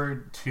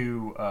forward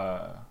to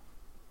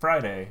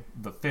Friday,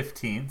 the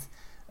 15th,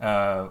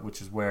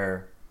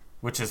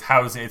 which is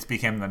how it's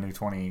became the new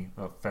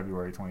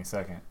February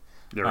 22nd.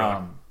 Yeah,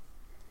 really.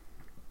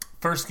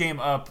 First game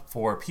up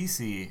for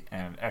PC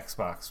and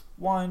Xbox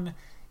One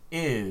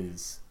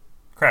is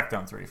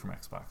Crackdown 3 from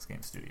Xbox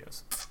Game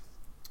Studios.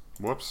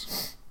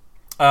 Whoops.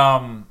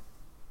 I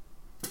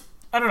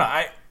don't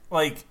know.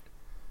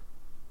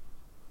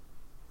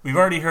 We've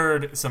already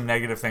heard some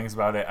negative things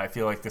about it. I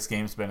feel like this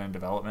game's been in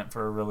development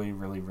for a really,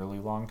 really, really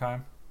long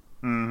time.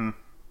 Mm-hmm.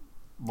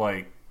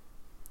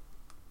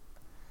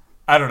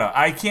 I don't know.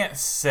 I can't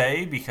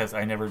say because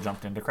I never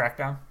jumped into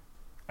Crackdown.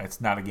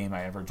 It's not a game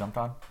I ever jumped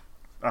on.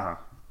 Uh-huh.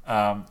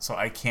 So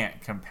I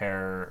can't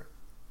compare.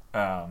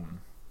 I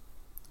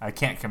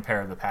can't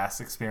compare the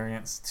past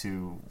experience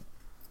to,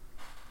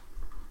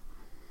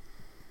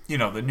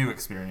 the new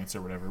experience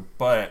or whatever.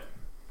 But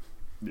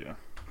yeah,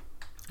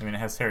 I mean, it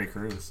has Terry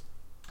Crews.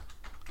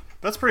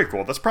 That's pretty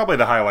cool. That's probably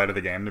the highlight of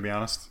the game, to be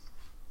honest.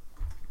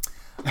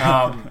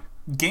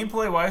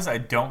 Gameplay wise, I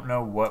don't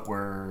know what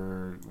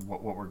we're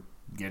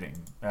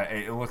getting.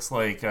 It looks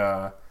like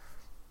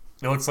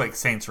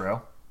Saints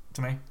Row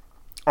to me.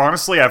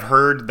 Honestly, I've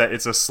heard that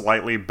it's a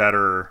slightly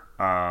better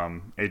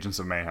Agents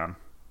of Mayhem.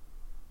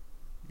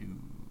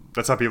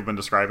 That's how people have been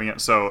describing it.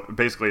 So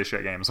basically a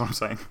shit game is what I'm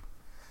saying.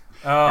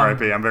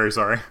 R.I.P. I'm very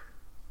sorry.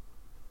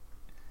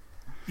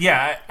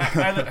 Yeah,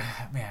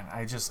 man,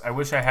 I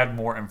wish I had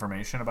more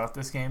information about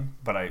this game,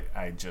 but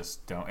I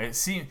just don't. It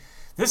seems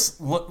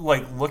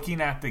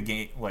looking at the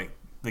game,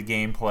 the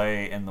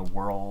gameplay and the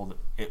world,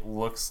 it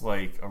looks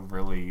like a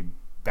really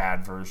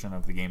bad version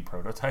of the game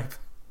prototype.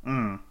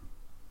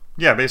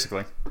 Yeah,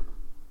 basically.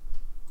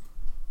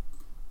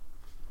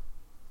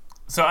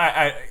 So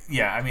I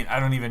mean, I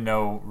don't even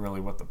know really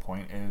what the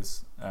point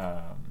is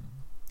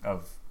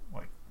of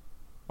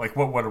like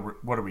what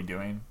are we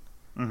doing?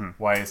 Mm-hmm.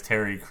 Why is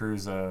Terry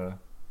Crews a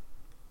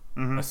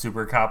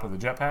super cop with a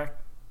jetpack?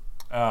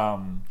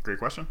 Great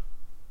question.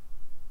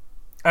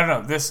 I don't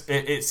know. This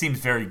it seems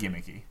very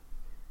gimmicky,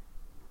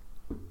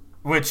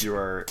 which You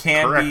are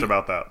can correct be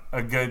about that.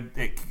 a good.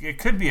 It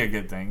could be a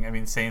good thing. I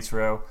mean, Saints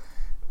Row,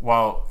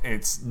 while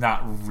it's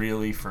not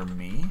really for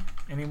me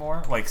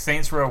anymore, like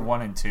Saints Row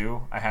 1 and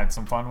 2, I had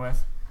some fun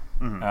with.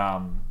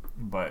 Mm-hmm.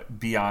 But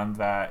beyond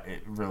that,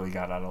 it really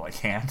got out of like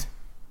hand.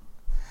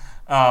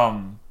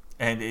 And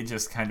it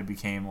just kind of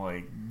became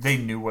like they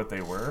knew what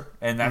they were,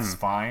 and that's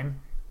fine.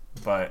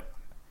 But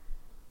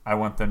I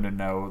want them to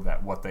know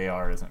that what they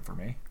are isn't for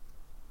me.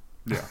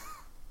 Yeah.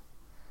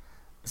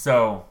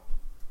 So,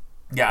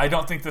 yeah, I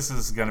don't think this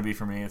is going to be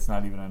for me. It's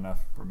not even enough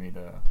for me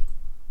to,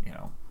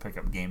 pick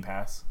up Game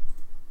Pass.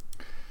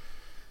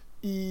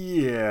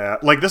 Yeah.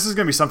 Like, this is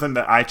going to be something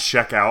that I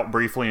check out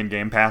briefly in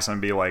Game Pass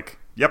and be like,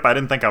 yep, I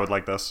didn't think I would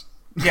like this.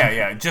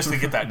 Yeah, just to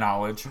get that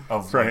knowledge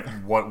of Right. like,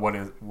 what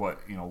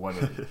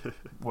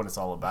it's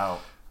all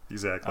about.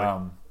 Exactly.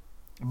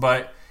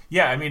 But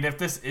yeah, I mean, if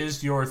this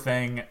is your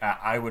thing,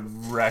 I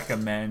would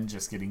recommend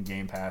just getting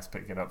Game Pass.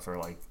 Pick it up for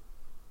like,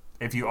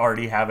 if you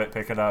already have it,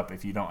 pick it up.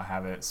 If you don't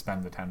have it,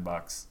 spend the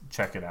 $10.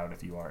 Check it out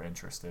if you are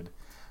interested.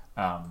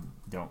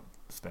 Don't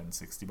spend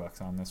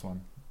 $60 on this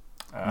one.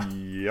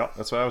 Yep,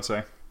 that's what I would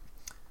say.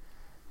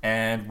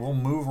 And we'll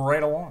move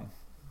right along.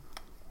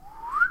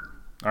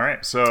 All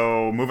right,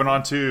 so moving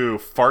on to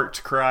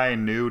Fart Cry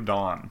New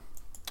Dawn.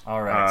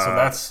 All right, so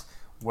that's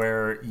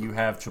where you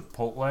have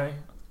Chipotle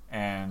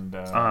and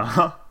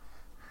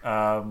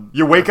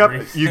You wake up,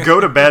 you go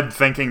to bed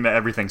thinking that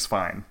everything's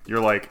fine.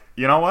 You're like,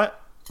 you know what?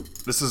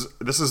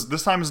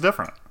 This time is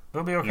different.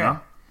 It'll be okay. You know?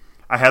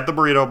 I had the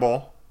burrito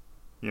bowl,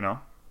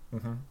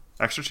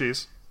 extra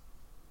cheese,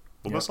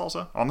 a little bit of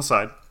salsa on the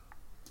side,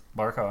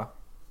 Barbacoa.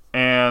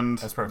 and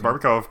That's protein.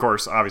 barbacoa, of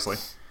course, obviously.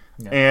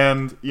 Yeah.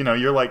 And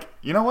you're like,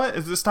 you know what?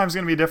 This time's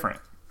gonna be different.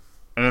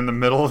 And in the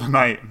middle of the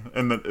night,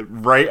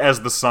 right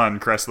as the sun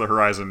crests the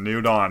horizon,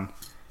 new dawn,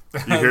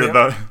 you hear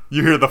Yep.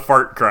 you hear the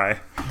fart cry.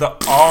 The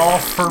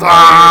all-familiar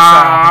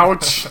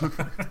Ouch! sound.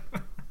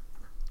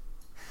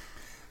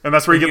 And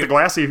that's where you get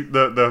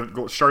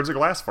the shards of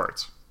glass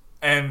farts.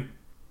 And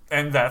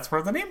that's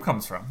where the name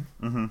comes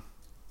from.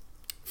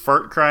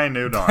 Fart cry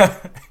new dawn.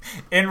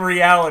 In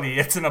reality,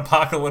 it's an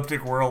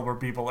apocalyptic world where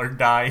people are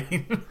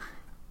dying.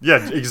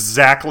 Yeah,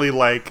 exactly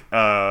like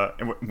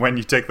when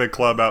you take the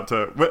club out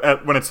to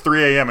when it's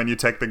 3 a.m. and you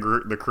take the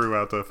crew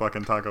out to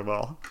fucking Taco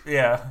Bell.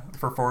 Yeah,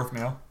 for fourth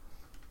meal.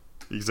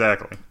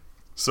 Exactly.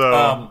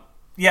 So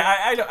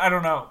Yeah, I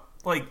don't know.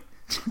 Like,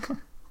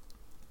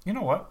 you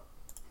know what?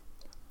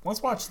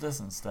 Let's watch this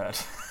instead.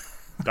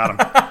 got him.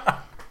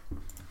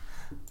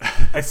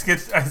 I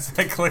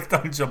clicked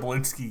on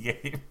Jablinski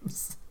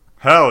Games.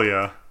 Hell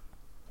yeah.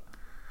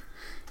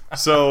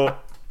 So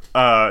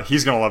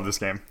he's gonna love this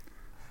game.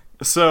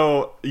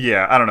 So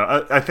yeah, I don't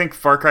know. I think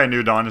Far Cry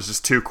New Dawn is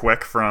just too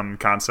quick from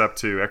concept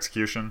to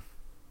execution.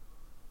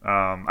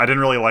 I didn't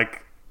really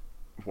like.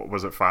 What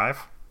was it? 5.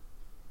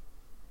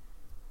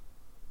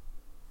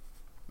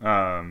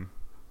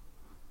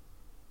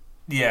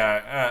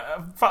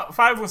 Yeah,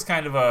 5 was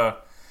kind of a.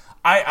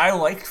 I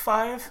liked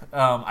 5.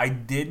 I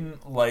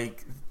didn't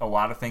like a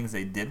lot of things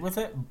they did with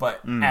it,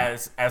 but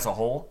as a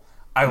whole,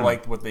 I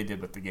liked what they did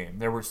with the game.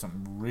 There were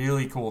some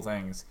really cool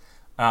things.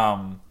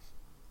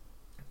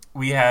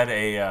 We had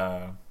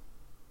a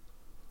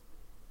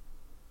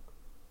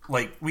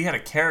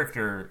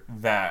character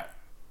that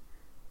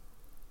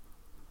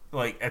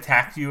like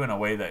attacked you in a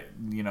way that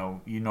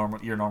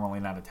you're normally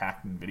not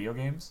attacked in video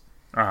games.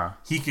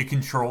 He could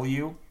control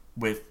you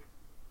with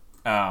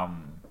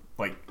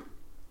like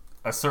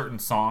a certain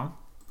song.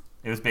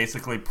 It was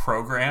basically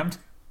programmed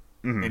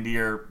into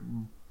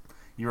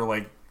you were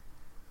like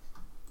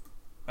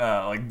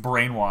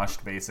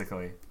brainwashed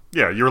basically.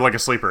 Yeah, you were like a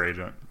sleeper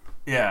agent.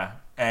 Yeah,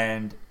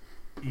 and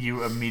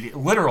you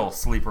literal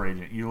sleeper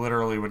agent. You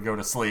literally would go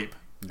to sleep.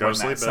 Go to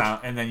sleep, bitch.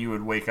 And then you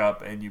would wake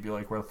up and you'd be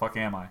like, "Where the fuck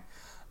am I?"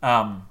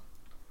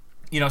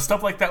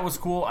 Stuff like that was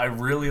cool. I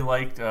really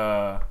liked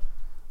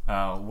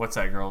what's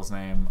that girl's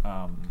name?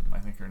 I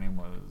think her name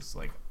was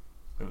like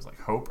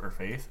Hope or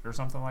Faith or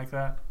something like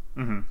that.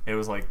 It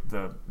was like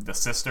the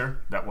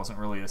sister that wasn't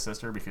really a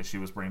sister because she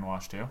was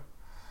brainwashed too.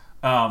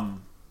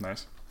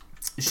 Nice.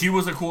 She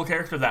was a cool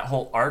character. That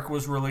whole arc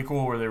was really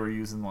cool, where they were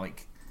using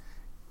like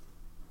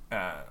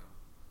a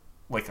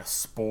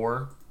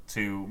spore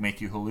to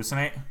make you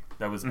hallucinate.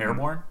 That was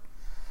airborne.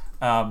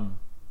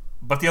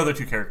 But the other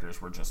two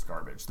characters were just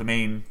garbage. The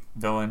main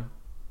villain,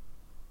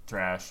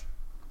 trash.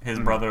 His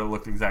brother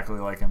looked exactly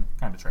like him,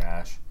 kind of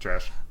trash.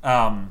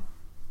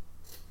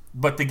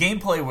 But the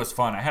gameplay was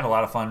fun. I had a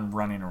lot of fun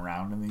running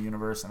around in the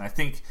universe, and I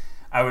think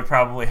I would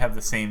probably have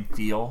the same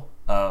feel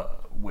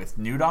with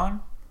New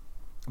Dawn.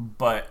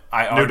 But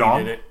I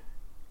already did it.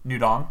 New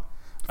Dawn.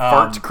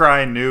 Fart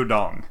Cry New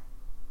Dawn.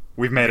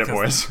 We've made it,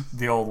 because boys.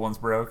 The old one's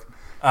broke.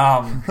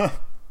 You're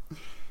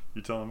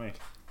telling me.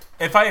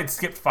 If I had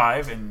skipped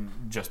 5 and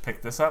just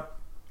picked this up,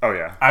 Oh,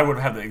 yeah. I would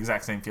have had the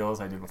exact same feel as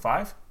I did with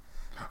 5.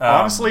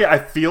 Honestly, I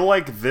feel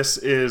like this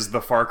is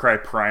the Far Cry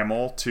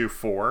Primal to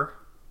 4.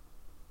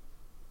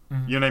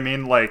 You know what I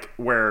mean? Like,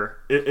 where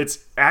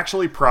it's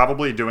actually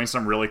probably doing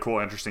some really cool,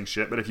 interesting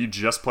shit, but if you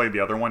just played the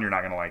other one, you're not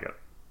going to like it.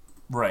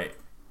 Right.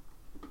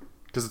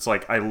 Because it's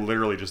like, I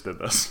literally just did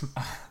this.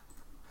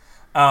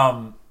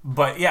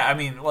 But yeah, I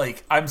mean,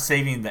 like, I'm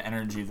saving the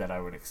energy that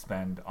I would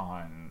expend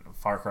on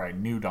Far Cry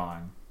New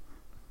Dawn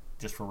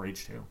just for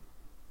Rage 2.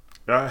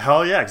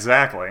 Hell yeah,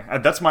 exactly.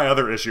 That's my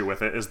other issue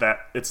with it, is that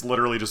it's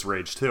literally just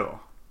Rage 2.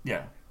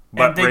 Yeah.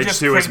 But Rage Rage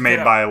 2 is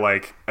made by,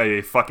 like,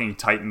 a fucking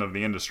titan of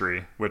the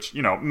industry, which,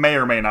 you know, may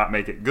or may not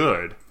make it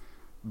good,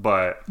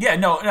 but... Yeah,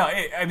 no,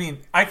 I mean,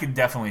 I could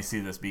definitely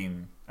see this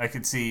being... I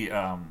could see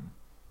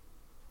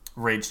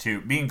Rage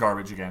 2 being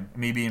garbage again,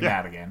 me being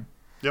mad again.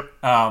 Yep.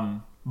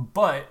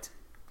 But...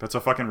 That's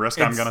a fucking risk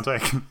I'm gonna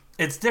take.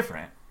 It's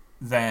different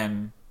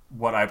than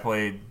what I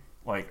played,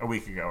 like, a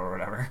week ago or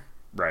whatever.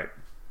 Right.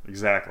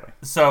 Exactly.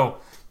 So,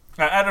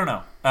 I don't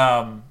know.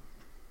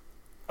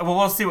 Well,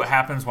 we'll see what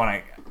happens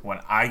when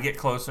I get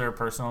closer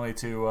personally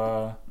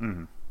to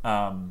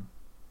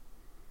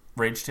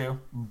Rage 2.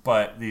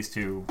 But these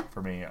two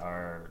for me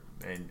are,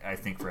 and I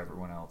think for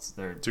everyone else,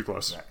 they're too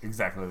close.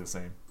 Exactly the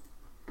same.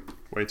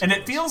 Way too And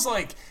close. it feels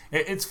like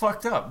it's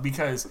fucked up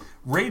because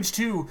Rage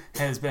 2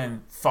 has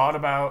been thought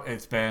about.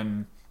 It's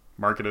been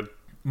marketed.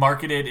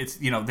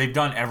 It's, you know, they've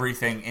done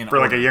everything in for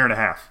like order a year and a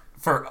half.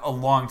 For a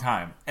long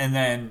time, and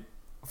then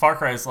Far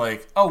Cry is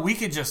like, oh, we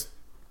could just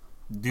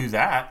do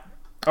that.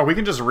 Oh, we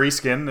can just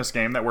reskin this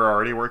game that we're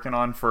already working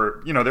on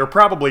for, you know, they're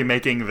probably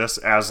making this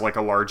as like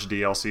a large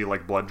DLC,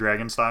 like Blood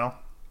Dragon style.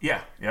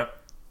 Yeah, yep.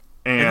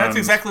 And that's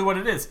exactly what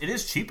it is. It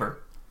is cheaper.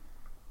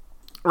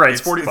 Right,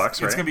 it's $40, right? It's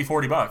going to be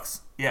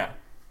 $40. Yeah.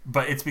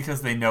 But it's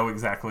because they know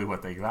exactly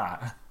what they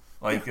got.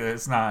 Like,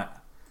 it's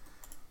not...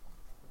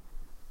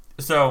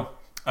 So,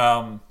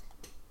 I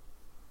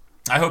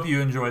hope you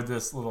enjoyed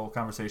this little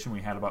conversation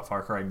we had about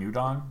Far Cry New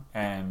Dawn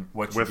and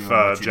what you do and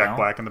what you Jack don't.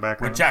 Black in the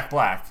background. With Jack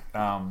Black.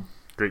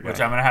 Great guy.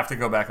 Which I'm going to have to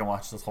go back and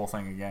watch this whole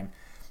thing again.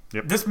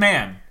 Yep. This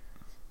man...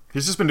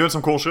 He's just been doing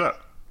some cool shit.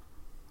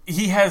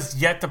 He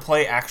has yet to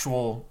play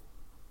actual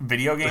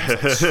video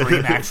games,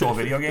 stream actual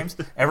video games.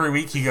 Every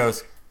week he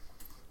goes,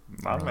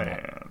 My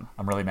man.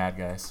 I'm really mad,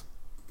 guys.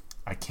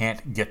 I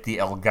can't get the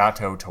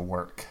Elgato to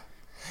work.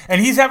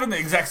 And he's having the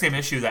exact same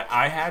issue that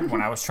I had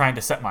when I was trying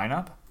to set mine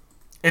up.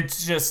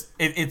 It's just,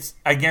 it's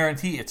I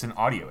guarantee it's an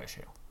audio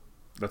issue.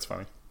 That's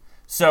funny.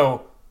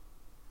 So,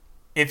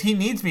 if he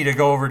needs me to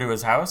go over to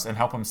his house and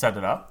help him set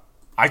it up,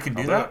 I can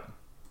do that.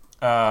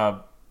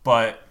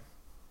 But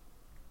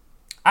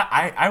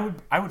I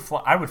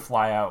would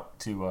fly out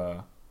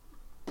to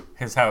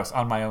his house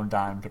on my own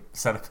dime to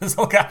set up his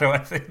Elgato, I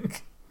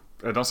think.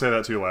 Don't say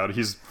that too loud.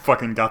 He's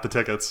fucking got the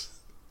tickets.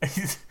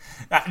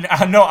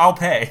 No, I'll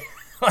pay.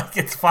 Like,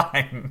 it's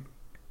fine.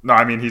 No,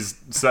 I mean, he's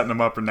setting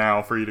them up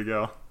now for you to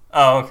go.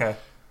 Oh, okay.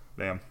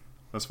 Damn.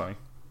 That's funny.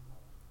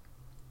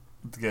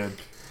 It's good.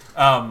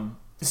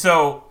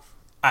 So,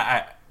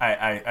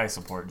 I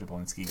support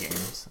Jablinski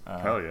Games.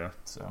 Hell yeah.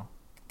 So,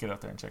 get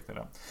out there and check that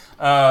out.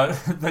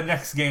 The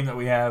next game that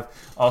we have,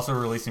 also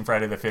releasing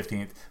Friday the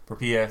 15th for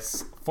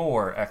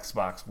PS4,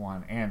 Xbox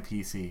One, and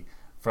PC,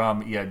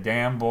 from ya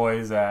damn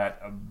boys at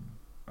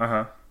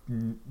Where?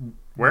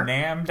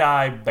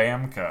 Namdai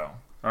Bamco.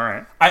 All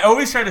right. I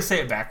always try to say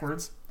it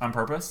backwards on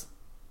purpose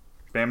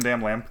Bam Dam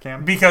Lamp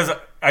Cam? because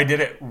I did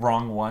it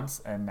wrong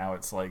once and now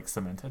it's like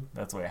cemented.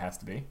 That's the way it has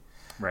to be.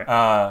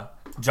 Right.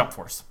 Jump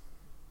Force.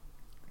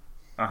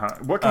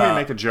 What can we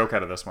make a joke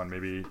out of this one?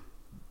 Maybe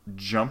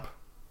junk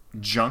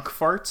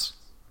farts?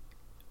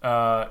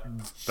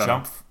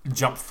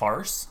 Jump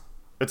Farce.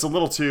 It's a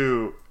little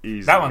too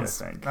easy, That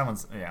one's I think.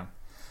 yeah.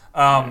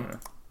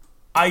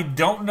 I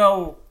don't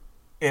know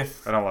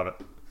if I don't love it.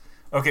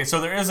 okay, so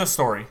there is a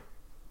story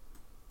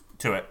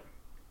to it.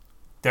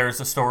 There's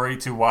a story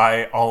to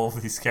why all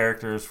of these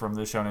characters from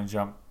the Shonen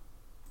Jump,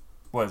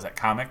 what is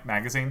that,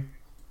 magazine,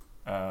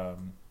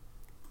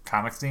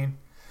 comic scene,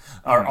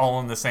 are all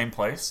in the same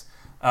place.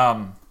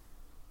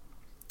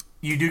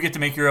 You do get to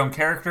make your own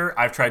character.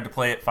 I've tried to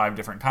play it 5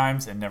 different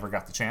times and never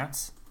got the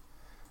chance.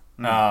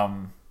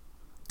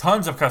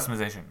 Tons of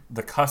customization.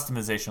 The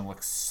customization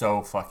looks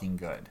so fucking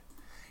good.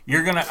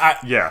 You're gonna,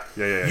 Yeah.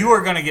 You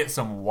are gonna get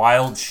some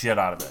wild shit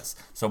out of this.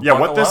 So Yeah,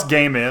 what buckle this up.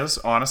 game is,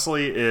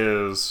 honestly,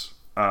 is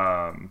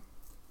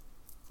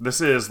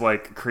this is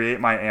like create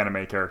my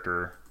anime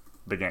character,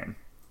 the game.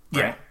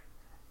 Right?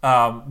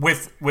 Yeah.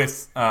 With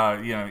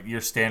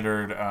your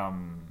standard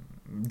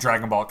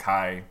Dragon Ball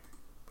Kai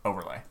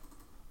overlay.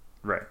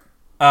 Right.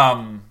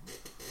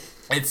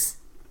 It's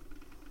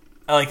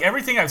like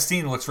everything I've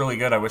seen looks really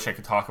good. I wish I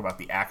could talk about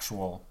the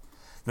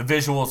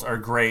visuals are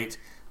great.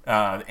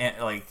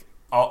 And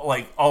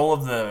all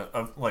of the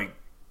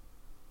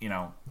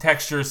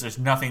textures. There's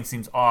nothing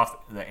seems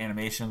off. The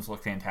animations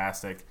look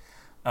fantastic.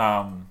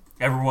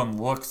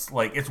 everyone looks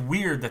like it's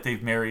weird that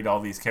they've married all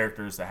these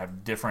characters that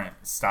have different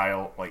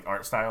style, like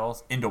art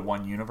styles, into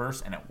one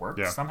universe, and it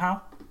works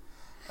somehow.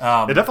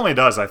 It definitely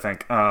does, I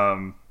think.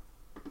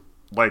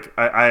 Like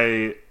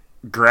I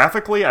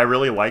graphically, I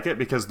really like it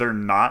because they're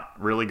not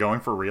really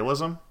going for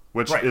realism,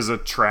 which is a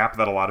trap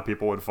that a lot of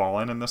people would fall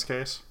in this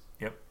case.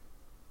 Yep.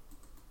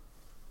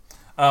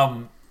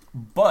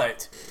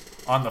 But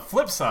on the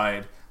flip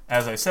side,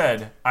 as I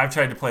said, I've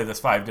tried to play this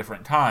 5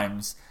 different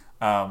times.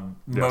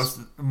 Most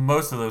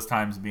of those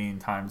times being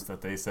times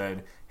that they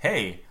said,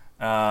 "Hey,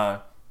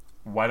 why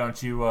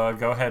don't you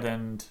go ahead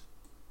and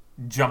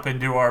jump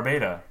into our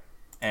beta?"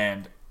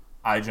 And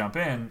I jump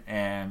in,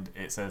 and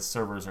it says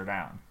servers are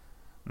down.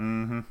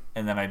 Mm-hmm.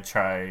 And then I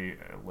try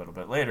a little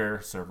bit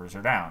later, servers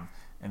are down.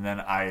 And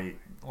then I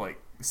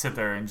sit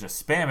there and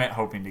just spam it,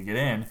 hoping to get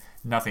in.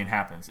 Nothing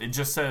happens. It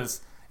just says,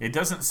 it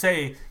doesn't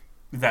say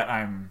that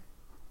I'm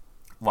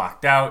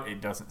locked out. It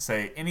doesn't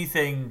say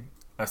anything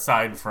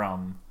aside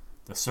from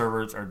the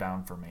servers are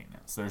down for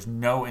maintenance. There's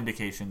no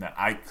indication that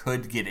I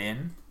could get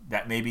in,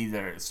 that maybe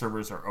their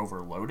servers are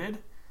overloaded.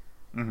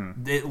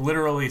 Mm-hmm. It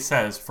literally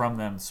says from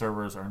them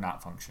servers are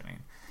not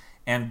functioning.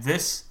 And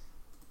this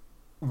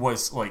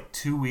was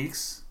 2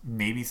 weeks,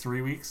 maybe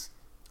 3 weeks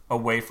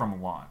away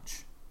from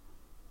launch.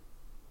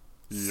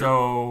 Yep.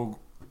 So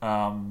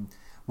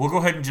we'll go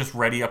ahead and just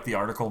ready up the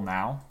article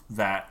now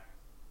that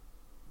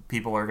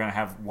people are going to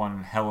have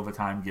one hell of a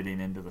time getting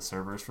into the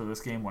servers for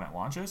this game when it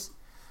launches.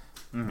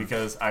 Mm-hmm.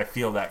 Because I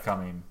feel that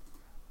coming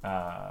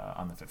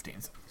on the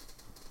 15th.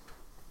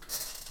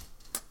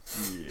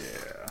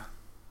 Yeah.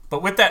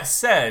 But with that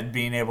said,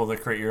 being able to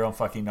create your own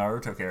fucking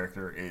Naruto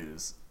character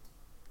is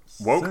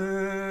woke.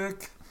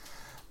 Sick.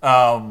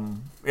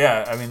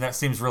 Yeah, I mean, that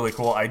seems really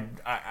cool.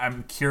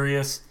 I'm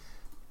curious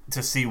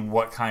to see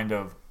what kind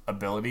of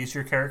abilities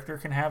your character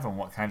can have and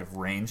what kind of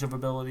range of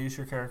abilities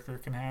your character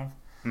can have.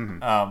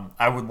 Mm-hmm.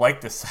 I would like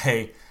to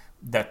say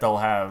that they'll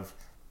have,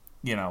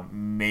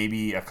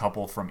 maybe a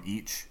couple from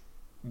each,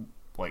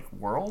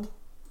 world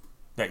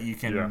that you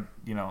can,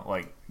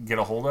 get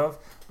a hold of.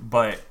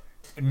 But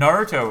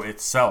Naruto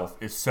itself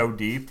is so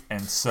deep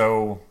and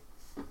so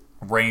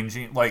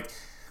ranging.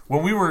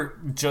 When we were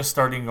just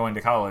starting going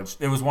to college,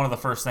 it was one of the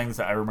first things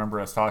that I remember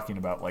us talking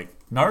about.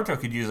 Naruto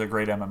could use a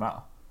great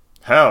MMO.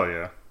 Hell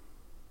yeah.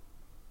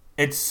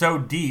 It's so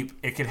deep,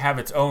 it could have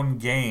its own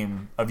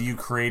game of you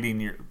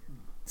creating your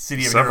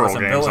City of Several Heroes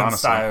and games, villain honestly.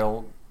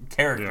 style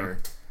character.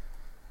 Yeah.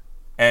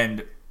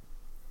 And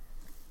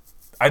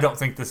I don't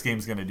think this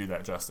game's going to do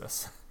that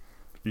justice.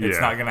 Yeah. It's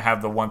not going to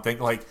have the one thing.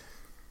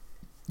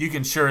 You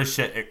can sure as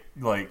shit,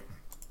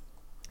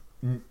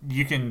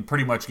 you can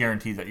pretty much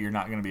guarantee that you're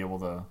not going to be able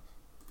to,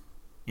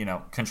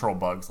 control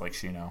bugs like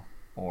Shino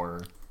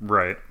or,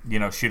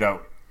 shoot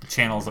out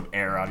channels of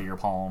air out of your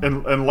palm.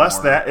 Unless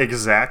that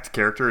exact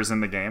character is in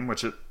the game,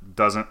 which it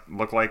doesn't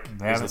look like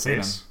is the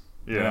case.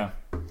 Yeah.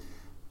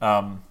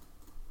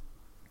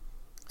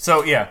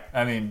 So, yeah,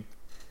 I mean,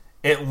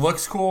 it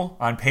looks cool.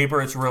 On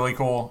paper, it's really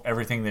cool.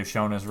 Everything they've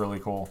shown is really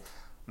cool.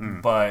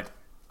 But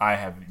I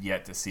have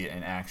yet to see it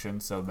in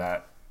action, so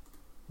that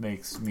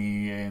makes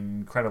me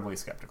incredibly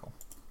skeptical.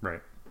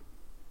 Right.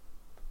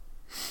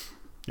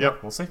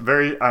 Yep. We'll see.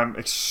 I'm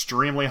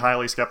extremely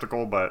highly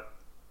skeptical, but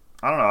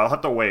I don't know. I'll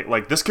have to wait.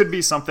 This could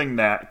be something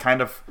that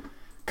kind of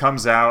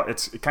comes out.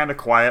 It's kind of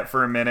quiet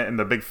for a minute, and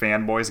the big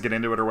fanboys get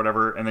into it or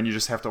whatever, and then you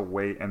just have to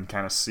wait and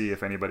kind of see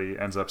if anybody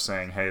ends up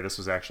saying, hey, this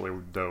was actually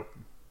dope.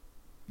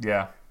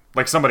 Yeah.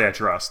 Somebody I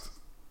trust.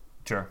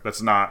 Sure.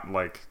 That's not,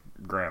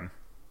 Grim.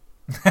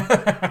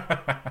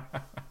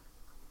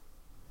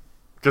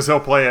 Because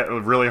he'll play it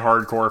really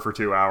hardcore for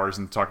 2 hours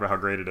and talk about how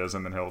great it is,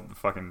 and then he'll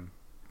fucking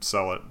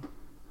sell it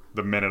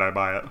the minute I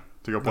buy it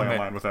to go play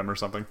online with him or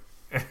something.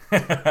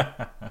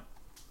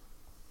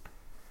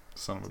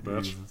 Son of a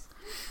bitch. Jesus.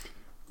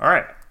 All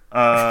right.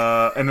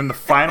 And then the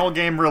final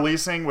game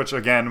releasing, which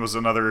again was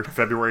another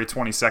February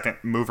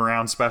 22nd move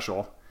around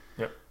special.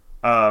 Yep.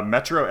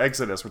 Metro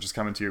Exodus, which is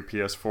coming to your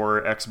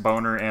PS4,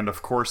 Xboner, and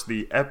of course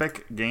the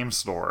Epic Game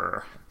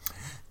Store.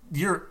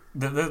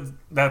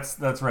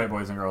 That's right,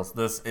 boys and girls.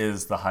 This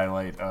is the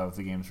highlight of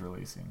the game's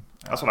releasing.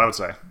 That's what I would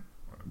say.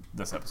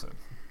 This episode.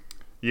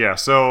 Yeah.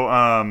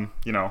 So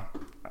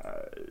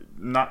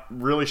not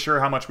really sure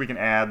how much we can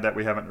add that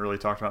we haven't really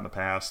talked about in the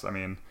past. I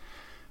mean,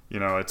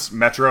 it's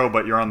Metro,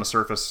 but you're on the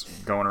surface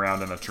going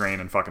around in a train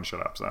and fucking shit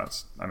up. So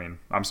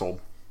I'm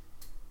sold.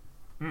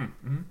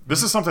 Mm-hmm.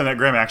 This is something that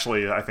Graham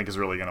actually, I think, is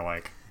really going to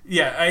like.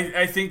 Yeah,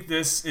 I think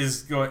this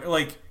is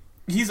going...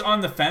 he's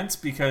on the fence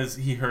because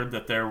he heard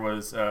that there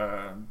was...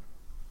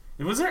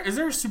 Is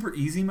there a super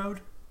easy mode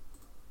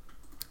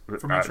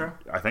for Metro?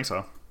 I think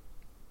so.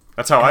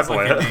 That's how I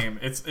play it. Name.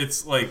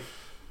 It's like...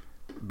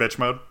 Bitch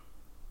mode?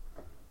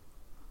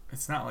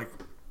 It's not like...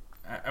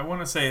 I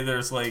want to say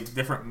there's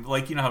different... how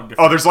different...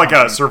 Oh, there's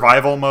a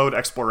survival mode,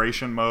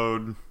 exploration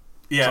mode...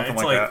 Yeah, something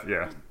it's like that.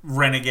 Yeah.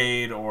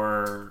 Renegade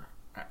or...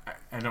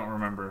 I don't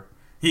remember.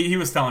 He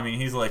was telling me,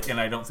 he's like, and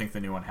I don't think the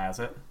new one has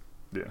it.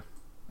 Yeah.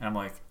 And I'm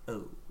like,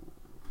 oh.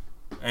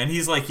 And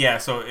he's like, yeah,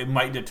 so it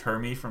might deter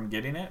me from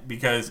getting it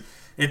because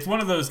it's one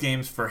of those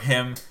games for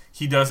him.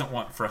 He doesn't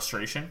want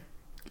frustration.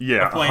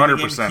 Yeah, of playing the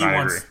game. 100%. He I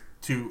wants agree.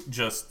 to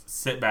just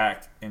sit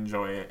back,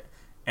 enjoy it,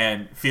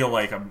 and feel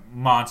like a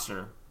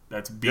monster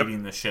that's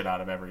beating the shit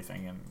out of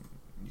everything in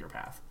your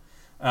path,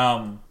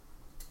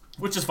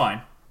 which is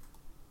fine.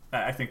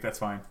 I think that's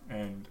fine,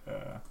 and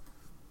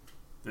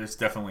there's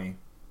definitely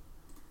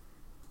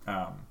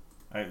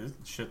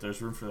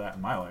there's room for that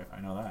in my life.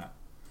 I know that.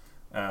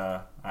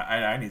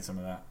 I need some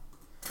of that.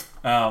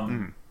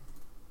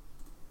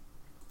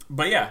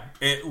 But yeah,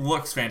 it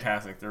looks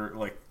fantastic. There,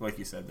 like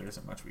you said, there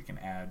isn't much we can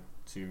add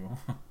to.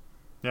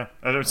 Yeah,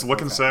 and it's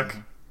looking sick.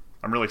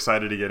 I'm really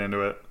excited to get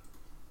into it.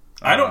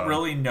 I don't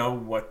really know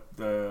what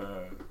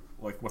the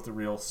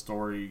real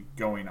story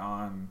going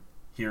on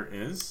here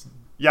is.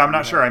 Yeah, I'm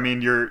not sure. I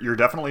mean, you're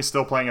definitely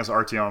still playing as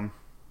Artyom.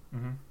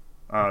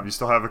 Mm-hmm. You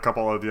still have a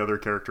couple of the other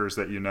characters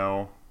that you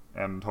know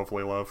and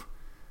hopefully love.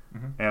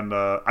 Mm-hmm. And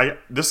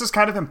this is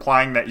kind of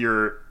implying that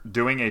you're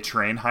doing a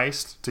train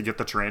heist to get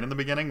the train in the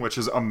beginning, which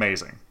is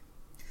amazing.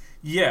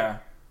 Yeah.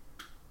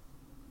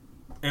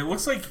 It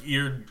looks like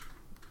you're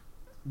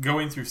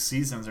going through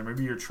seasons, or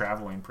maybe you're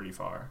traveling pretty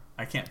far.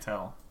 I can't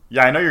tell.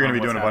 Yeah, I know you're going to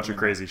be doing a bunch of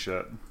crazy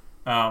shit.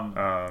 But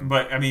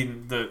I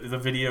mean, the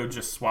video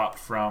just swapped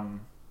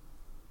from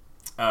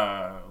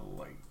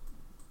like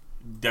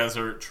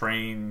desert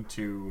train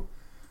to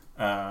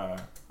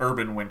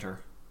urban winter.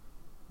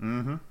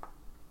 Mm-hmm.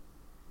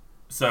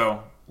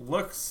 So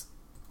looks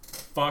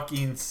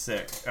fucking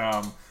sick.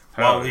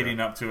 While leading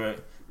up to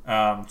it,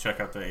 check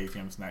out the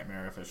ATM's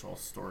Nightmare official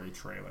story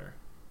trailer.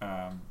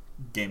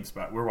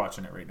 GameSpot. We're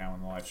watching it right now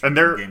in the live stream.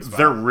 And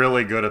they're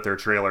really good at their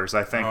trailers.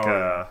 I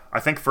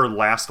think for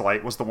Last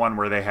Light was the one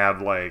where they had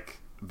the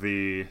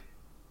day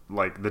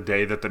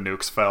that the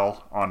nukes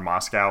fell on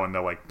Moscow and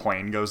the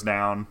plane goes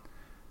down.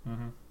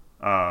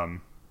 Mm-hmm.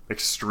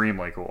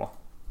 Extremely cool.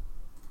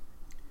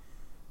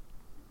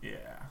 Yeah.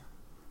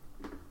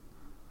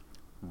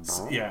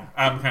 Yeah,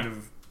 I'm kind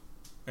of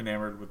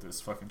enamored with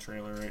this fucking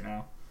trailer right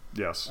now.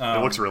 Yes,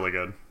 it looks really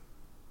good.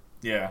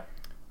 Yeah.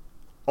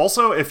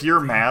 Also, if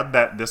you're mad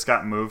that this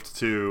got moved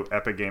to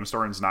Epic Game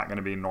Store and is not going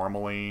to be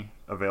normally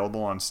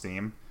available on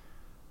Steam,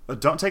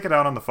 don't take it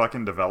out on the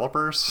fucking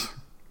developers.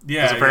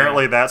 Yeah, because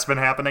apparently that's been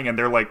happening, and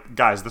they're like,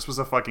 guys, this was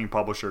a fucking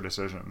publisher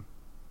decision.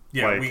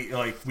 Yeah, we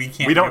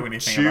can't. We don't do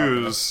anything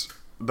choose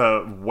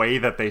the way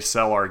that they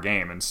sell our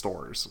game in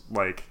stores.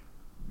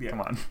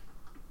 Come on.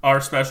 Our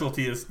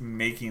specialty is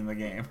making the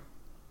game.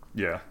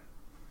 Yeah.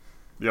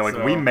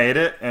 Yeah, we made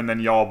it, and then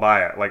y'all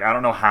buy it. I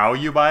don't know how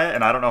you buy it,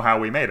 and I don't know how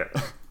we made it.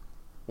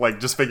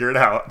 Just figure it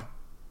out.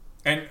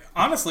 And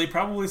honestly,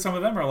 probably some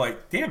of them are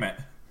like, damn it.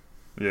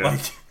 Yeah.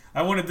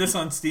 I wanted this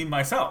on Steam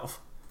myself.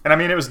 And I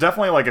mean, it was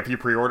definitely if you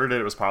pre-ordered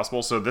it, it was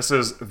possible. So this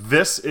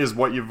is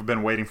what you've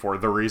been waiting for,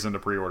 the reason to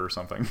pre-order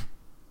something.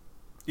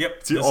 Yep.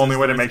 It's the only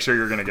way to make sure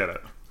you're going to get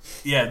it.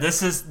 Yeah,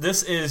 this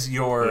is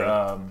your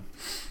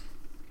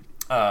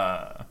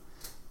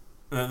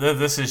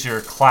this is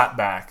your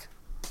clapback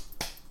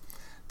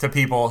to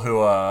people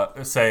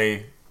who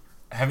say,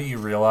 haven't you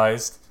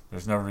realized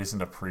there's no reason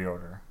to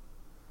pre-order?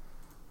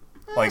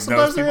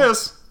 Sometimes there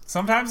is.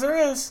 Sometimes there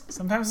is.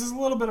 Sometimes there's a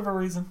little bit of a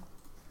reason.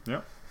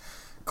 Yeah.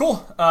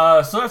 Cool.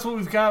 So that's what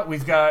we've got.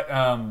 We've got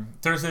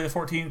Thursday the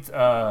 14th,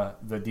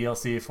 the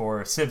DLC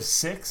for Civ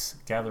 6,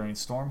 Gathering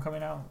Storm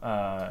coming out.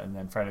 And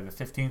then Friday the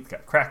 15th,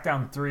 got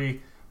Crackdown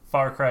 3,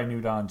 Far Cry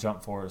New Dawn,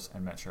 Jump Force,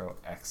 and Metro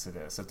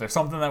Exodus. If there's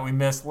something that we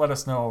missed, let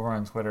us know over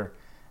on Twitter.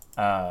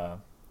 At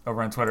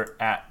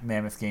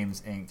Mammoth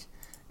Games Inc.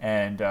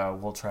 And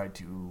we'll try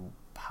to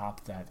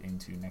pop that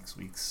into next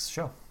week's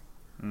show.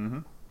 Mm-hmm.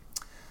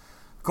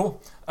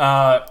 Cool.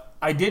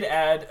 I did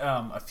add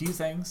a few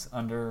things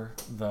under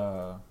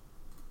the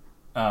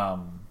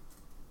alpha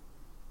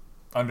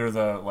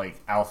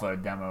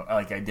demo.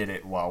 I did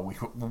it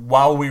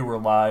while we were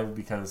live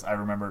because I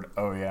remembered.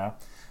 Oh yeah.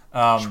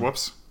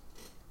 Whoops.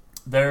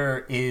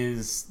 There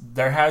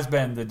has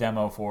been the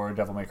demo for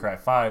Devil May Cry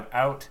 5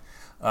 out.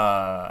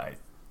 I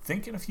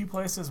think in a few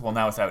places. Well,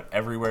 now it's out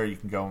everywhere. You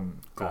can go and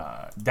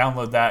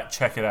download that,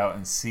 check it out,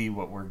 and see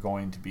what we're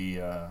going to be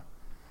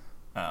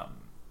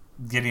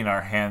getting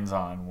our hands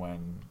on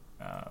when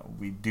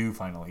we do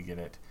finally get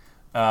it.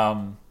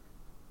 And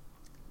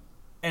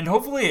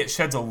hopefully it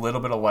sheds a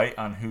little bit of light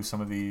on who some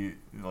of the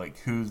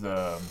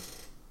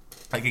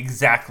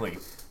exactly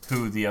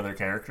who the other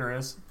character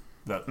is.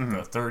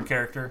 The third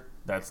character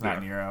that's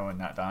not Nero and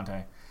not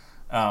Dante.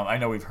 I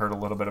know we've heard a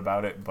little bit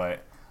about it,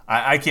 but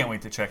I can't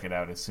wait to check it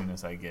out as soon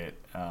as I get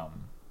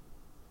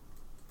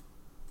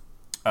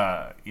just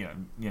a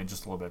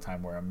little bit of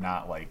time where I'm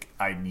not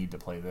I need to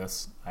play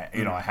this.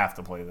 I have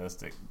to play this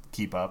to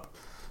keep up.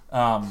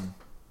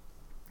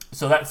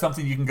 So that's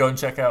something you can go and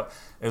check out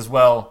as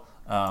well.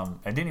 I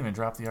didn't even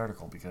drop the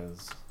article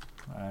because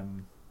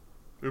I'm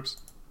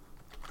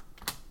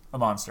a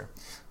monster.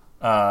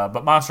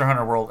 But Monster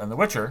Hunter World and The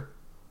Witcher,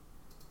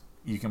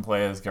 you can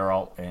play as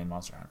Geralt in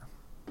Monster Hunter.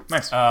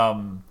 Nice.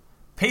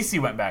 Pacey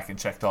went back and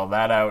checked all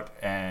that out,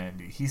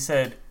 and he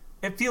said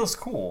it feels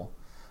cool.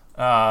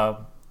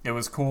 But it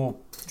was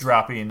cool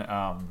dropping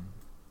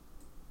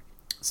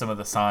some of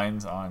the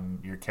signs on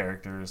your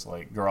characters,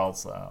 like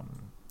Geralt's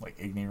like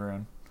Igni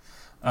rune.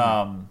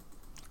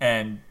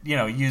 And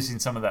using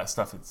some of that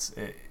stuff,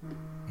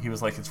 he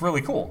was like, it's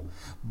really cool,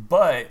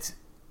 but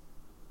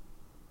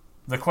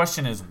the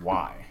question is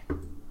why?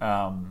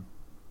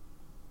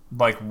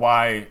 Like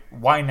why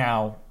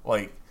now?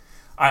 Like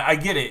I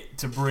get it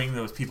to bring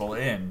those people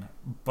in,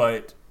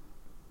 but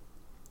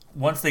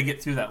once they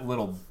get through that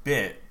little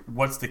bit,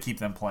 what's to keep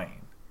them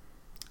playing?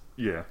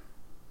 Yeah.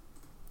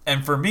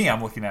 And for me,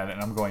 I'm looking at it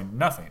and I'm going,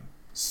 nothing.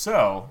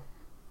 So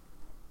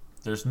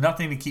there's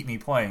nothing to keep me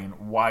playing.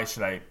 Why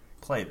should I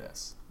play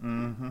this?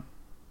 Mm-hmm.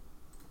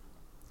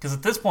 Because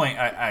at this point,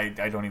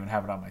 I don't even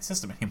have it on my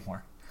system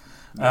anymore.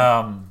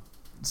 No.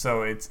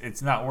 So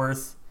it's not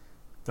worth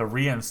the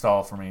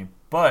reinstall for me.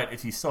 But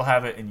if you still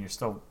have it and you're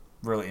still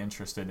really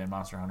interested in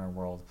Monster Hunter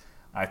World,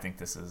 I think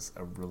this is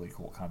a really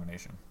cool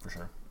combination for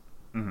sure.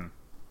 Mm-hmm.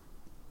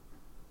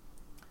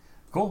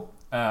 Cool.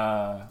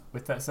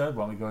 With that said,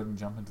 why don't we go ahead and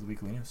jump into the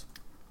weekly news?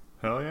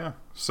 Hell yeah.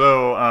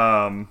 So,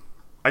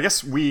 I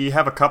guess we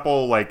have a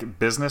couple like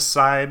business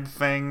side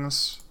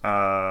things.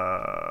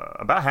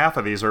 About half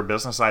of these are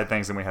business side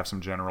things, and we have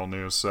some general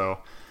news. So,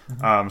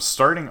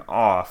 starting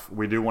off,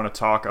 we do want to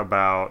talk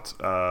about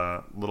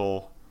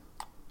little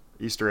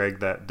Easter egg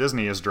that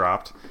Disney has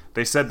dropped.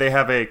 They said they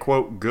have a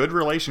quote good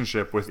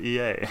relationship with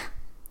EA.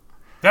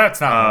 That's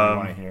not what I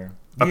want to hear.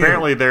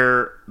 Apparently,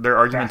 their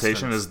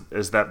argumentation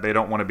is that they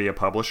don't want to be a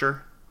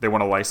publisher. They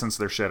want to license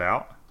their shit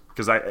out.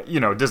 Because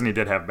Disney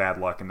did have bad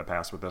luck in the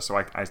past with this, so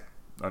I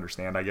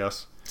understand, I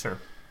guess. Sure.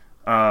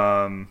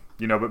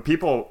 But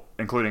people,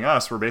 including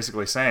us, were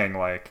basically saying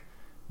like,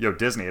 "Yo,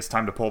 Disney, it's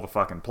time to pull the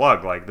fucking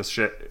plug. Like, this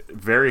shit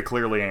very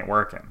clearly ain't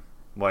working.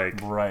 Like,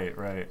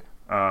 right.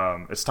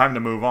 It's time to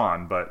move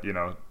on." But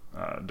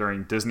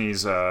during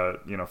Disney's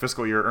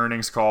fiscal year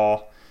earnings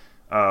call,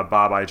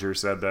 Bob Iger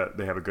said that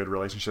they have a good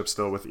relationship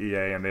still with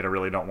EA, and they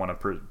really don't want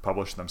to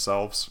publish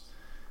themselves.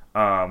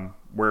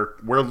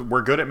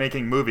 We're good at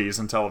making movies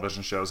and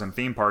television shows and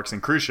theme parks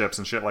and cruise ships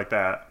and shit like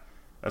that.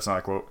 That's not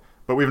a quote.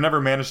 But we've never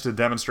managed to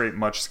demonstrate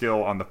much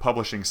skill on the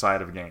publishing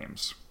side of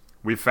games.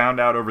 We've found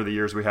out over the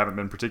years we haven't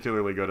been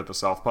particularly good at the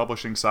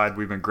self-publishing side.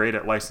 We've been great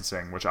at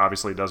licensing, which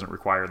obviously doesn't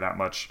require that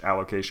much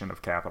allocation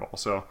of capital.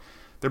 So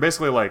they're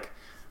basically like,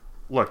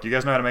 look, you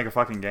guys know how to make a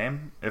fucking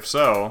game? If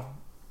so,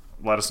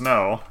 let us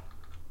know.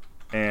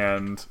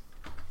 And,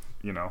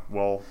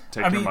 we'll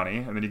take your money,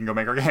 and then you can go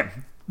make our game.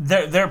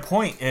 Their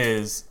point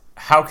is,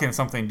 how can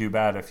something do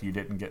bad if you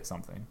didn't get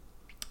something?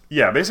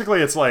 Yeah,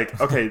 basically it's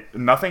like, okay,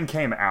 nothing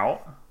came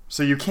out,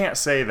 so you can't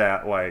say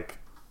that, like,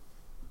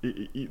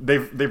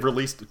 they've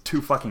released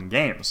 2 fucking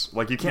games.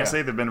 Like, you can't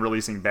say they've been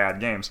releasing bad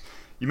games.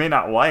 You may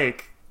not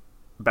like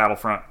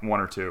Battlefront 1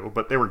 or 2,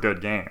 but they were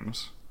good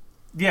games.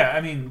 Yeah,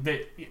 I mean,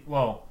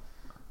 for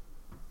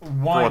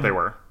what they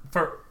were.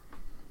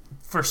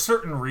 For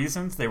certain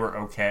reasons, they were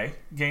okay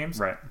games.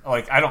 Right.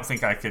 Like, I don't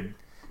think I could,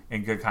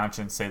 in good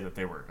conscience, say that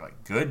they were,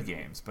 like, good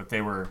games, but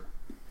they were,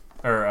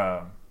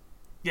 I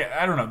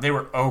don't know, they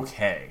were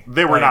okay.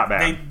 They were not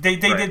bad. They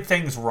did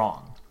things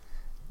wrong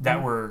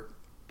that were,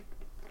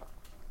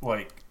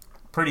 like,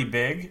 pretty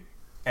big,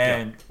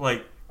 and,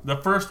 like, the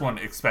first one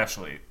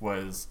especially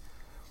was,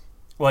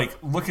 like,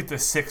 look at the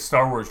 6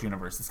 Star Wars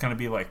universe. It's going to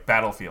be like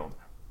Battlefield,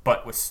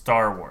 but with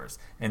Star Wars.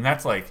 And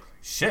that's like,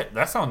 shit,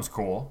 that sounds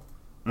cool.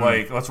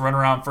 Like, let's run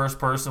around first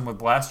person with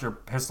blaster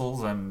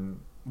pistols and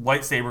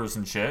lightsabers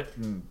and shit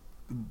and,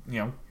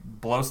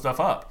 blow stuff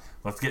up.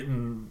 Let's get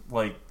in,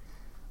 like,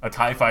 a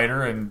TIE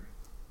fighter and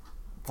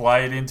fly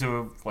it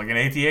into, like, an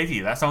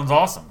AT-AT. That sounds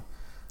awesome.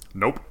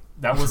 Nope.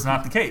 That was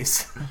not the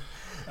case.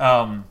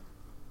 You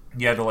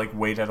had to, like,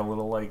 wait at a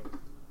little, like,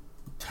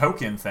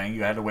 token thing.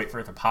 You had to wait for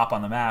it to pop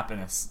on the map in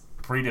a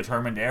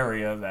predetermined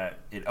area that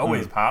it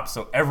always pops,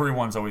 so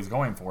everyone's always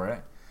going for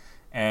it.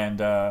 And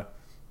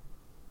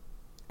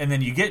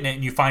then you get in it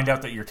and you find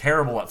out that you're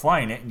terrible at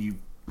flying it and you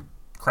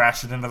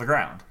crash it into the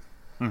ground.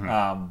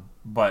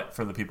 But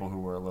for the people who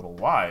were a little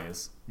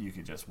wise, you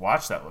could just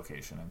watch that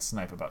location and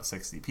snipe about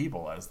 60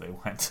 people as they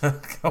went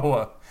to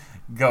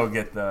go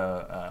get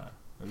the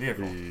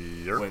vehicle.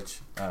 Yep. Which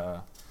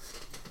that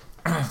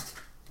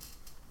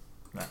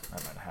might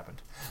have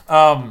happened.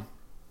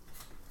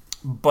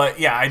 But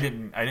yeah, I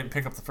didn't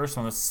pick up the first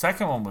one. The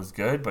second one was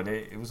good, but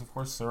it was of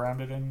course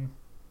surrounded in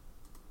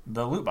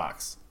the loot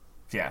box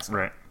fiasco.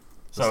 Right.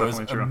 So it was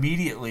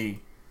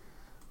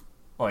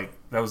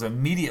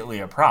immediately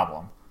a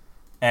problem.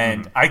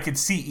 And I could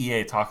see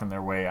EA talking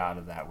their way out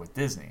of that with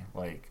Disney.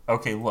 Like,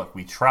 okay, look,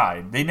 we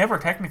tried. They never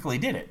technically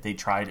did it. They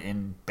tried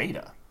in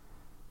beta,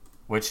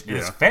 which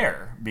is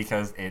fair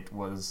because it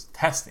was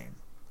testing.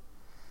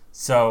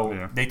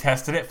 So they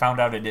tested it, found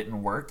out it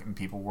didn't work, and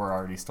people were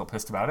already still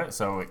pissed about it,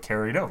 so it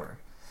carried over.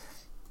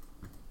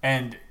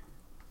 And,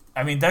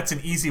 I mean, that's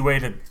an easy way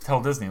to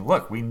tell Disney,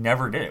 look, we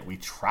never did it. We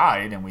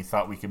tried, and we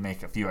thought we could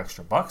make a few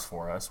extra bucks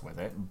for us with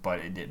it, but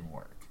it didn't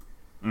work.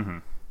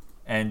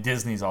 And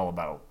Disney's all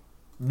about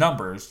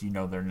numbers.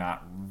 They're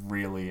not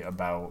really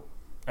about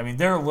I mean,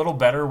 they're a little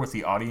better with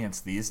the audience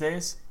these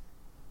days,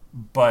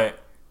 but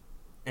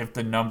if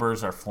the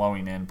numbers are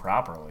flowing in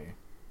properly,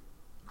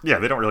 Yeah,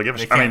 they don't really give a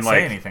they shit. can't I mean, say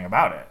like, anything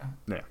about it.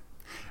 yeah.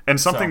 And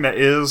something So- that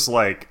is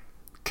like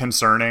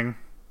concerning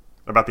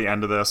about the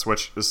end of this,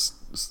 which is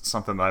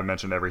something that I've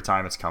mentioned every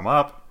time it's come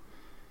up,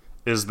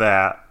 is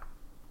that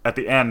at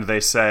the end they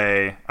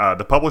say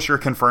the publisher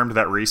confirmed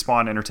that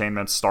Respawn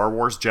Entertainment's Star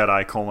Wars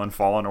Jedi: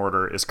 Fallen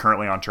Order is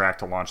currently on track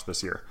to launch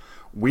this year.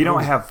 We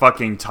don't have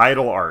fucking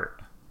title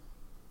art.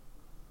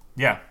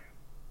 Yeah,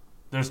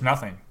 there's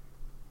nothing.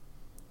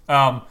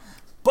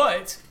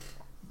 But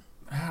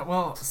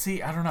well,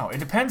 see, I don't know. It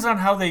depends on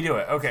how they do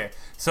it. Okay,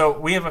 so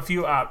we have a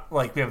few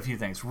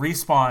things.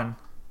 Respawn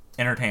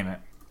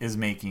Entertainment is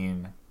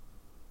making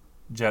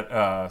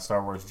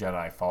Star Wars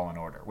Jedi Fallen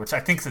Order, which I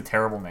think is a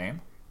terrible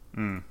name.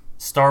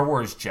 Star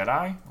Wars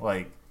Jedi,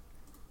 like,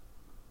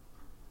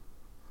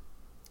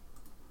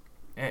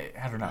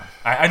 I don't know.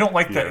 I don't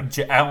like that.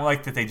 I don't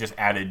like that they just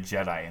added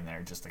Jedi in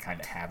there just to kind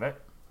of have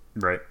it.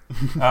 Right.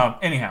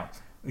 Anyhow,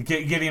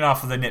 getting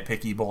off of the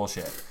nitpicky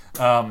bullshit.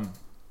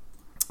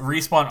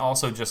 Respawn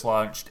also just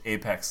launched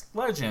Apex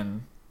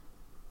Legend,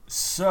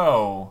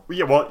 so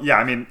Yeah,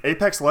 I mean,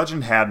 Apex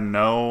Legend had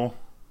no,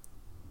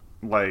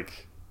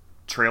 like,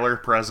 trailer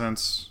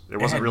presence. It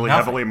wasn't had really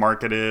nothing. heavily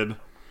marketed.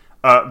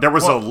 There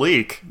was a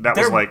leak that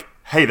was there- like,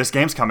 "Hey, this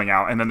game's coming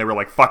out," and then they were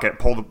like, "Fuck it,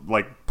 pull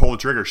the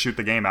trigger, shoot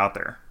the game out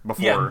there."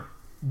 Before yeah,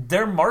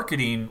 their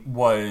marketing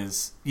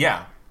was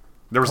there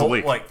was a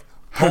leak. Like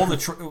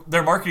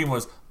their marketing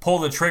was pull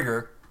the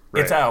trigger,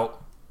 it's Right.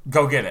 out,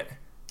 go get it,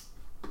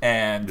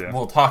 and Yeah.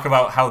 we'll talk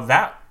about how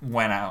that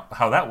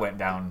went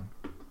down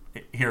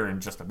here in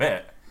just a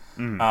bit.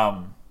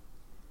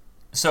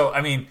 So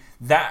I mean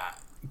that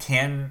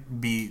can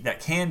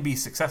be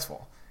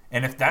successful,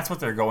 and if that's what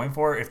they're going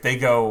for, if they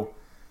go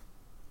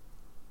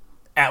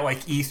at like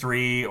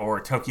E3 or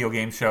Tokyo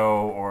Game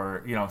Show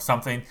or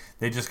something,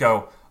 they just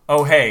go,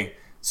 oh hey,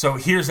 so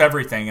here's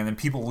everything, and then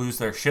people lose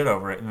their shit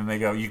over it, and then they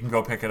go, you can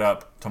go pick it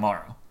up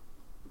tomorrow.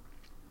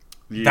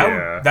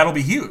 Yeah, That'll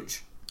be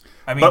huge.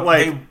 I mean, but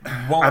like, they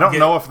won't I don't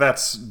know if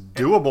that's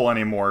doable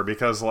anymore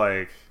because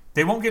like,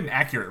 they won't get an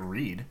accurate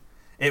read.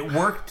 It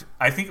worked.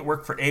 I think it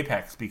worked for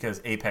Apex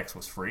because Apex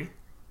was free.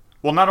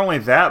 well, not only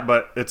that,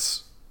 but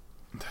it's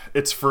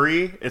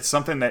free. It's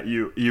something that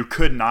you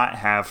could not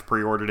have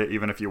pre-ordered it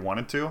even if you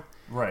wanted to.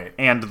 Right.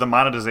 And the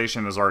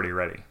monetization is already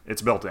ready.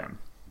 It's built in.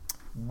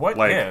 What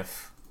like-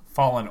 if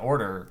Fallen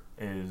Order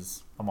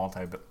is a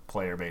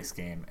multiplayer based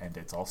game and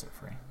it's also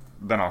free?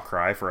 Then I'll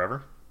cry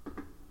forever.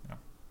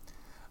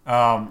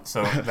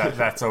 So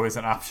that's always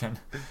an option.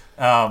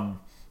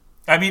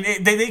 I mean,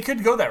 they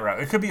could go that route.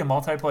 It could be a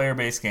multiplayer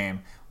based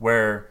game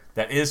where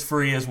that is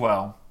free as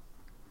well,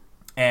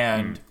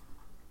 and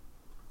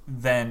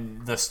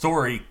then the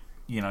story,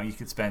 you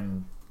could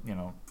spend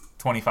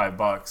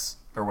 $25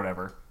 or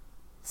whatever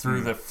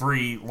through the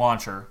free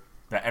launcher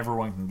that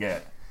everyone can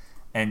get,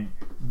 and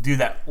do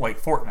that like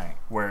Fortnite,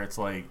 where it's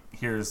like,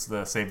 here's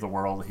the save the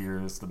world,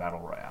 here's the battle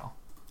royale.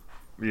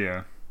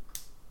 Yeah.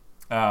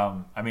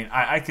 I mean,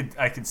 I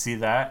could see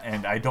that,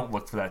 and I don't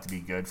look for that to be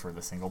good for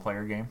the single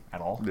player game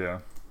at all. Yeah.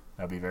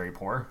 That'd be very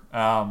poor.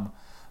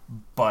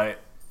 But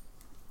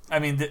I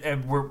mean,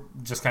 and we're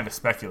just kind of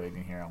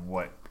speculating here on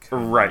what.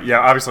 Right. Yeah.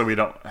 Obviously, we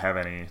don't have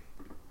any.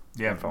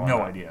 Yeah, info on no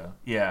that. idea.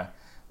 Yeah,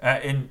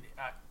 and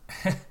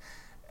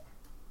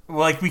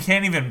like we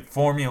can't even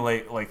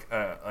formulate like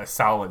a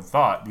solid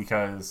thought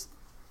because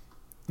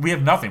we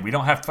have nothing. We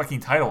don't have fucking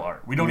title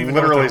art. We don't even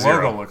know Literally what the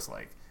logo zero. looks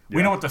like. We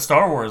Yeah. know what the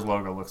Star Wars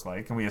logo looks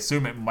like, and we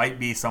assume it might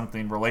be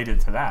something related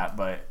to that.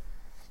 But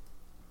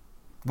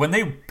when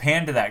they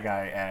panned to that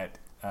guy at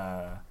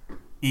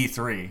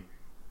E3,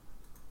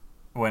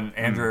 when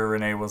Andrew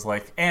Renee was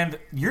like, "And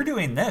you're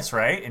doing this,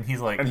 right?" And he's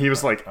like, And he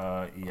was like,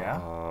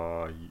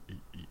 "Yeah."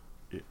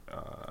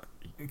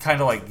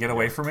 Kind of like, get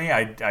away from me.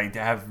 I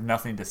have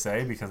nothing to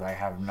say because I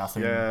have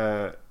nothing.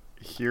 yeah.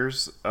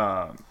 Here's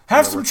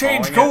Have some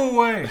change. Go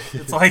away.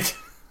 It's like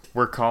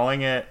We're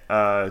calling it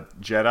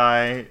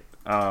Jedi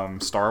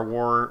Star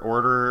Wars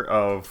Order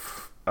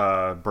of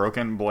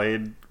Broken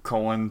Blade : The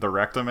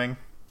Rectoming.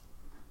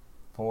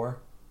 4.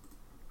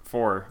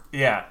 4.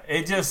 Yeah,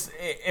 it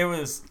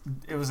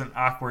was an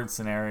awkward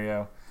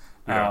scenario.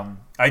 Yeah.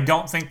 I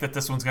don't think that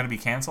this one's going to be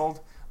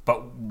canceled,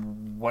 but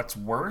what's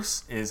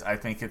worse is I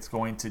think it's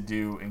going to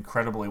do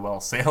incredibly well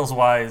sales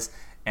wise,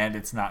 and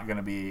it's not going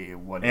to be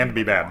what And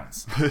be anybody bad.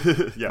 wants.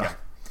 Yeah.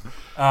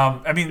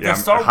 I mean,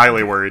 Yeah, I'm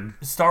highly worried.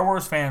 Star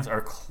Wars fans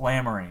are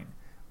clamoring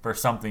for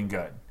something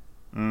good.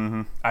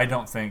 Mm-hmm. I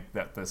don't think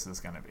that this is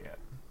going to be it.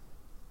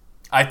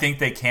 I think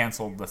they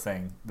canceled the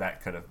thing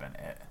that could have been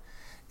it.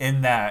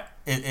 In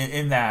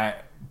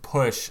that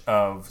push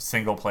of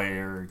single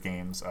player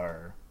games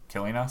are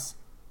killing us,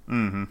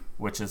 Mm-hmm.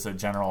 which is a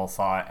general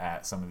thought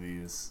at some of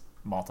these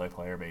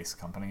multiplayer based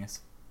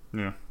companies,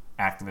 Yeah.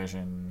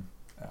 Activision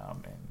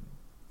and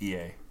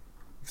EA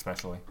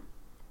especially.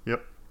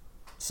 Yep.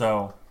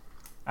 So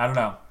I don't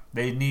know.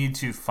 They need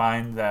to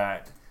find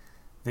that.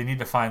 They need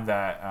to find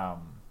that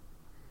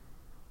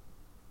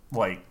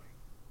like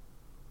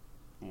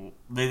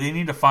they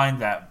need to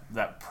find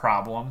that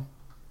problem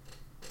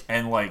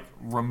and like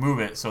remove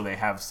it so they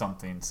have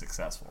something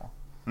successful.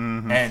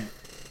 Mm-hmm. And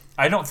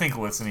I don't think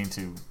listening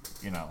to,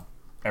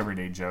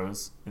 Everyday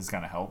Joes is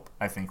going to help.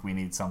 I think we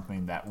need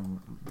something that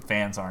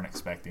fans aren't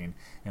expecting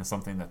and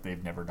something that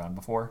they've never done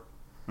before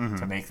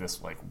to make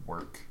this like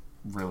work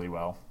really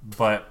well.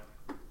 But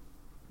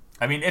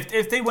I mean,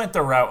 if they went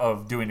the route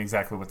of doing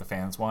exactly what the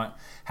fans want,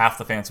 half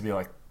the fans would be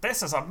like,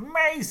 "This is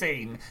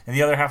amazing," and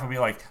the other half would be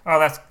like, "Oh,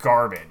 that's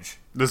garbage.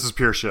 This is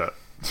pure shit."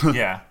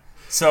 Yeah.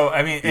 So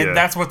I mean, and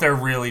that's what they're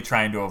really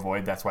trying to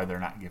avoid. That's why they're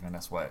not giving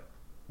us what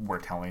we're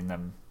telling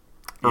them,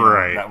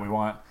 right, that we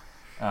want.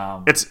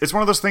 It's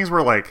one of those things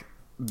where like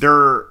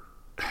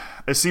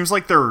it seems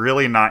like they're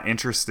really not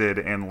interested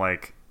in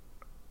like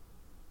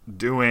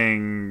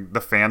doing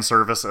the fan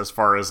service as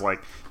far as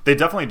like they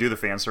definitely do the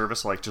fan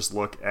service. Like just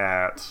look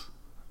at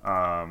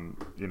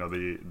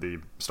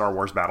the Star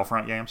Wars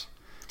Battlefront games.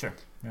 Sure.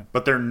 Yeah.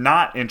 But they're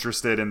not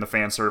interested in the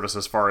fan service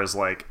as far as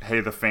like, hey,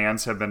 the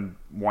fans have been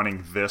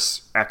wanting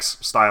this X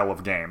style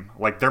of game.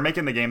 Like they're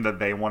making the game that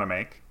they want to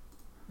make.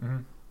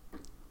 Mm-hmm.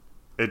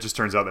 It just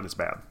turns out that it's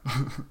bad.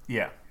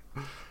 Yeah.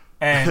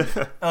 And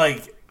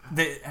like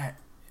I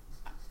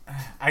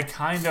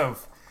kind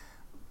of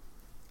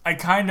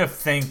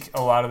think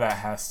a lot of that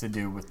has to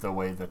do with the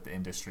way that the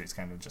industry is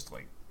kind of just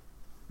like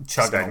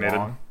chugging stagnated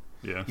along.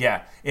 Yeah.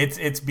 Yeah.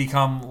 It's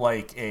become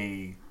like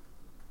I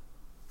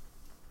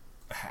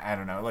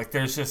don't know, like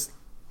there's just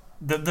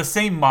the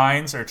same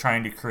minds are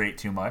trying to create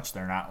too much.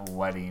 We're not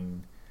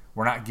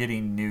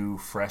getting new,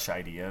 fresh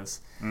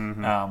ideas.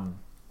 Mm-hmm.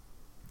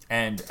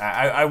 And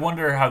I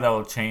wonder how that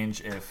will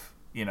change if,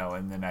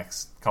 in the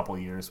next couple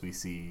of years we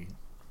see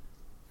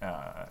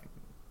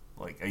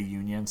like a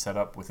union set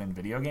up within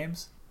video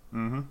games.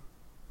 Mm-hmm.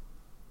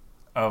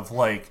 Of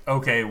like,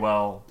 okay,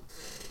 well,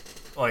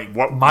 like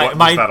what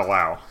does that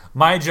allow?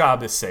 My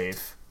job is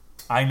safe.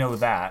 I know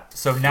that.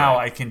 So now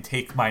I can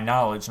take my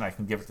knowledge and I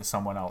can give it to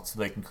someone else so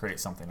they can create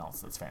something else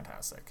that's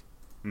fantastic.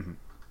 Mm-hmm.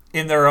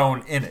 In their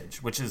own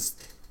image, which is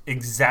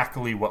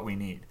exactly what we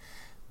need.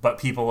 But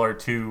people are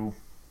too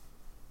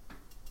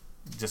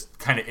just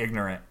kind of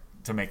ignorant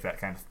to make that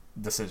kind of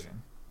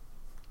decision.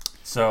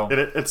 So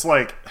it's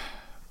like,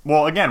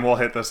 well, again, we'll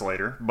hit this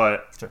later,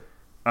 but sure.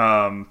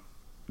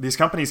 These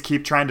companies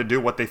keep trying to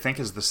do what they think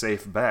is the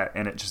safe bet,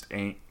 and it just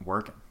ain't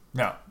working.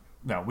 No,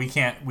 we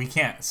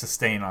can't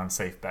sustain on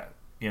safe bet.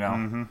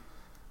 Mm-hmm.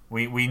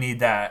 We need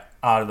that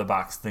out of the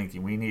box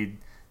thinking. We need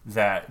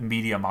that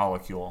media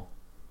molecule,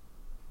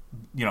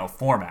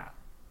 format.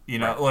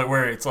 Right. Like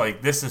where it's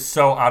like this is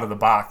so out of the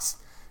box.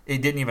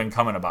 It didn't even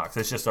come in a box.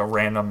 It's just a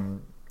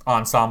random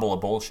ensemble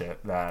of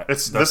bullshit that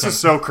this is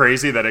so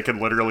crazy that it could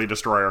literally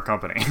destroy our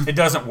company. It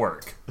doesn't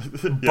work.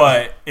 Yeah.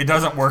 But it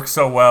doesn't work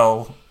so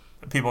well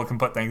people can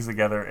put things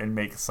together and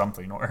make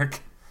something work.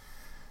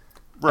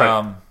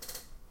 Right.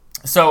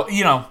 So,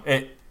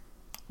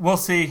 we'll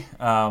see.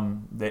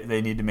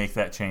 They need to make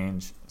that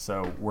change.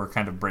 So we're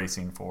kind of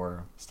bracing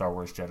for Star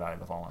Wars Jedi: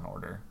 The Fallen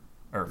Order.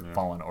 Or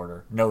Fallen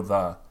Order.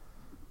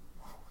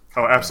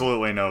 Oh,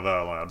 absolutely no the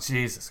allowed.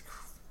 Jesus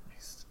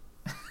Christ.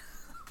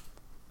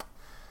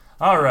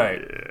 All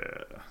right.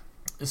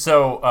 Yeah.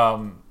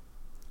 So,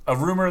 a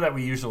rumor that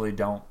we usually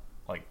don't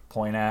like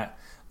point at.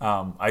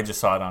 I just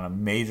saw it on a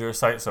major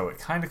site, so it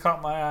kind of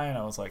caught my eye, and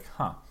I was like,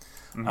 huh.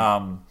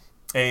 Mm-hmm.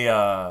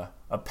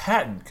 A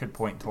patent could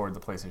point toward the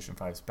PlayStation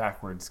 5's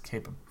backwards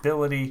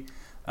capability.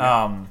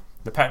 Yeah.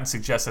 The patent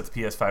suggests that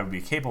the PS5 would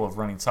be capable of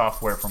running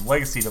software from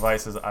legacy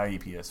devices, i.e.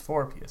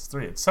 PS4,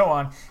 PS3, and so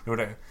on.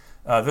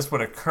 This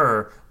would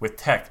occur with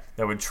tech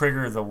that would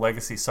trigger the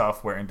legacy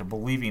software into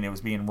believing it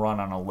was being run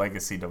on a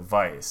legacy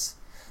device.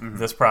 Mm-hmm.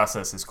 This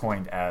process is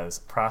coined as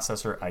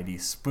processor ID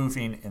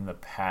spoofing in the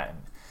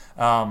patent.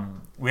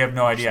 We have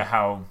no idea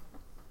how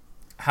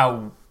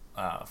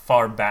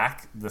far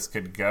back this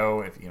could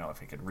go, if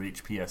it could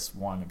reach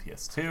PS1 and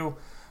PS2.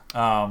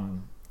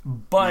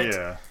 But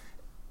yeah.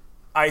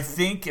 I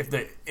think if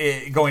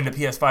going to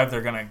PS5,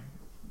 they're going to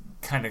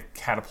kind of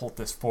catapult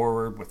this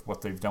forward with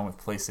what they've done with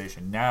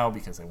PlayStation Now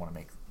because they want to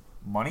make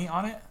money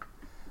on it.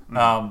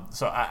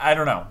 So I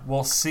don't know.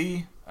 We'll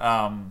see.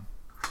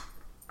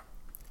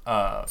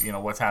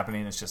 What's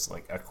happening is just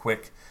like a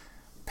quick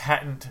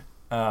patent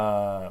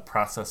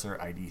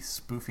processor ID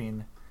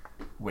spoofing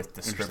with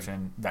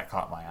description that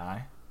caught my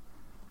eye.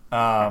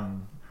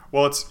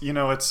 Well, it's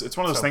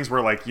one of those things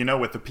where like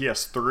with the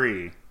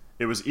PS3,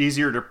 it was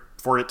easier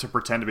for it to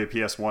pretend to be a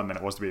PS1 than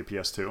it was to be a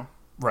PS2.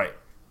 Right.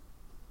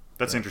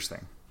 That's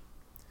interesting.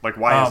 Like,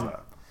 why is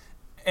that?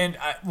 And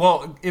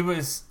it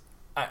was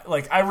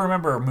I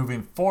remember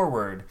moving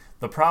forward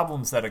the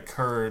problems that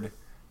occurred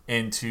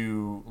leading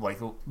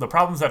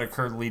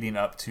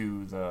up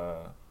to the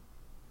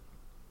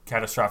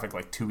catastrophic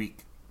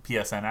 2-week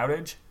PSN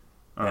outage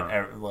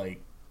that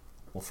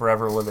will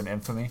forever live in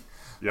infamy.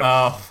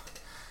 Yep.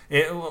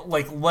 It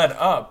led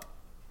up,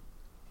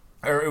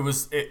 or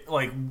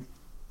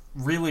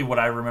really what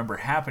I remember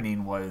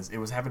happening was it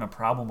was having a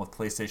problem with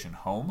PlayStation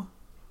Home.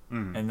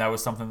 and that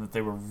was something that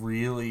they were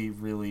really,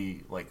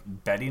 really like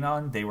betting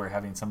on. They were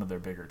having some of their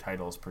bigger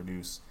titles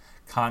produce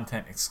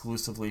content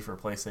exclusively for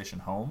PlayStation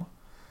Home,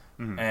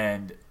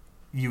 and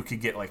you could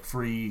get like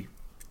free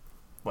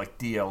like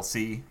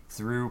DLC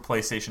through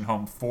PlayStation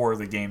Home for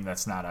the game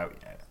that's not out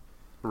yet.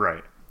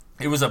 Right.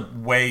 It was a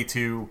way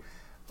to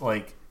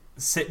like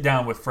sit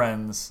down with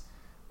friends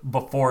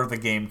before the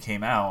game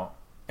came out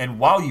and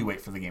while you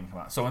wait for the game to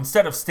come out. So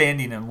instead of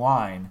standing in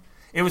line,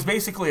 it was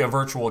basically a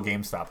virtual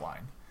GameStop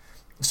line.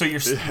 So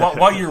you're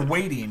while you're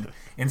waiting,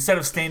 instead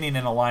of standing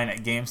in a line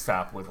at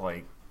GameStop with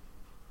like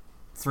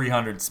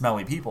 300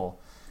 smelly people,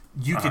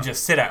 you could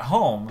just sit at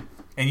home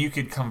and you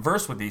could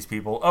converse with these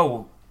people.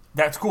 Oh,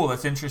 that's cool.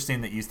 That's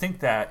interesting that you think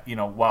that,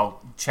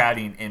 while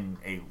chatting in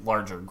a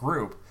larger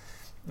group.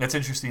 That's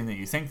interesting that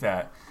you think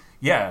that.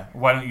 Yeah,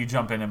 why don't you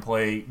jump in and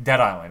play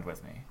Dead Island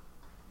with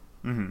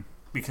me?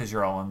 Because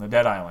you're all in the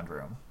Dead Island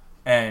room.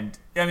 And,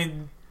 I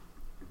mean,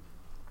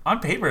 on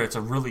paper, it's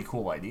a really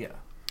cool idea.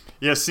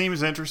 Yeah, it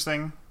seems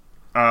interesting.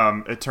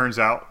 It turns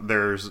out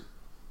there's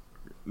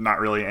not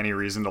really any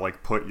reason to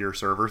like put your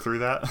server through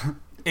that.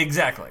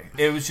 Exactly.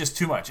 It was just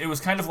too much. It was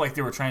kind of like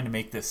they were trying to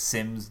make this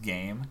Sims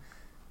game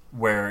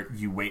where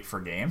you wait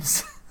for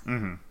games.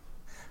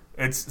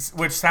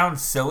 Which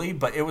sounds silly,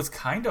 but it was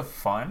kind of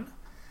fun.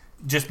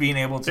 Just being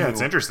able to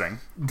it's interesting.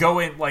 Go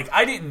in like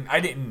I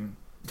didn't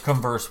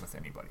converse with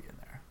anybody in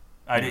there.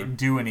 I didn't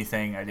do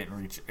anything. I didn't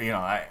reach.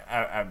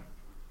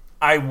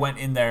 I went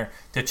in there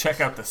to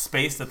check out the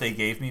space that they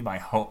gave me, my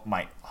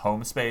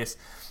home space,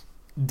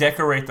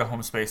 decorate the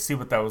home space, see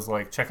what that was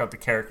like, check out the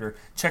character,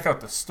 check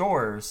out the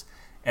stores,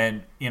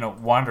 and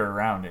wander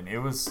around. And it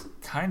was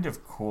kind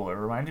of cool. It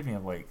reminded me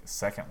of like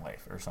Second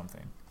Life or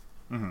something.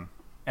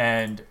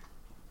 And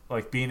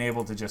like being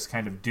able to just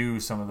kind of do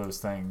some of those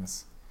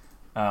things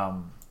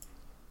from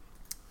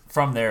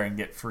there and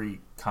get free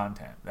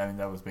content. I mean,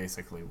 that was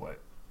basically what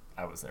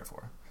I was there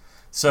for.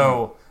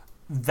 So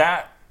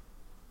that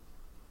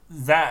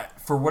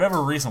for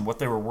whatever reason, what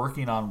they were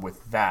working on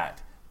with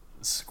that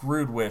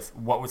screwed with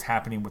what was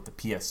happening with the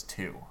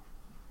PS2.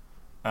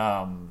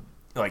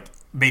 Like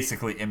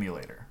basically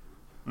emulator.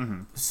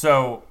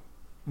 So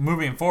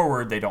moving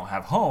forward, they don't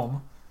have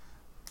home.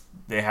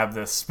 They have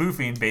this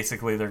spoofing.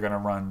 Basically, they're going to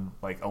run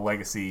like a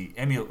legacy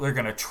emulator. They're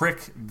going to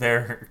trick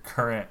their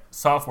current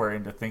software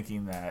into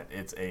thinking that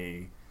it's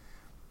a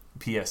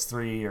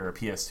PS3 or a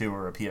PS2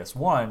 or a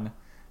PS1,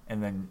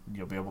 and then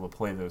you'll be able to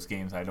play those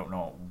games. I don't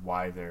know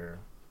why they're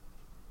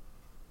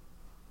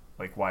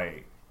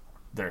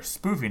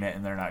spoofing it,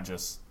 and they're not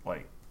just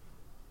like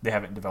they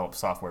haven't developed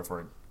software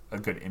for a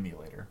good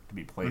emulator to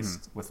be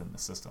placed within the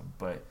system.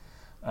 But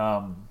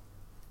I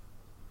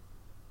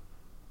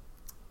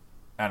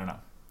don't know.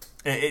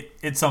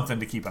 It's something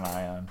to keep an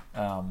eye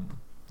on.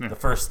 The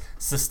first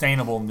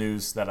sustainable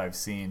news that I've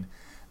seen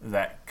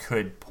that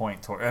could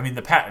point toward. I mean,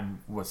 the patent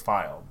was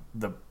filed.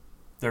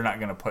 They're not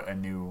going to put a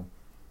new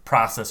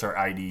processor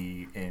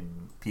ID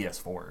in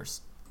PS4s.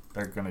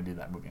 They're going to do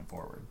that moving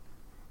forward.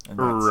 And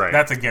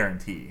that's a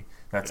guarantee.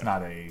 That's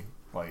not a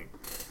like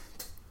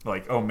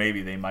oh,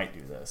 maybe they might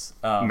do this.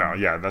 No,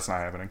 yeah, that's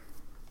not happening.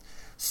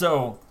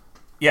 So,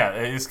 yeah,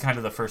 it is kind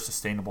of the first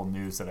sustainable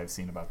news that I've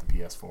seen about the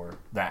PS4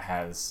 that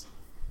has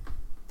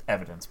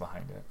evidence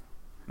behind it.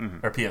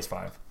 Or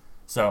PS5.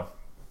 So,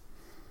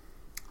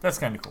 that's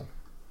kind of cool.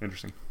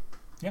 Interesting.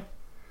 Yeah.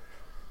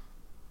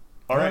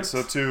 All right,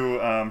 so to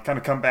kind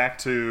of come back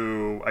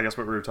to, I guess,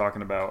 what we were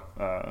talking about,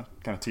 kind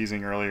of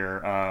teasing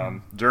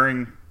earlier,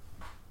 during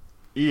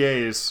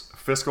EA's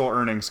fiscal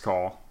earnings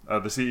call,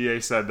 the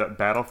CEO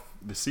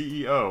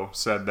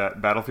said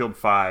that Battlefield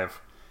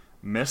 5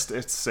 missed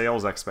its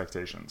sales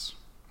expectations.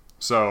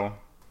 So,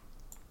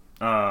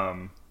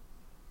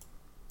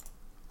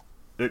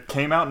 it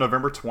came out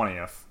November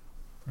 20th,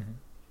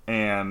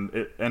 and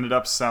it ended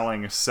up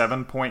selling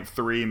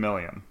 7.3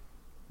 million.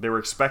 They were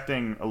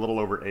expecting a little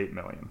over 8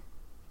 million.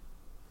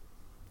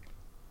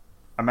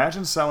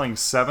 Imagine selling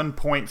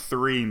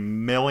 7.3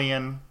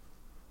 million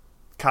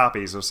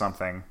copies of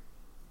something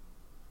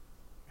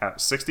at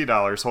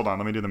 $60. Hold on,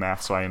 let me do the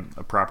math so I am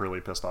properly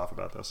pissed off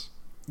about this.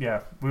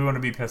 Yeah, we want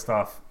to be pissed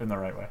off in the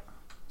right way.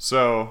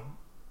 So,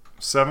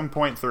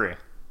 7.3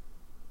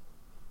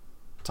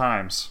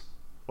 times.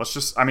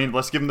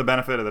 Let's give them the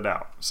benefit of the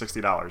doubt.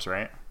 $60,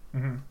 right?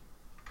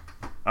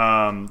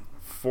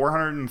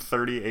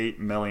 $438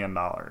 million.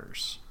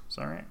 Is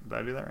that right? Did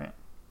I do that right?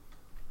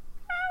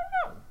 I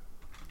don't know.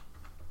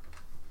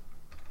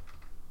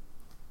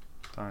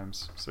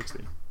 Times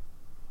 60.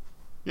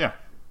 Yeah.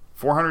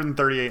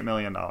 $438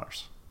 million.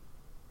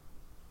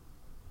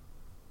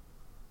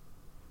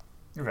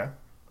 Okay.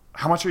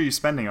 How much are you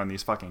spending on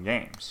these fucking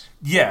games?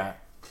 Yeah.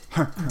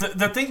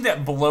 The thing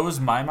that blows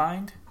my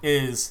mind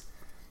is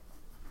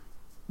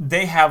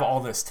they have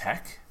all this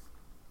tech.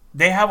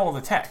 They have all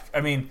the tech.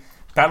 I mean,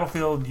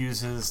 Battlefield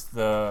uses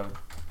the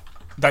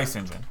DICE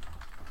engine.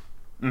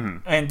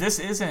 And this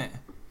isn't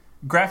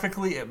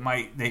graphically,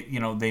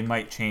 they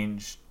might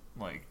change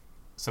like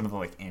some of the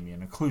like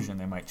ambient occlusion.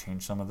 They might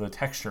change some of the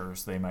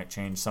textures. They might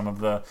change some of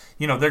the,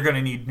 they're going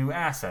to need new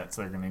assets.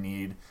 They're going to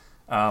need,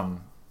 but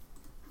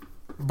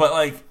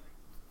like,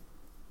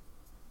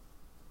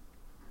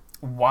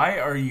 why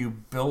are you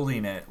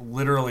building it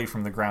literally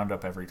from the ground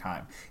up every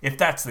time? If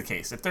that's the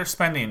case, if they're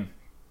spending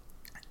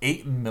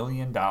 $8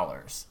 million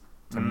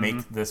to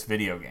make this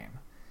video game,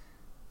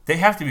 they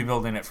have to be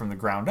building it from the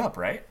ground up,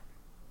 right?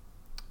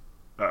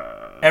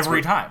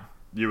 Every time.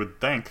 You would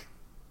think.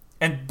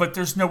 But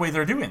there's no way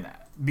they're doing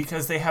that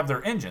because they have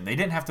their engine. They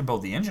didn't have to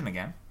build the engine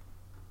again.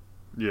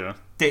 Yeah.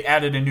 They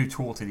added a new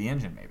tool to the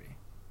engine, maybe.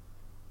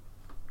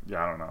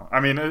 Yeah, I don't know.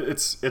 I mean,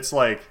 it's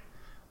like,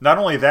 not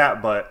only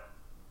that, but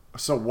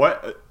so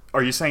what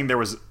are you saying? There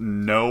was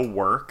no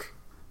work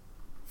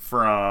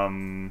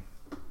from,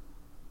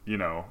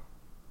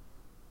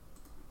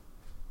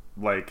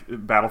 like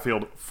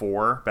Battlefield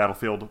 4,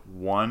 Battlefield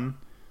 1,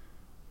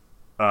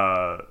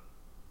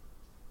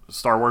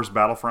 Star Wars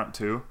Battlefront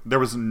 2. There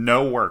was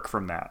no work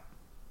from that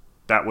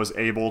was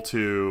able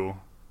to,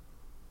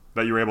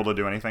 that you were able to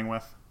do anything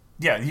with?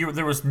 Yeah,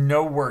 there was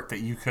no work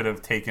that you could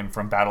have taken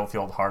from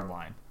Battlefield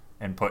Hardline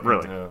and put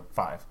into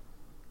 5.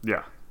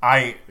 Yeah.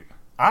 I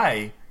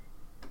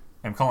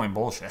am calling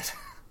bullshit.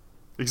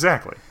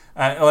 Exactly.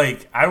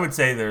 I would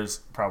say there's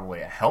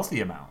probably a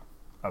healthy amount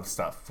of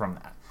stuff from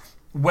that.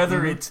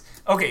 Whether it's...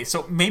 Okay,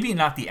 so maybe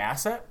not the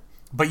asset,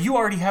 but you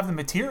already have the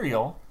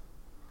material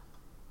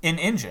in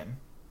engine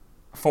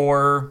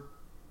for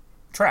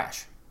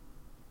trash.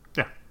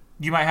 Yeah.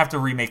 You might have to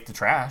remake the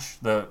trash,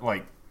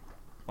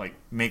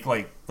 make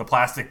like the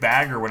plastic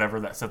bag or whatever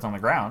that sits on the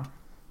ground,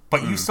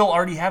 but you still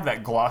already have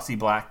that glossy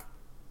black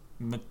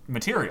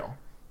material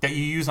that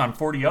you use on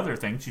 40 other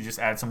things. You just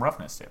add some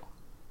roughness to.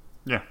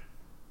 Yeah.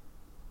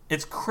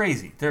 It's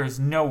crazy. There is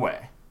no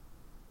way.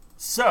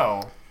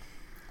 So,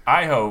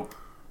 I hope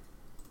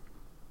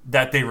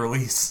that they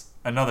release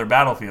another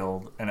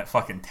Battlefield and it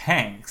fucking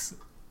tanks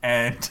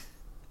and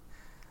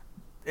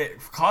it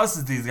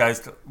causes these guys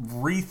to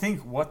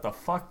rethink what the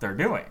fuck they're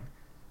doing.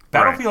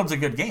 Battlefield's a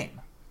good game.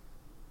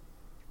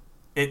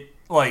 It's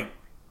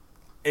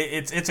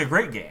a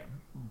great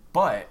game,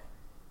 but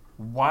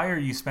why are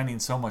you spending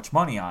so much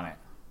money on it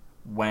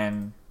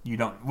when you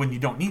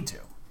don't need to?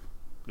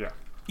 Yeah.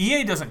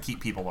 EA doesn't keep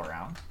people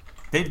around.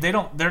 They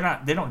don't do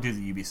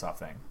the Ubisoft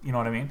thing. You know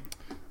what I mean?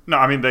 No,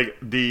 I mean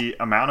the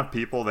amount of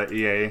people that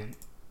EA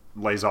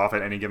lays off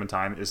at any given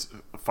time is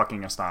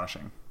fucking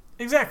astonishing.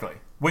 Exactly.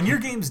 When your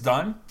game's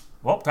done,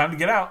 well, time to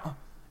get out.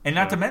 And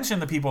not to mention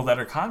the people that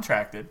are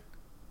contracted.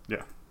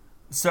 Yeah.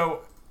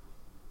 So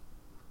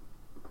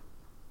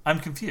I'm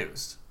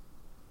confused.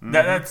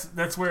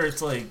 That's where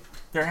it's like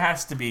there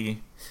has to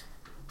be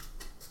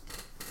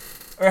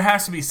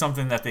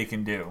something that they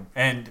can do.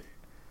 And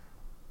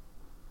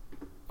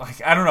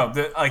like I don't know,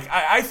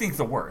 I think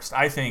the worst.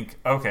 I think,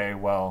 okay,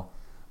 well,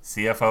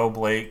 CFO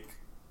Blake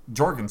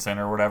Jorgensen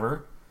or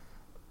whatever,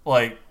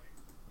 like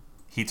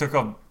he took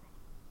a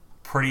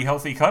pretty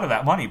healthy cut of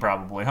that money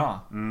probably, huh?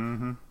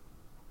 Mm-hmm.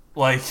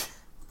 Like,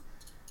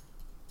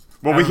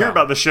 well, we hear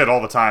about this shit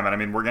all the time, and I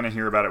mean, we're going to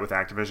hear about it with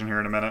Activision here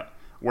in a minute,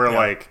 where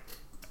like,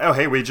 oh,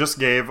 hey, we just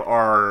gave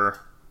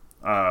our,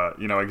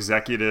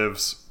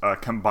 executives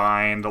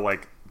combined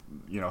like,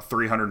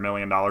 $300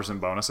 million in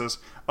bonuses.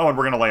 Oh, and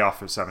we're going to lay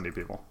off 70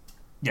 people.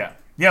 Yeah.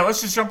 Yeah,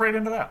 let's just jump right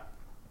into that.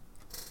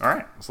 All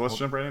right, so let's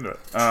jump right into it.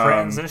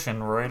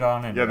 Transition right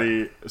on into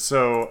it.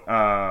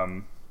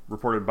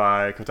 Reported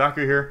by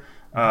Kotaku here,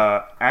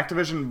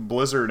 Activision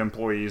Blizzard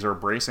employees are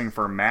bracing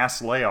for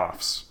mass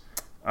layoffs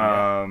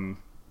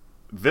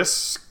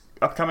this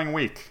upcoming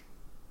week.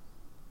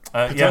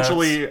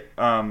 Potentially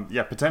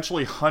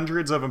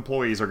hundreds of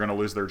employees are going to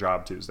lose their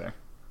job Tuesday.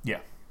 Yeah.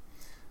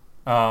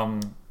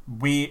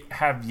 We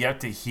have yet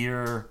to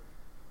hear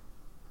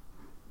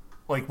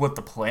like what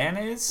the plan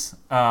is.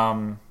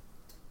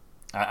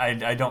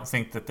 I don't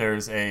think that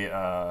there's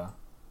a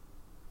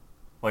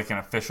like an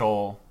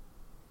official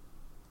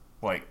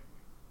like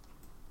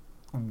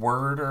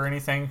word or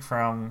anything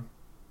from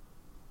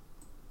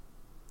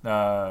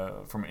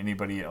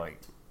anybody at like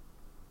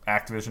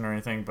Activision or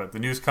anything, but the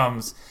news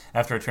comes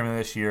after a term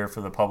this year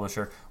for the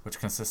publisher, which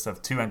consists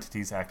of two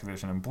entities,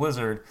 Activision and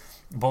Blizzard.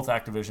 Both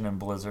Activision and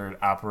Blizzard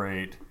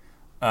operate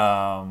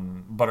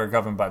but are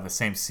governed by the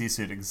same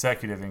C-suite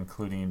executive,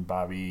 including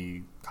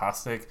Bobby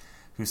Kotick,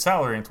 whose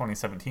salary in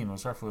 2017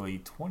 was roughly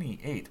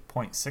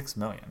 $28.6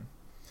 million.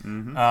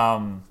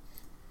 Mm-hmm.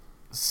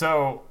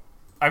 So,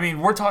 I mean,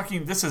 we're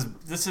talking. This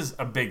is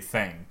a big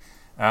thing.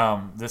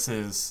 This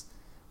is,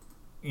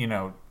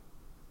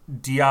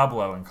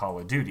 Diablo and Call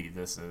of Duty.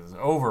 This is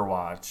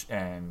Overwatch,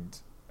 and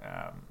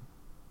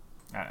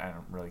I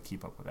don't really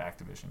keep up with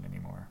Activision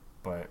anymore.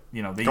 But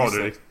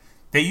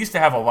they used to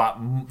have a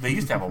lot. They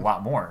used to have a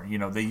lot more.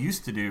 They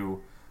used to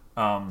do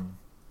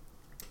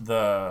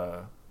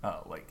the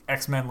like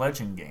X-Men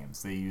Legend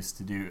games. They used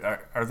to do.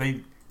 Are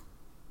they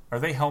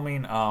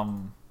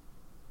helming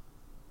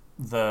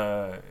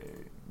the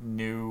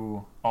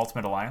new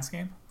Ultimate Alliance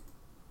game?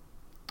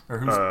 Or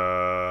who's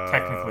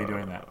technically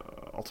doing that?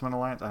 Ultimate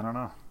Alliance? I don't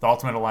know. The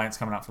Ultimate Alliance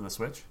coming out for the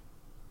Switch?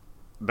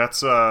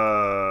 That's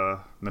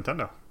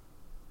Nintendo.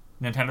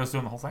 Nintendo's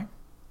doing the whole thing?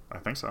 I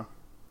think so.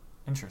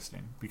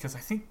 Interesting. Because I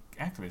think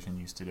Activision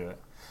used to do it.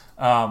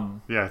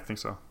 Yeah, I think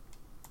so.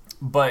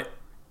 But,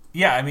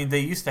 yeah, I mean, they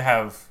used to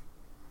have,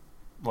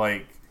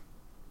 like,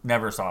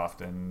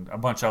 Neversoft and a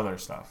bunch of other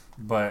stuff.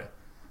 But,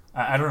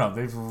 I don't know.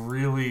 They've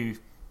really...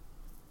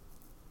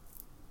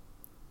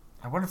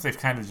 I wonder if they've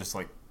kind of just,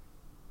 like,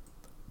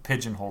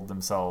 pigeonholed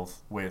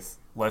themselves with,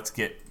 let's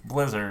get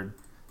Blizzard,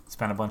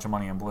 spend a bunch of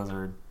money on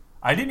Blizzard.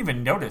 I didn't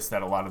even notice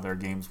that a lot of their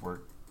games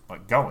were,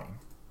 like, going.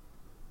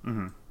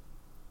 Mm-hmm.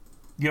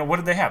 You know, what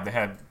did they have? They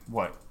had,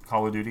 what?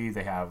 Call of Duty?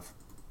 They had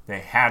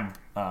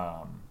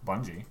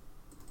Bungie.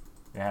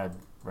 They had,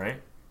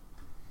 right?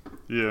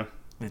 Yeah.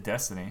 The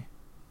Destiny.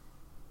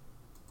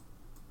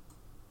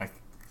 I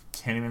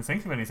can't even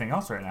think of anything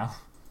else right now,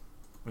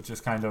 which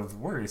is kind of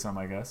worrisome,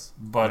 I guess.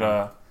 But,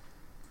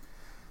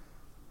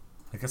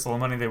 I guess all the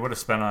money they would have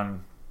spent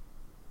on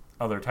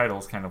other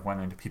titles kind of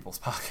went into people's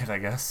pocket, I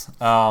guess.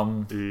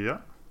 Yeah.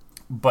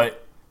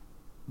 But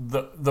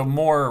the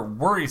more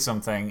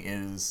worrisome thing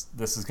is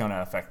this is going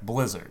to affect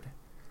Blizzard.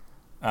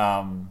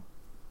 Yeah,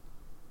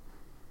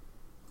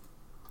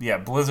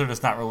 Blizzard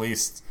has not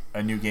released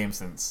a new game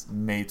since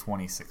May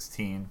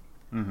 2016.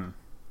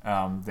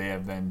 Mm-hmm. They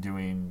have been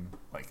doing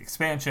like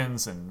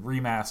expansions and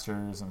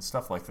remasters and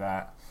stuff like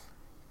that.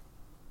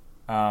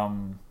 I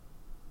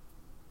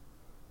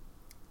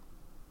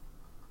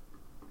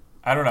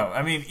don't know.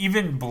 I mean,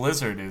 even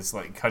Blizzard is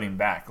like cutting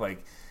back.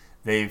 Like,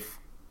 they've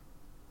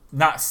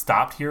not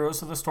stopped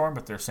Heroes of the Storm,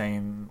 but they're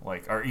saying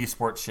like our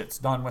esports shit's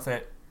done with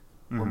it.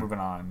 We're moving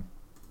on.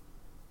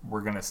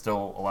 We're gonna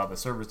still allow the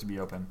servers to be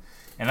open.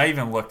 And I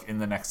even look in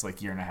the next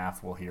like year and a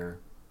half, we'll hear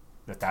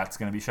that that's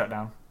gonna be shut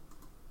down.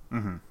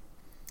 In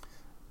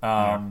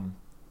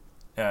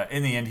the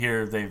end,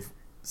 here they've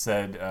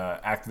said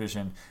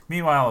Activision,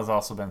 meanwhile, has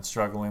also been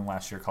struggling.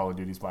 Last year, Call of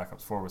Duty's Black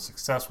Ops 4 was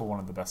successful, one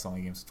of the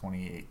best-selling games of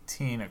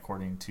 2018,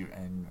 according to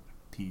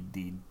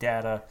NPD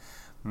data.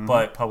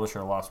 But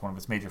publisher lost one of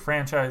its major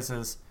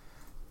franchises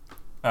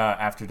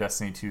after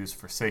Destiny 2's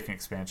Forsaken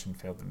expansion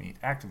failed to meet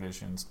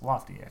Activision's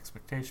lofty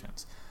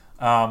expectations.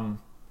 And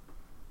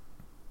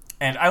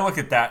I look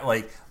at that,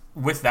 like,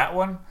 with that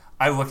one,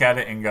 I look at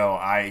it and go,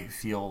 I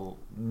feel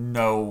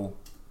no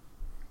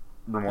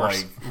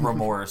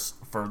remorse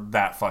for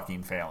that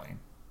fucking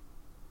failing.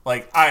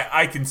 Like,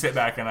 I can sit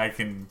back and I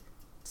can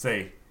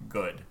say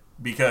good,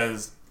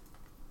 because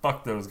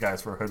fuck those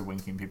guys for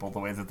hoodwinking people the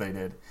way that they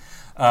did.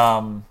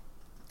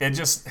 It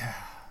just,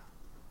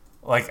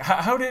 like,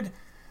 how did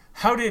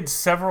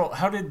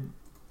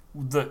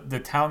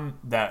the town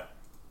that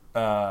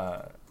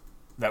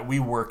we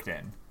worked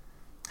in,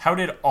 how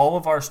did all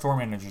of our store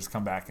managers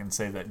come back and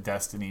say that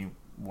Destiny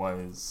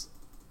was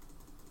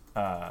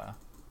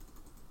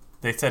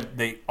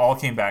they all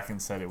came back and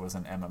said it was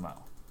an MMO,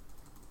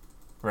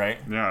 right?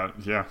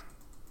 Yeah.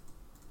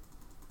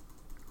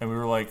 And we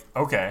were like,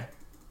 okay.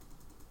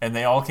 And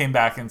they all came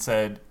back and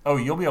said, oh,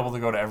 you'll be able to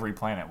go to every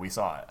planet. We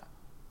saw it.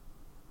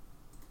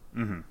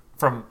 Mm-hmm.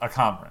 From a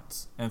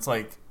conference. And it's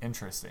like,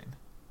 interesting.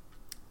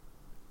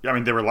 Yeah, I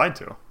mean, they were lied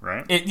to,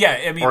 right?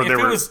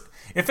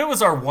 If it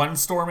was our one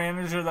store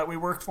manager that we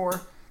worked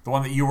for, the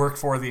one that you worked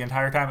for the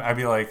entire time, I'd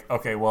be like,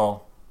 okay,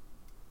 well,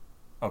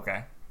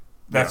 okay.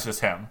 That's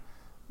just him.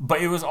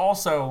 But it was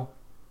also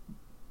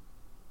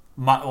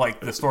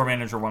the store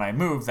manager when I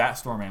moved, that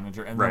store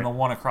manager, and then the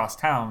one across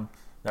town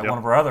that one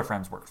of our other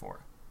friends worked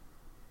for.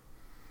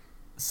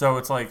 So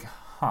it's like,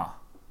 huh.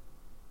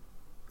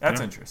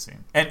 That's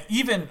interesting. And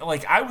even,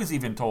 like, I was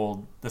even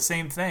told the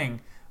same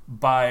thing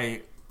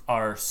by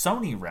our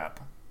Sony rep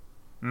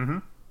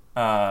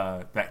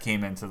that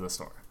came into the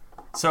store.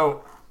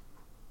 So,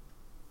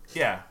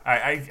 yeah,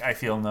 I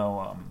feel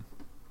no...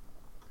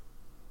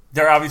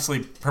 they're obviously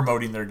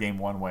promoting their game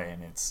one way,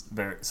 and it's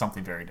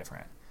something very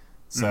different.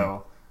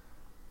 So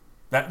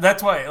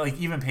that's why, like,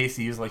 even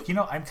Pacey is like,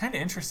 I'm kind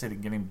of interested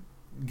in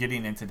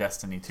getting into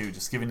Destiny 2,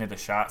 just giving it a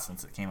shot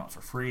since it came out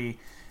for free.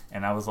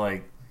 And I was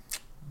like,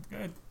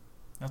 good.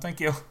 No,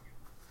 thank you.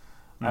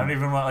 I don't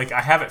even want, like,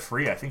 I have it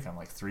free, I think, on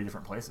like 3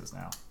 different places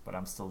now, but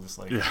I'm still just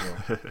like,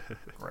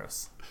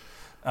 gross.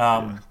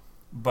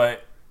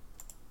 But,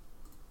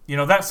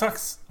 that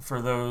sucks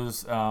for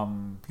those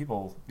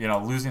people,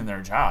 losing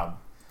their job.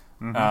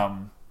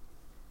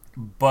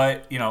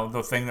 But,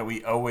 the thing that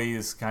we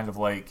always kind of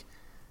like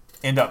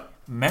end up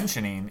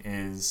mentioning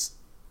is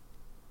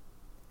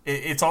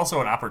it's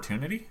also an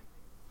opportunity.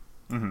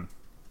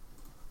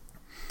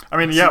 I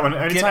mean, yeah,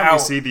 anytime we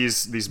see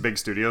these big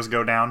studios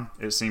go down,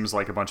 it seems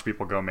like a bunch of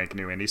people go make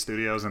new indie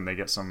studios and they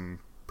get some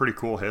pretty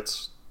cool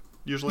hits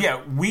usually.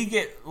 Yeah, we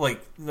get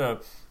like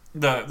the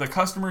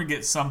customer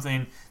gets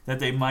something that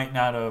they might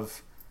not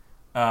have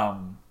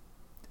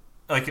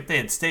like if they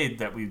had stayed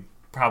that we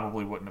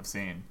probably wouldn't have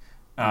seen.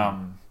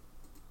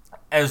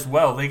 As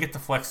well, they get to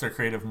flex their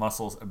creative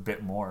muscles a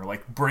bit more,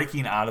 like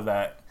breaking out of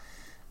that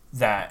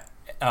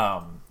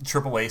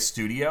AAA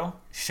studio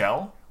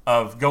shell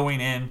of going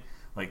in,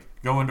 like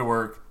go into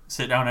work,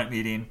 sit down at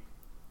meeting,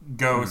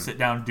 go sit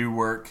down, do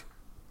work,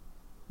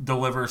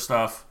 deliver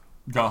stuff,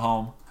 go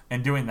home,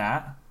 and doing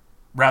that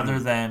rather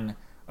than,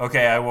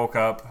 okay, I woke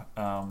up,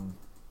 I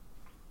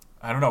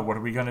don't know, what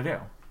are we going to do?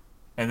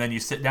 And then you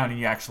sit down and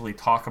you actually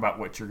talk about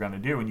what you're going to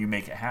do and you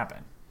make it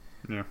happen.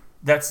 Yeah.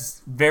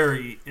 That's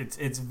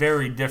it's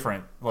very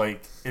different.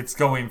 Like, it's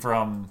going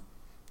from,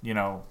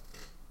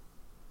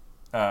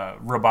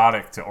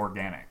 robotic to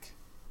organic.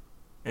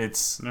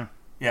 It's,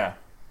 yeah.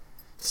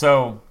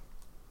 So,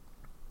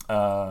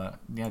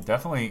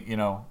 definitely,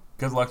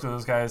 good luck to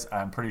those guys.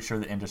 I'm pretty sure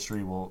the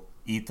industry will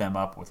eat them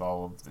up with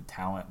all of the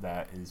talent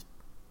that is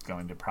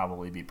going to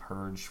probably be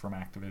purged from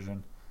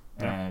Activision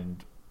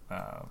and,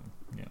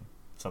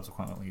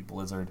 subsequently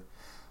Blizzard.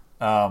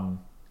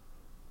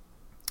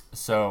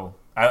 So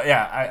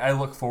I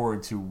look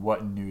forward to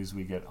what news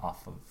we get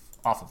off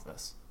of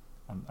this.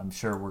 I'm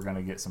sure we're going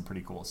to get some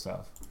pretty cool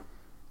stuff.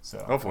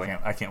 So hopefully,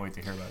 I can't wait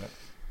to hear about it.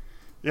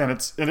 Yeah,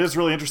 and it is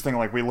really interesting.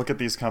 Like, we look at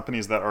these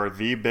companies that are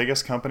the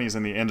biggest companies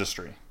in the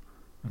industry,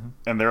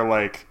 and they're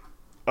like,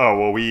 "Oh,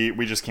 well,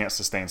 we just can't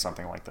sustain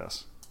something like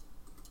this."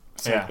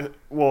 So,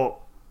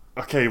 well,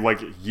 okay,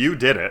 like, you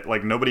did it.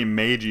 Like, nobody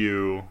made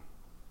you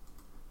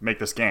make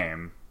this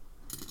game,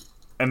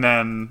 and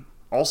then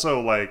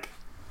also, like,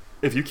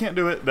 if you can't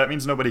do it, that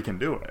means nobody can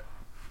do it.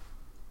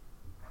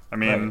 I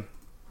mean,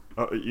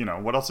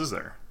 what else is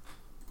there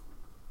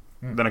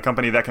than a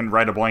company that can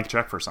write a blank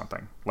check for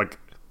something like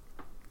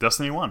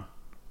Destiny 1?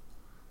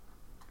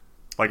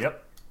 Like,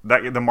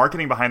 that the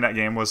marketing behind that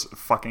game was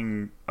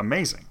fucking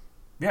amazing.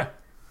 Yeah.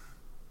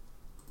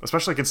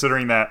 Especially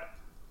considering that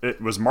it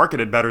was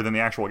marketed better than the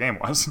actual game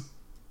was.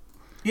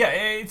 Yeah,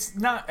 it's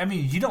not... I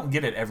mean, you don't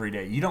get it every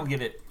day. You don't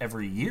get it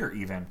every year,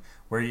 even,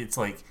 where it's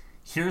like,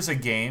 here's a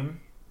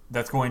game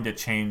that's going to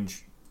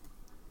change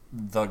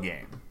the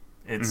game.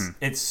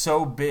 It's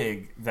so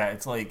big that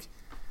it's like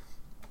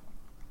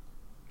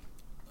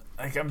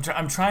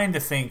I'm trying to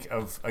think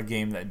of a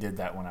game that did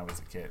that when I was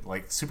a kid,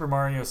 like Super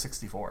Mario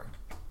 64.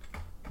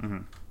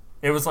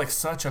 It was like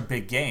such a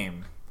big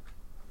game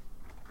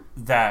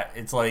that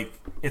it's like,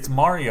 it's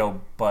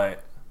Mario,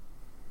 but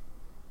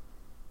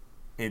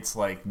it's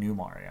like new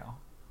Mario.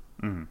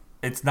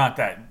 It's not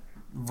that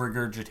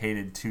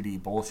regurgitated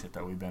 2D bullshit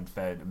that we've been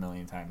fed a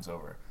million times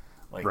over.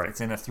 Like,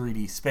 it's in a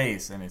 3D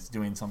space and it's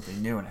doing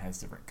something new and it has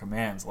different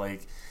commands.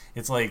 Like,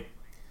 it's like,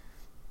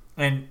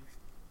 and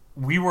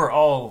we were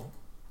all,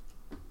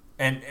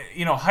 and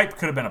hype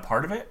could have been a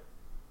part of it,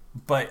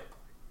 but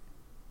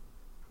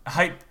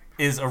hype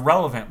is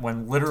irrelevant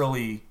when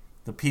literally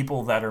the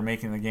people that are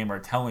making the game are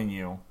telling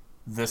you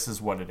this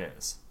is what it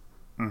is.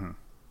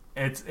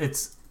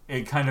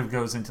 It kind of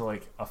goes into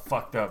like a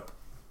fucked up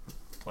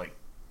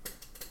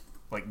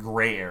like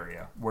gray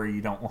area where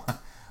you don't want,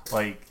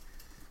 like,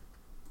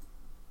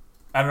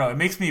 I don't know, it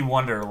makes me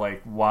wonder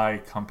like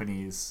why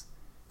companies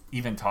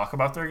even talk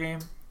about their game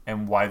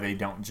and why they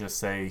don't just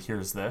say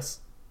here's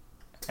this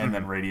and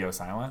then radio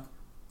silent.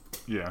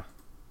 Yeah.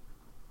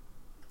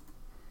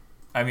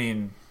 I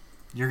mean,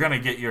 you're going to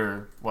get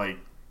your, like,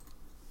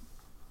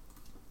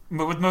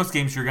 with most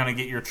games, you're going to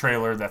get your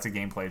trailer that's a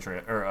gameplay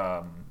trailer,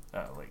 or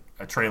like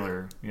a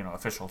trailer,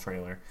 official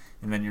trailer,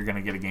 and then you're going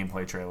to get a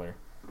gameplay trailer.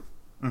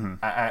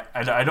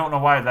 I don't know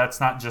why that's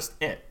not just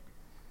it.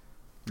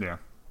 Yeah.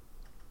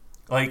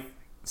 Like,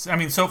 I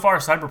mean, so far,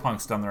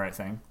 Cyberpunk's done the right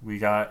thing. We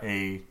got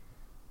a,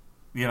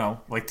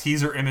 like,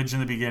 teaser image in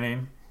the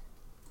beginning,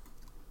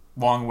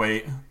 long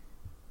wait.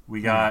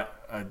 We got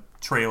a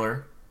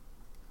trailer,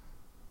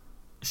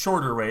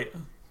 shorter wait.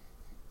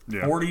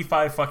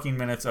 45 fucking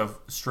minutes of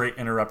straight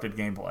interrupted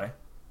gameplay.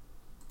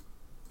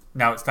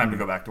 Now it's time to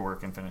go back to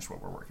work and finish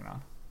what we're working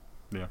on.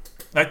 Yeah.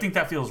 I think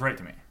that feels right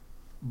to me.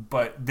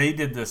 But they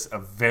did this a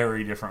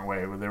very different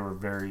way, where they were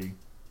very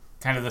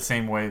kind of the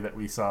same way that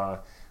we saw,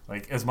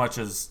 like, as much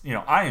as,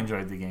 I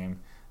enjoyed the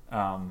game,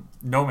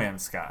 No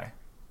Man's Sky.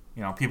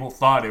 People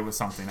thought it was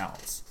something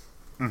else.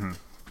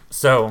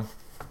 So,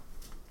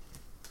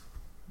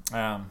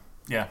 yeah,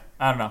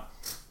 I don't know.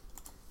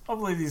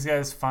 Hopefully these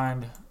guys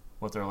find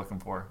what they're looking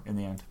for in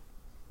the end.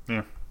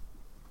 Yeah.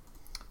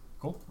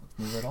 Cool. Let's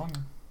move right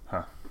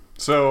on.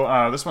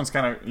 So this one's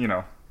kind of,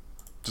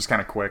 just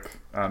kind of quick.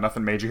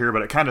 Nothing major here,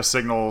 but it kind of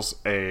signals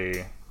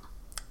a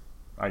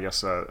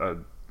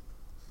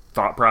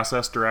thought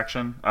process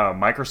direction.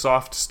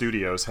 Microsoft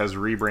Studios has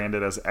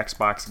rebranded as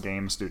Xbox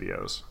Game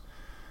Studios.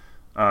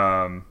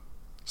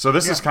 So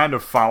this is kind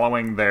of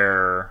following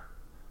their,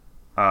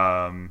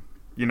 the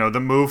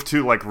move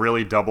to, like,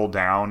 really double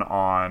down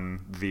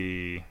on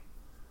the,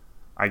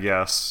 I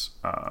guess,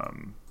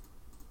 the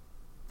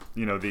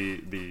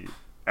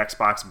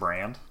Xbox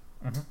brand.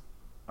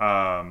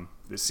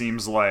 It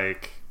seems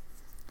like,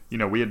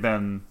 we had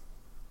been,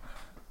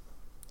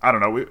 I don't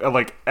know,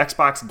 like,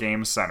 Xbox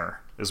Game Center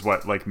is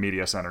what, like,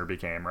 Media Center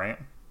became, right?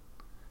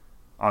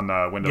 On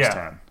Windows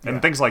 10.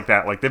 And things like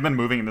that. Like, they've been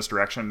moving in this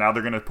direction. Now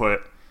they're going to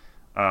put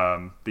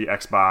the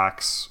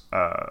Xbox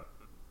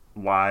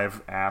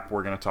Live app,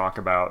 we're going to talk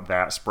about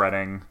that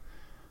spreading.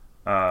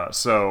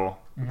 So,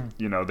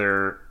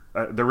 they're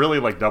really,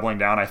 like, doubling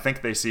down. I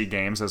think they see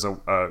games as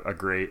a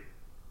great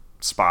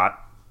spot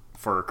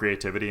for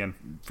creativity and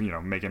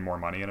making more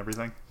money and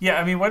everything. Yeah,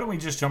 I mean, why don't we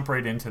just jump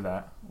right into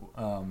that?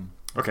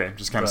 Okay,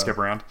 just kind of skip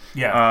around.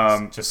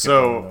 Yeah. Just skip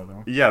over the other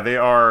one. yeah, they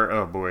are.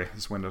 Oh boy,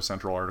 this Windows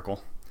Central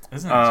article.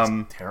 Isn't it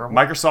just terrible?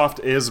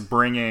 Microsoft is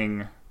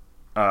bringing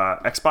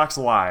Xbox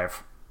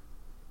Live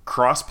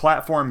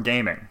cross-platform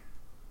gaming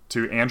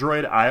to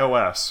Android,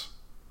 iOS,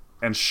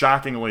 and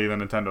shockingly, the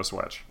Nintendo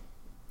Switch.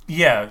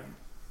 Yeah.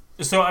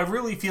 So I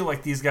really feel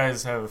like these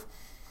guys have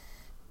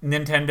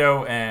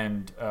Nintendo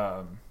and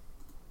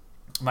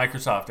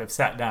Microsoft have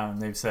sat down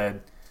and they've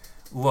said,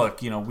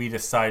 "Look, we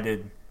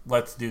decided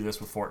let's do this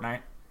with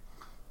Fortnite,"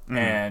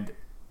 and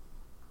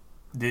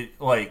they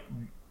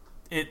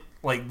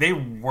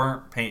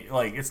weren't paying.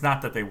 Like, it's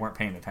not that they weren't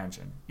paying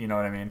attention. You know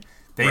what I mean?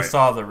 They Right.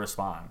 saw the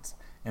response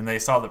and they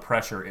saw the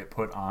pressure it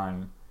put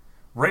on.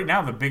 Right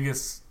now, the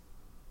biggest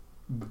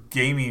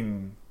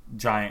gaming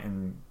giant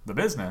in the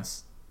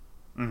business.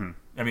 Mm-hmm.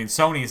 I mean,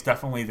 Sony is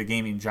definitely the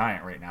gaming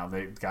giant right now.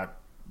 They've got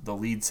the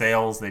lead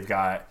sales. They've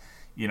got,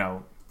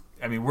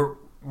 I mean,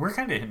 we're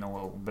kind of hitting a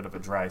little bit of a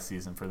dry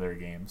season for their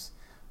games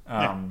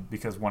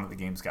because one of the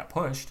games got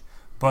pushed.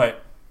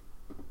 But,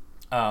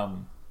 I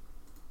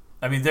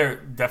mean, they're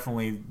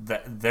definitely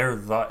they're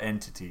the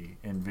entity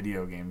in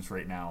video games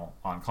right now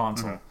on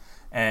console,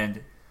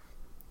 and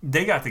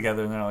they got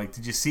together and they're like,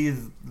 "Did you see?"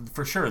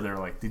 For sure, they're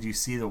like, "Did you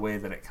see the way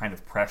that it kind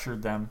of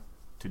pressured them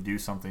to do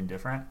something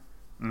different?"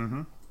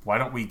 Mm-hmm. Why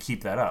don't we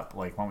keep that up?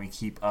 Like, why don't we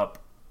keep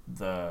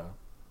the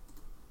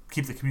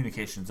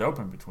communications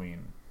open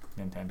between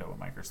Nintendo and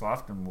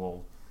Microsoft, and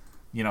we'll,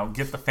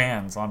 get the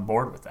fans on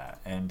board with that.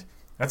 And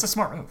that's a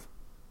smart move.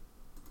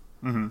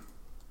 Mm-hmm.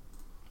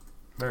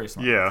 Very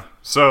smart. Yeah.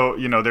 So,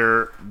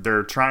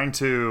 they're trying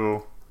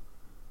to,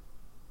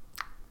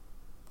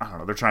 I don't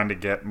know, they're trying to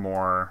get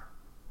more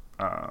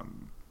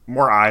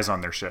eyes on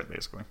their shit,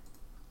 basically,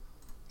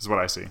 is what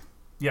I see.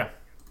 Yeah.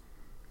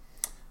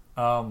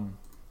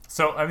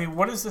 So, I mean,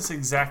 what does this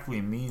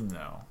exactly mean,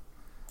 though?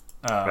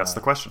 That's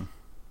the question.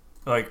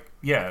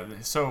 Yeah.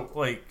 So,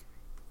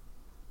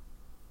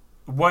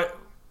 what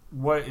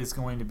is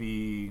going to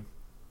be?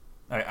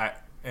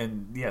 That's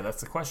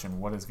the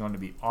question. What is going to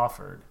be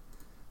offered?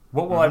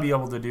 What will I be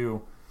able to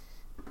do?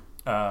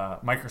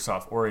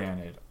 Microsoft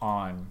oriented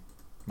on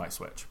my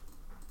Switch.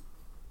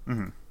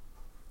 Mm-hmm.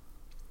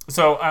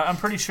 So I'm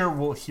pretty sure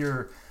we'll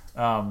hear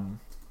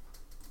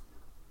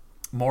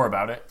more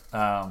about it.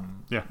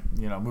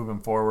 Moving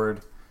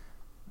forward.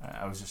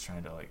 I was just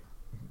trying to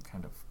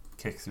kind of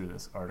kick through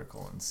this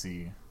article and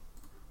see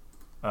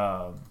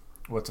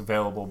what's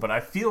available, but I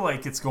feel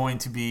like it's going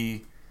to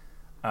be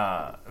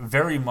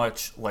very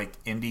much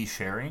like indie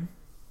sharing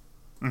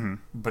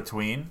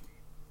between.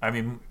 I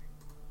mean,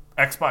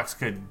 Xbox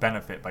could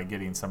benefit by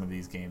getting some of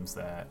these games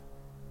that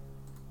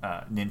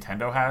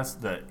Nintendo has,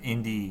 the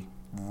indie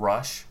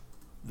rush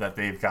that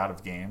they've got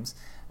of games,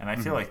 and I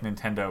feel like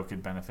Nintendo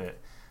could benefit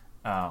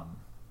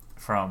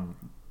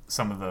from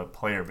some of the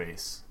player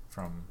base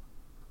from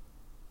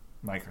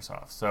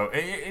Microsoft. So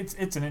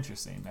it's an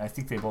interesting. I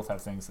think they both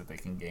have things that they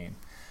can gain.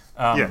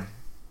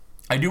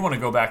 I do want to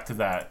go back to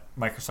that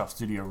Microsoft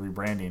Studio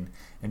rebranding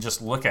and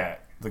just look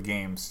at the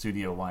game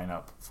studio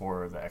lineup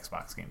for the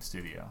Xbox Game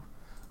Studio.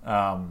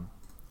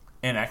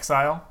 In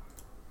Exile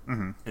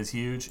is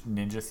huge.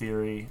 Ninja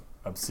Theory,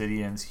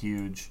 Obsidian's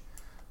huge.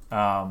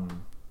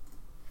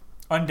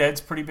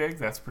 Undead's pretty big.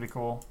 That's pretty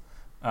cool.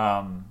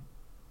 I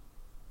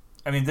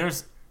mean,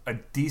 there's a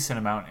decent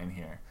amount in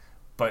here,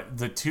 but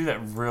the two that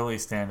really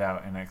stand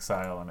out in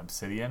Exile and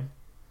Obsidian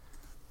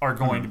are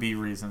going to be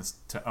reasons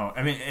to own.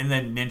 I mean, and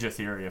then Ninja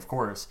Theory, of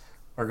course,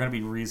 are going to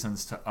be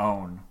reasons to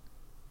own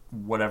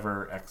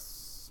whatever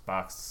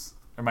Xbox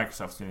or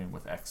Microsoft's doing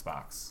with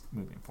Xbox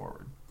moving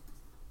forward.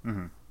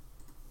 Mm-hmm.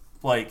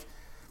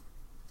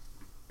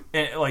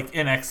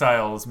 In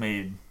Exile has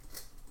made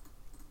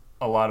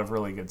a lot of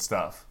really good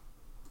stuff,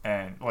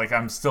 and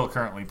I'm still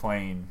currently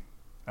playing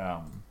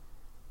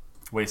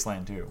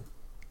Wasteland 2.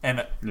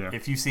 And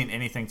if you've seen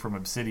anything from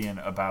Obsidian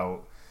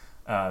about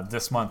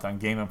this month on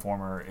Game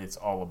Informer, it's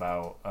all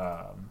about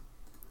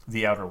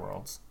the Outer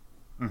Worlds.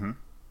 Mm-hmm.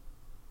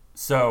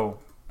 So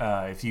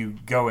if you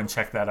go and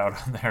check that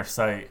out on their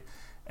site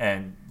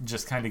and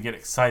just kind of get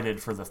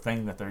excited for the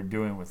thing that they're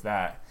doing with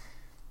that,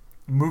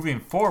 moving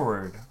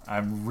forward,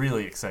 I'm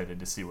really excited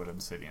to see what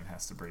Obsidian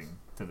has to bring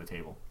to the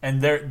table.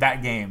 And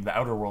that game, the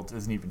Outer Worlds,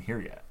 isn't even here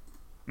yet.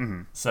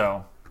 Mm-hmm.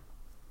 So,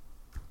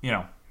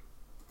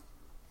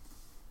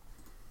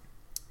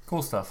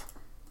 cool stuff.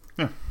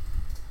 Yeah.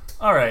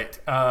 All right.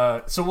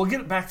 So we'll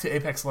get back to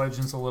Apex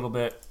Legends a little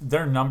bit.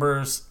 Their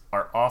numbers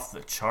are off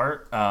the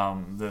chart.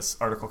 This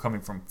article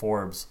coming from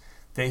Forbes,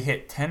 they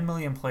hit 10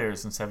 million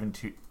players in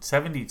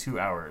 72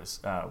 hours,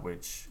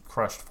 which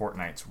crushed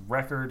Fortnite's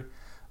record.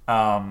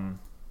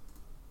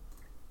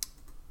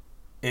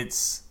 It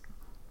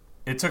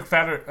took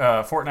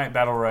Fortnite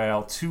Battle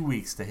Royale 2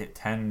 weeks to hit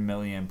 10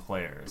 million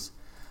players.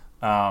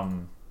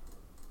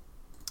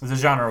 The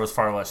genre was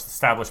far less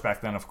established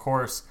back then, of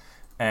course,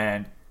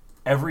 and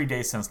every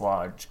day since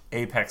launch,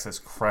 Apex has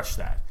crushed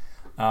that.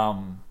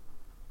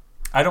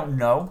 I don't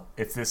know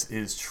if this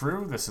is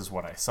true. This is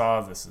what I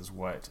saw. This is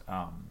what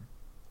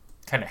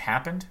kind of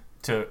happened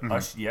to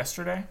us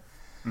yesterday.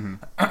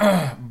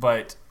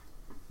 But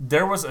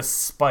there was a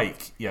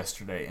spike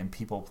yesterday in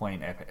people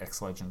playing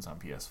Apex Legends on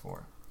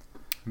PS4.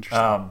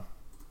 Interesting.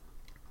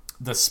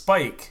 The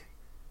spike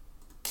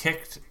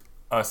kicked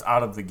us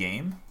out of the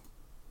game,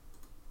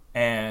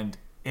 and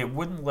it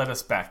wouldn't let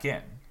us back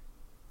in.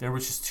 There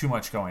was just too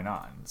much going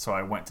on. So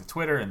I went to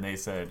Twitter, and they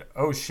said,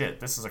 oh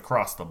shit, this is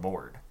across the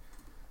board.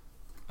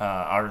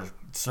 Our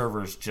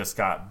servers just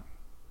got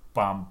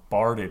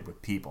bombarded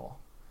with people,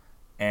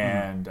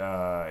 and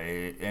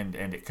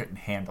it couldn't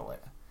handle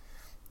it.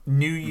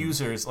 New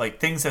users, like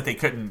things that they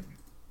couldn't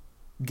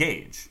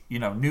gauge,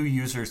 new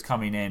users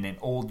coming in and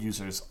old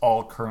users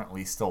all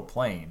currently still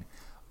playing,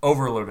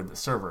 overloaded the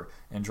server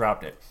and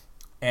dropped it.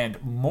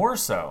 And more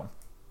so,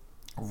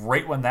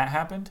 right when that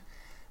happened,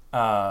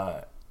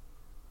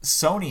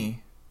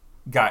 Sony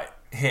got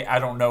hit. I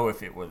don't know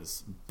if it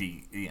was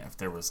if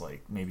there was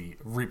like maybe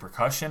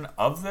repercussion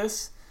of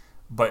this,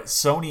 but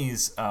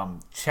Sony's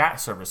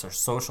chat service or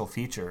social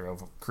feature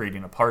of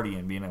creating a party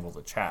and being able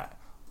to chat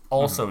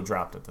also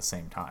dropped at the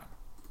same time.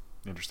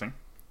 Interesting.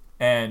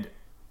 And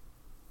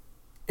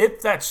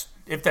if that's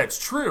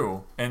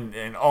true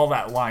and all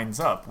that lines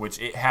up, which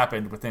it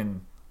happened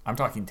within, I'm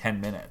talking 10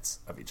 minutes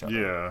of each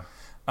other.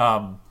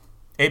 Yeah.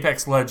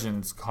 Apex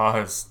Legends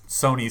caused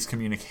Sony's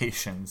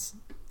communications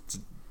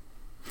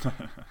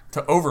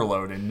to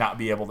overload and not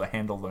be able to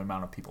handle the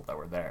amount of people that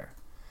were there.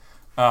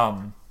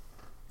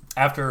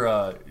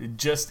 After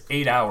just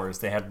 8 hours,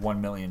 they had 1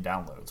 million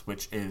downloads,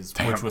 which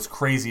was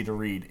crazy to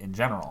read in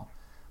general.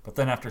 But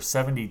then after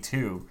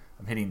 72,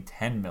 I'm hitting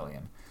 10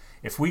 million.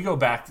 If we go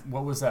back,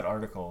 what was that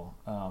article?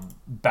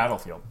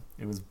 Battlefield.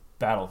 It was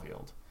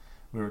Battlefield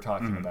we were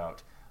talking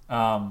about.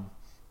 And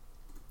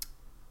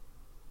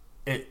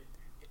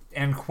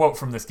quote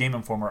from this Game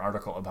Informer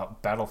article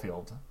about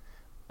Battlefield.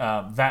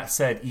 That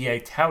said, EA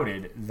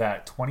touted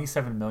that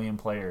 27 million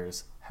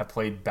players have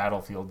played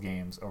Battlefield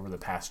games over the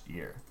past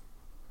year.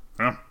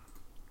 Yeah.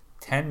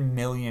 10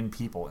 million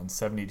people in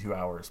 72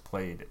 hours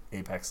played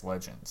Apex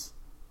Legends.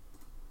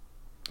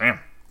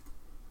 Damn.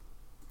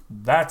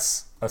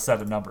 That's a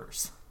set of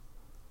numbers.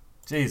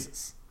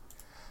 Jesus.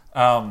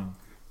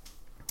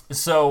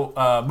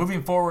 So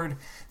moving forward,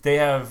 they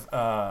have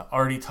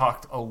already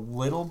talked a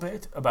little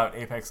bit about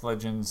Apex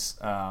Legends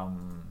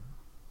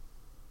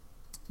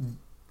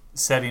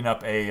setting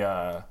up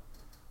a...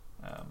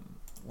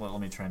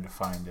 let me try to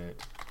find it.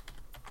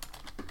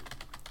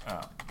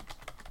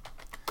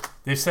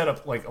 They've set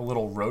up like a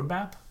little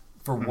roadmap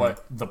for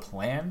what the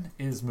plan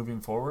is moving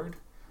forward.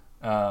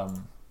 Let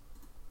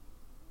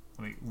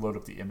me load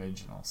up the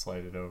image and I'll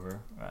slide it over.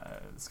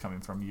 It's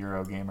coming from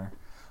Eurogamer.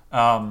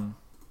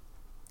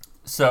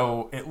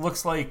 So it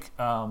looks like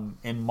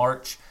in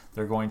March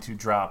they're going to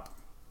drop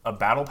a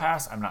battle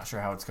pass. I'm not sure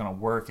how it's going to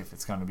work, if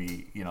it's going to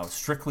be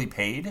strictly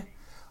paid,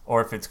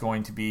 or if it's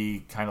going to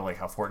be kind of like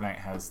how Fortnite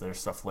has their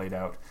stuff laid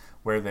out,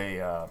 where they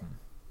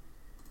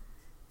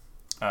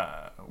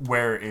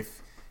where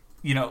if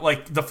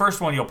like the first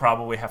one you'll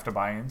probably have to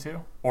buy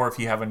into, or if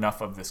you have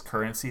enough of this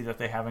currency that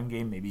they have in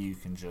game, maybe you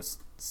can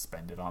just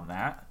spend it on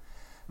that.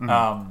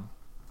 I'm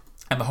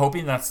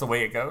hoping that's the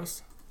way it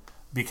goes,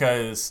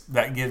 because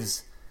that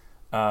gives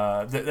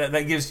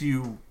that gives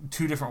you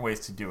two different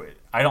ways to do it.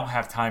 I don't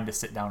have time to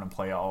sit down and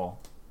play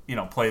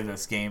play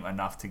this game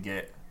enough to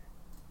get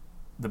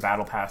the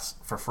battle pass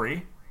for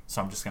free,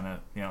 so I'm just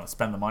gonna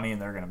spend the money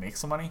and they're gonna make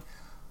some money.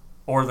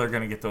 Or they're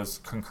going to get those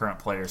concurrent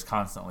players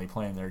constantly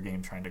playing their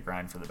game trying to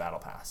grind for the battle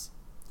pass.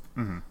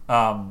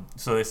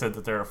 So they said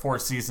that there are 4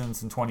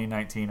 seasons in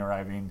 2019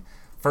 arriving.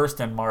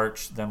 First in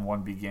March, then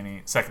one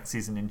beginning. Second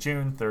season in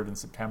June, third in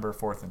September,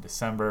 fourth in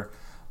December.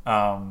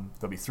 They'll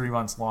be 3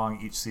 months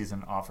long. Each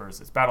season offers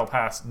its battle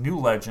pass, new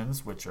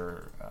legends, which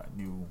are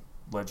new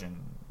legend,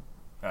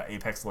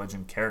 Apex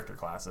Legend character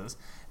classes,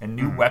 and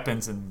new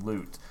weapons and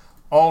loot,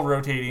 all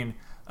rotating.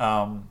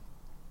 The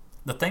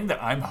thing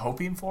that I'm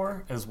hoping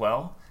for as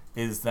well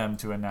is them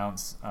to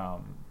announce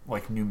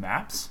like new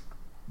maps,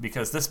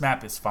 because this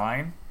map is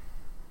fine,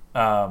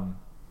 but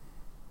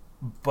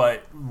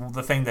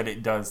the thing that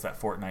it does that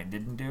Fortnite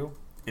didn't do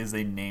is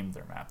they named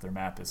their map. Their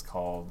map is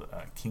called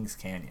Kings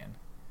Canyon.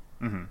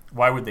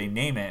 Why would they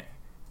name it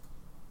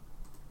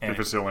if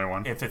it's the only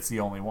one? If it's the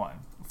only one.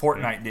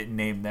 Fortnite didn't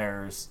name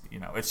theirs.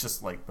 It's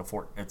just like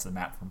it's a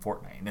map from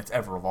Fortnite, and it's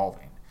ever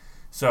evolving.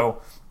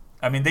 So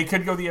I mean, they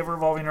could go the ever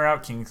evolving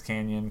route. Kings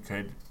Canyon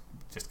could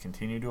just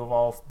continue to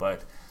evolve,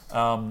 but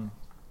who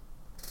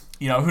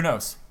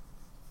knows?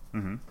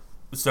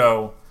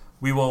 So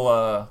we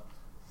will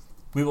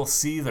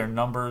see. Their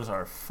numbers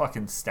are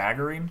fucking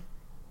staggering,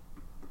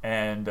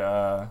 and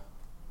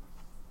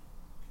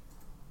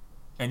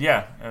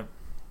yeah,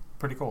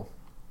 pretty cool.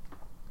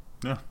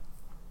 Yeah.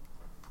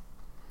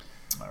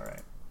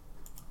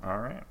 All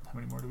right. How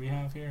many more do we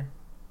have here?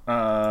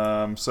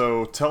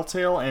 So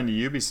Telltale and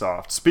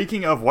Ubisoft.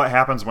 Speaking of what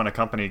happens when a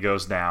company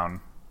goes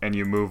down and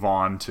you move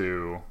on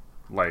to,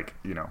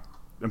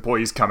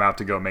 employees come out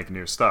to go make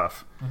new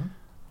stuff.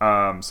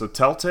 So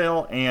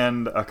Telltale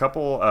and a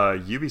couple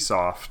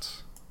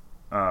Ubisoft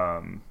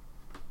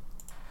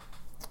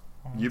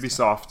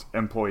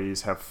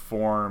employees have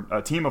formed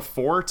a team of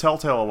 4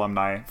 Telltale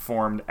alumni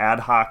formed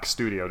Ad Hoc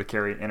Studio to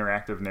carry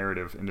interactive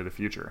narrative into the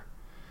future.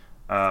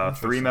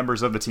 3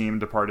 members of the team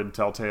departed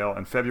Telltale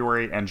in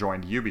February and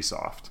joined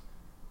Ubisoft.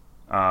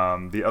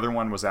 The other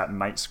one was at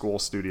Night School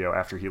Studio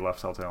after he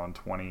left Telltale in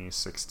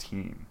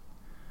 2016.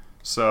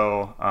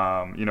 So,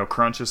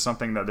 Crunch is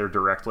something that they're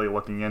directly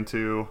looking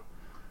into.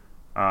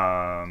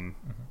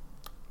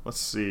 Let's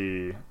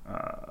see.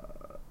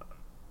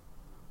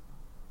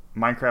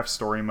 Minecraft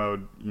Story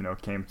Mode,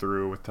 came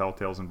through with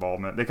Telltale's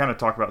involvement. They kind of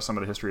talk about some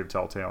of the history of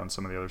Telltale and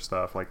some of the other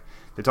stuff. Like,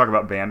 they talk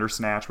about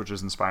Bandersnatch, which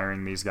is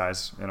inspiring these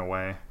guys in a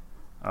way.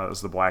 It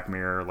was the Black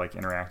Mirror,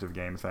 interactive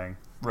game thing.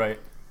 Right.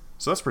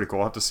 So that's pretty cool.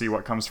 I'll have to see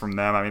what comes from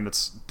them. I mean,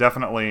 it's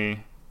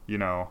definitely,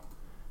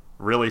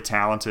 really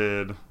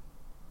talented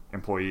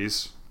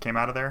employees came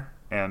out of there,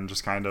 and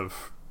just kind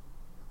of,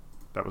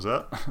 that was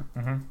it.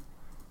 Mm-hmm.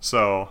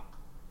 So,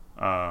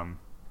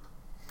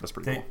 that's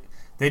pretty cool.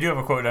 They do have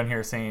a quote on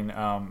here saying,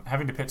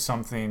 having to pitch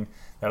something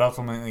that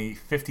ultimately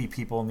 50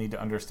 people need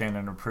to understand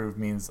and approve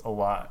means a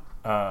lot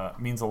of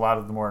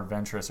the more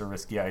adventurous or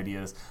risky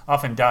ideas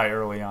often die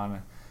early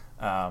on.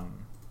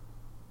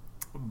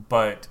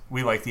 But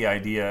we like the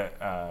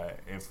idea,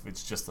 if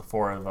it's just the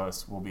 4 of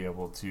us, we'll be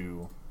able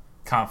to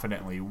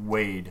confidently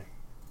wade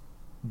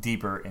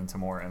deeper into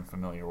more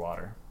unfamiliar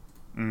water.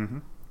 Mm-hmm.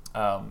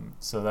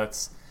 So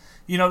that's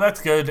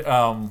good.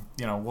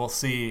 We'll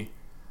see.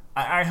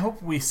 I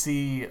hope we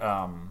see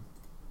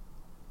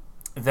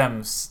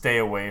them stay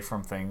away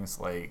from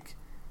things like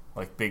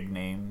big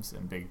names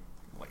and big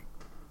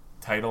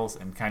titles,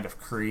 and kind of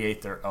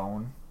create their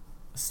own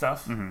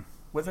stuff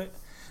with it.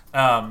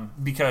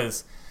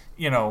 Because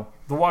The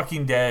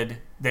Walking Dead,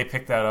 they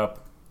picked that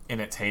up in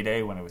its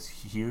heyday when it was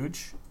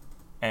huge,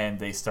 and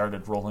they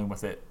started rolling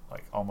with it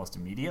almost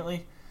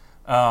immediately.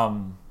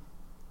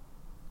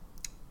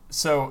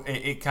 So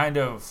it kind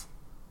of.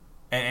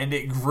 And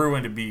it grew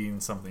into being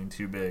something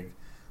too big.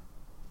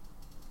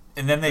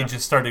 And then they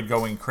just started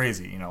going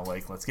crazy,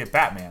 let's get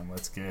Batman,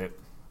 let's get,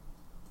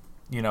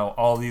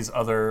 all these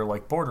other,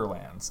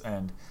 Borderlands.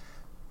 And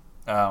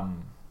I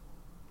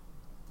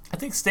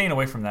think staying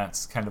away from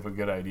that's kind of a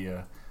good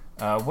idea.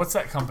 What's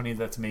that company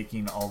that's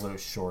making all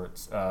those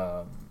shorts?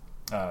 I'm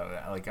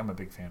a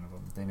big fan of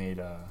them. They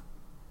made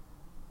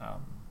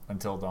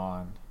Until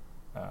Dawn.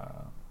 I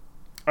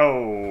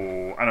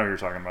know what you're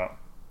talking about.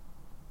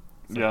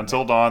 Yeah,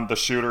 Until Dawn, the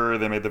shooter,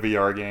 they made the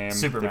VR game.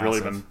 They've really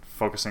been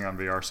focusing on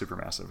VR.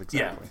 Supermassive,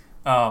 exactly.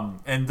 Yeah.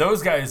 And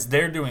those guys,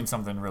 they're doing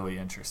something really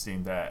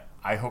interesting that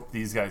I hope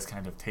these guys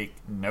kind of take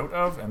note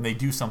of, and they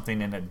do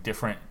something in a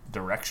different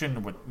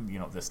direction with,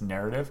 this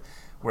narrative,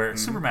 where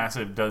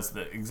Supermassive does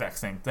the exact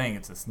same thing.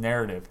 It's this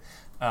narrative.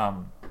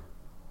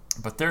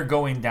 But they're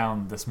going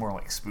down this more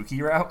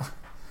spooky route,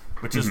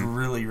 which is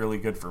really, really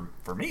good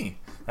for me.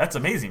 That's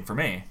amazing for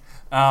me.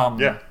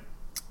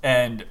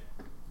 And...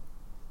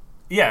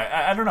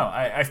 yeah, I don't know.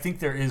 I think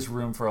there is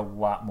room for a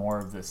lot more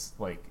of this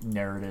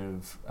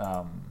narrative,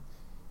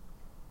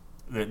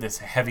 this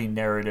heavy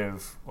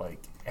narrative,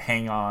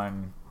 hang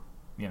on,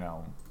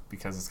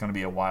 because it's going to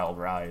be a wild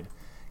ride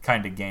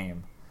kind of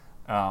game.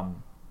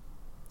 And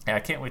I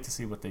can't wait to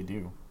see what they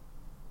do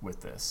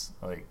with this.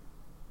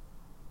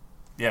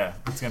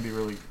 It's gonna be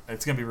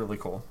really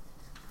cool.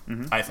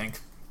 I think.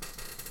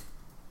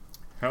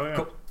 Hell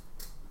yeah.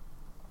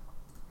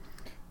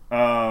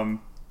 Cool.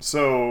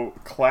 So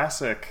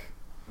classic.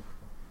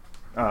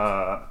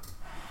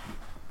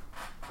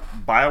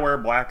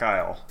 BioWare Black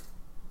Isle.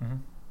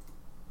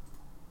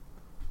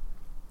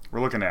 We're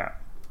looking at.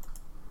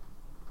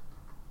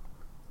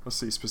 Let's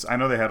see. I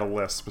know they had a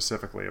list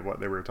specifically of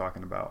what they were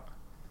talking about.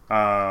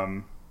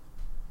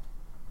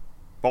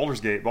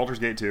 Baldur's Gate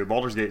 2,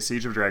 Baldur's Gate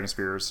Siege of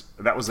Dragonspears.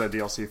 That was a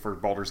DLC for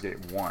Baldur's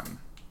Gate 1.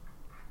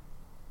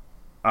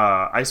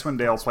 Icewind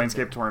Dale,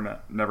 Planescape Torment,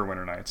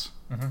 Neverwinter Nights.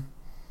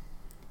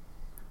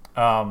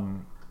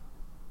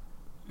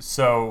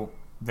 So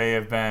they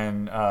have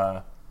been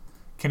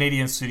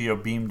Canadian studio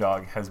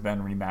Beamdog has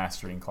been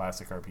remastering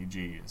classic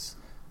RPGs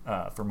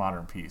for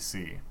modern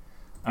PC.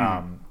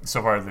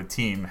 So far, the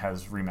team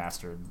has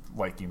remastered,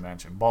 like you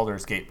mentioned,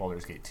 Baldur's Gate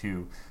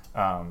 2,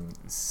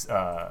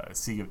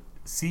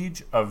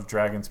 Siege of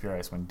Dragonspear,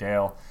 Icewind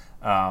Dale,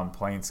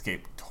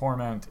 Planescape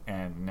Torment,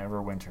 and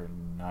Neverwinter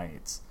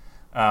Nights.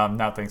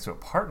 Now, thanks to a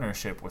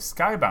partnership with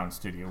Skybound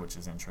Studio, which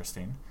is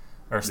interesting,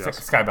 or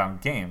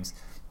Skybound Games,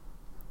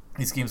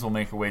 these games will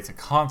make their way to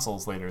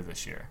consoles later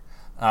this year.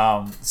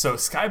 So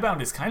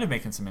Skybound is kind of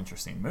making some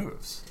interesting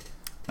moves.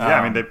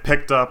 They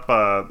picked up,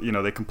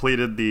 they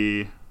completed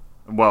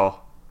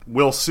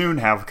will soon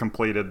have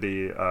completed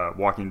the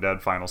Walking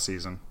Dead final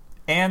season.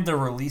 And they're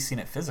releasing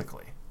it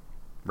physically.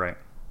 Right.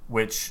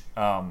 Which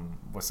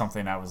was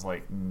something I was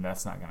like,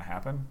 that's not going to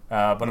happen.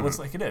 But it looks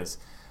like it is.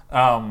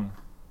 So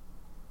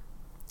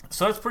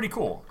that's pretty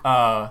cool.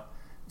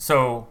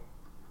 So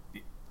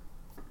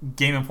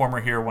Game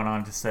Informer here went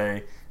on to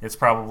say it's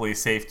probably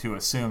safe to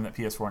assume that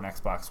PS4 and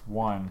Xbox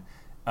One,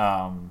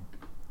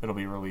 it'll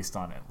be released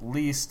on at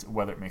least.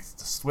 Whether it makes it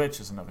to Switch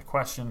is another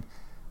question.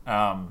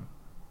 Some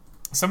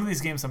of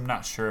these games I'm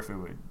not sure if it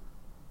would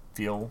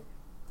feel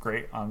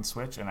great on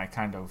Switch, and I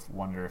kind of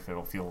wonder if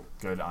it'll feel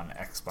good on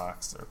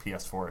Xbox or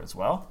PS4 as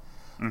well.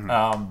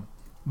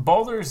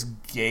 Baldur's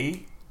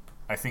Gate,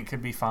 I think,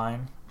 could be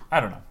fine. I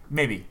don't know.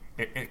 Maybe.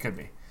 It could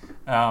be.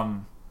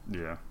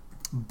 Yeah.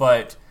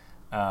 But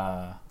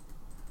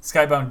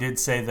Skybound did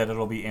say that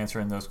it'll be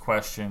answering those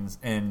questions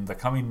in the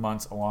coming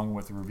months, along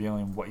with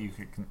revealing what you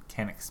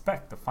can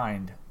expect to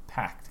find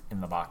packed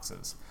in the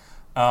boxes.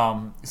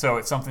 So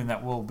it's something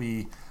that we'll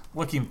be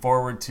looking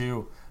forward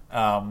to.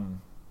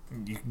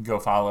 You can go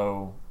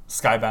follow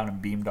Skybound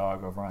and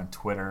Beamdog over on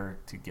Twitter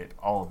to get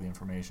all of the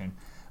information.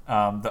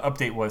 The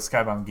update was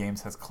Skybound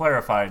Games has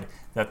clarified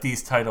that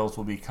these titles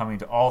will be coming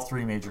to all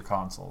 3 major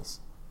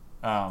consoles.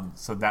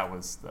 So that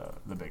was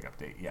the big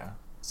update, yeah.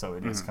 So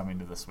it is coming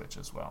to the Switch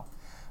as well.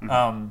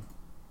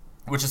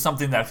 Which is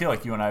something that I feel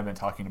like you and I have been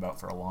talking about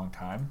for a long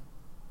time.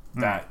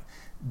 That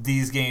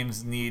these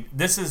games need...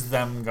 This is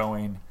them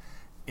going,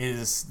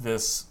 is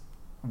this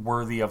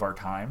worthy of our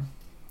time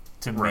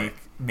to make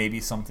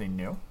maybe something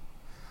new?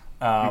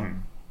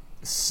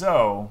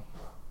 So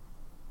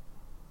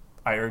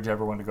I urge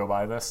everyone to go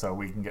buy this so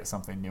we can get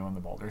something new in the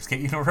Baldur's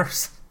Gate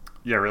universe.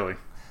 Yeah, really.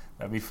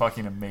 That'd be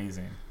fucking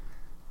amazing.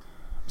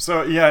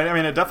 So, yeah, I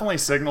mean, it definitely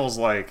signals,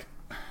 like,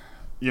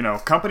 you know,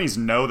 companies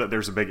know that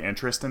there's a big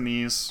interest in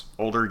these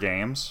older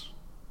games.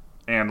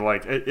 And,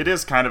 like, it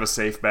is kind of a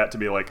safe bet to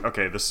be like,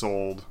 okay, this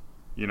sold,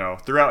 you know,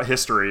 throughout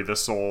history,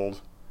 this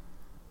sold,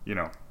 you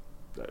know,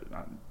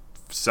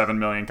 7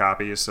 million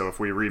copies. So if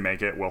we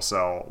remake it, we'll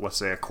sell, let's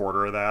say, a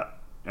quarter of that.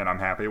 And I'm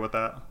happy with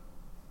that.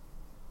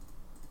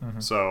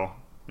 So,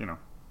 you know.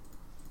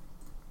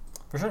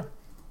 For sure.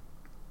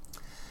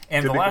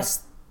 And the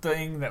last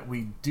thing that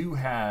we do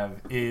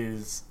have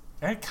is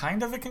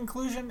kind of a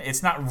conclusion.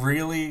 It's not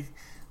really,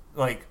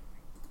 like,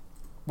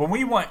 when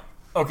we want...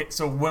 Okay,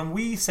 so when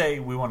we say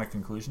we want a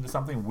conclusion to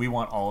something, we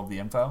want all of the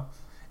info.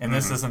 And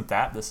this isn't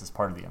that. This is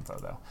part of the info,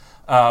 though.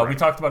 We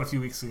talked about a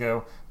few weeks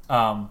ago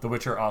the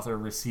Witcher author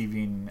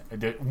requesting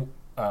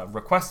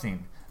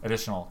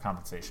additional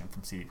compensation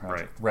from CD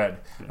Projekt Red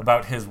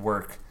about his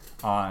work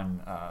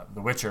on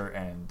The Witcher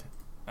and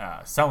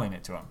selling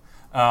it to him.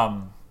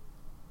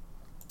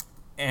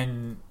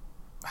 And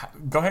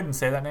go ahead and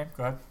say that name.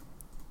 Go ahead.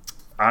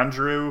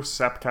 Andrew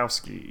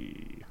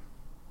Sapkowski.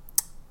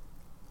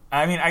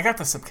 I mean, I got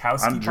the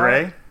Sapkowski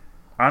Andre?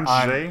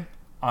 Andre?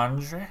 I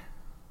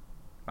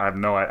have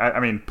no idea. I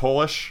mean,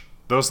 Polish.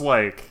 Those,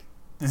 like...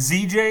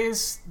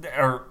 ZJs,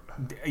 or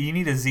you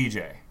need a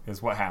ZJ,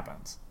 is what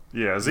happens.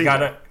 Yeah,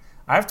 ZJ.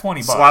 I have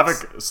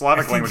 $20.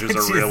 Slavic languages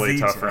are really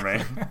tough for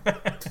me.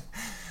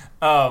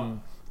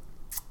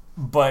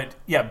 But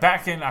yeah,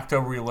 back in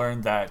October we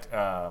learned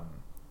that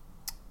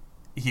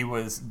he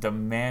was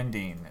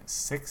demanding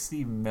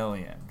 $60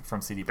 million from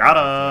CD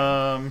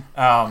Projekt.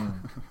 Got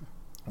him.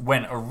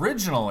 When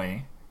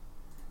originally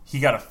he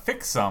got a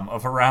fixed sum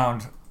of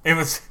around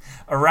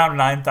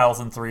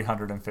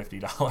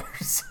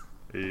 $9,350.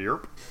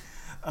 Yep.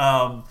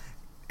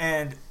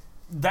 And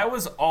that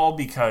was all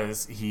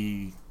because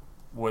he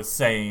was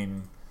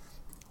saying,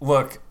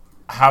 look,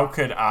 how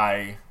could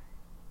I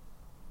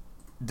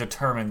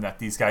determine that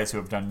these guys who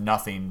have done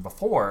nothing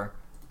before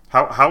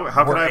how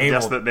could I have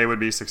guessed that they would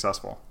be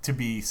successful? To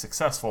be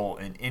successful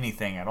in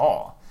anything at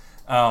all.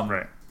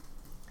 Right.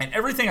 And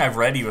everything I've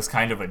read, he was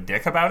kind of a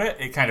dick about it.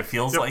 It kind of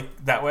feels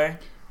like that way.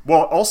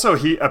 Well, also,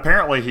 he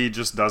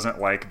just doesn't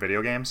like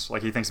video games.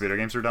 Like, he thinks video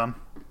games are dumb,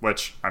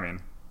 which, I mean,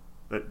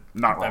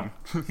 not wrong.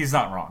 He's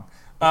not wrong.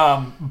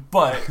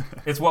 But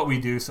it's what we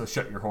do, so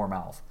shut your whore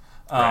mouth.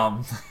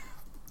 Right.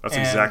 That's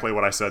exactly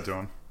what I said to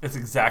him. It's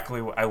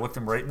exactly what I looked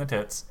him right in the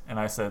tits, and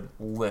I said,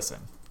 listen.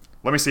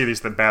 Let me see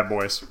the bad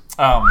boys.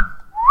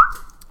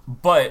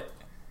 But,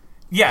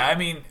 yeah, I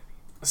mean,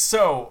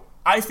 so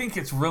I think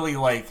it's really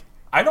like,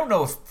 I don't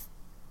know if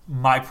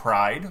my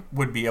pride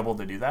would be able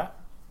to do that.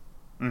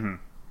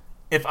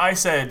 If I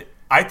said,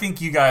 I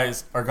think you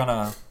guys are going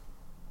to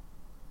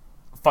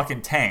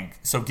fucking tank,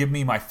 so give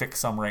me my fix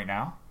sum right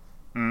now.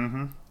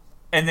 And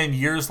then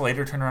years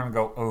later turn around and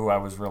go, oh, I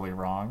was really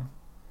wrong.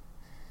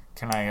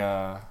 Can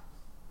I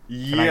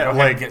go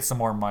ahead and get some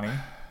more money?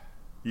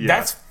 Yeah.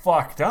 That's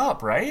fucked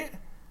up, right?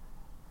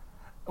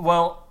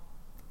 Well,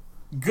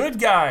 good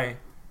guy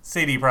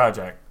CD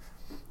Projekt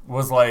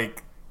was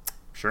like,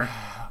 sure.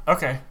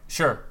 Okay,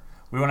 sure.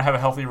 We want to have a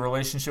healthy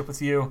relationship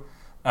with you.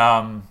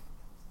 And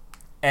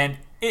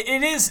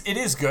it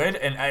is good,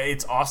 and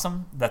it's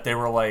awesome that they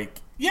were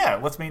like, yeah,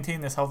 let's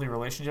maintain this healthy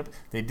relationship.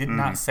 They did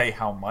not say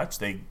how much.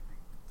 They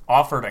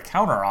offered a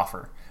counter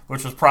offer,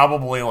 which was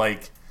probably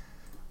like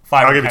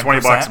 5 I'll or 10%. Give you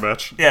 $20,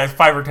 bitch. Yeah,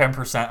 5 or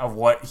 10% of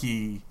what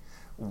he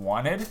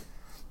wanted.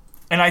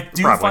 And I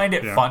do find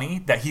it funny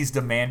that he's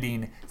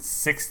demanding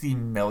 $60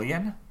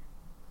 million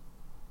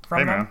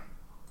from them.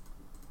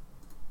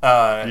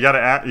 Man.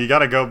 You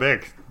gotta go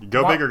big.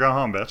 Go big or go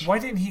home, bitch. Why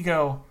didn't he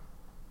go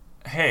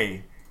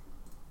hey,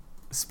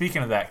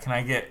 speaking of that, can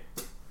I get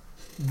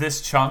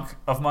this chunk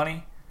of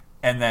money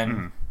and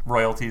then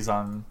royalties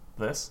on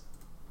this?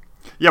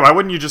 Yeah, why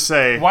wouldn't you just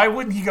say... Why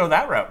wouldn't he go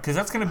that route? Because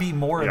that's going to be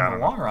more in the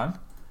long run.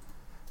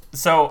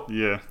 So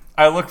yeah,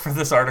 I look for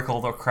this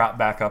article. They'll crop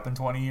back up in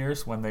 20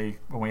 years when we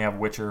have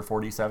Witcher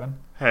 47.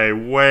 Hey,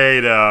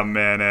 wait a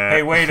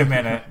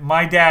minute.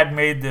 My dad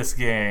made this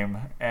game,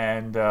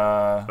 and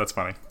that's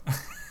funny.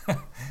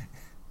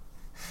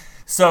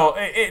 So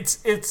it's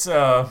it's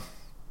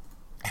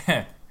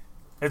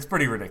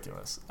pretty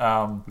ridiculous.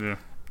 Yeah,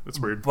 it's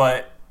weird.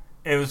 But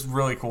it was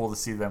really cool to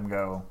see them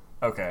go,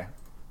 okay,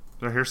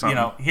 Here's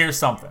something. Here's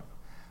something.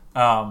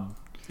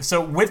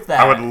 So with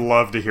that, I would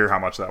love to hear how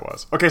much that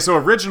was. Okay, so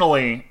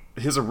originally,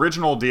 his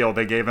original deal,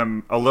 they gave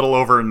him a little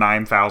over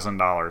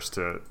 $9,000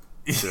 to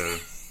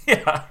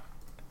yeah,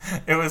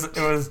 it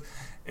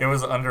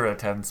was under a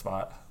 10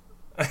 spot.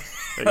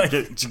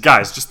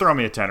 Guys, just throw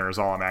me a tenner is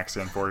all I'm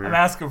asking for here. I'm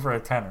asking for a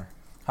tenner.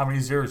 How many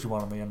zeros you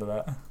want on the end of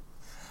that?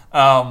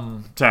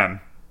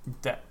 10.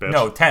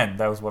 No, 10.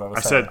 That was what I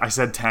was saying. I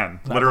said 10.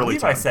 I Literally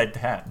believe 10. I said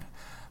 10.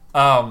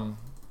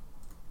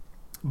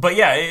 But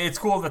yeah, it's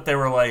cool that they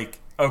were like,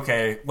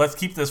 okay, let's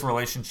keep this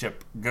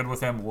relationship good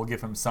with him. We'll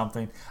give him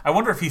something. I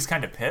wonder if he's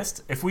kind of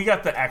pissed. If we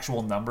got the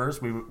actual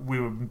numbers, we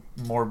would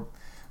more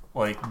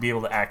like be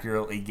able to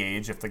accurately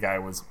gauge if the guy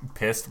was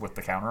pissed with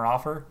the counter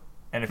offer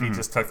and if he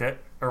just took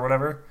it or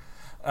whatever.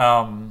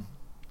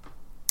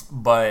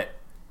 But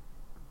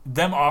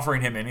them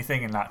offering him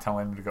anything and not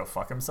telling him to go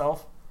fuck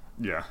himself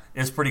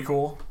is pretty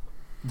cool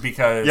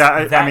because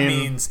that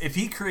means if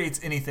he creates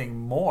anything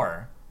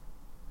more,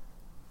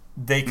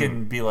 they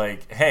can be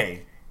like,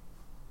 hey,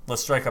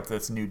 let's strike up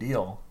this new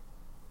deal.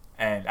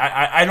 And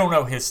I don't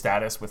know his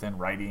status within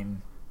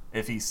writing,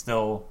 if he's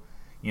still,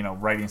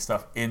 writing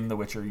stuff in the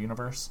Witcher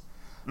universe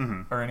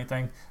or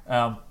anything.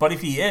 But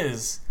if he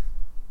is,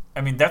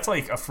 I mean, that's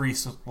like a free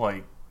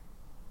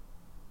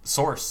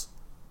source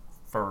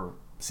for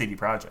CD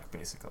Projekt,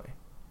 basically.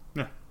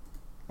 Yeah.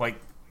 Like,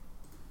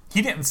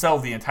 he didn't sell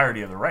the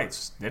entirety of the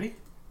rights, did he?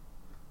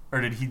 Or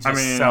did he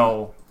just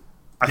sell...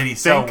 Did he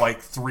sell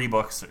like 3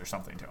 books or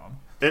something to him?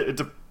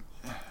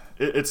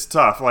 It's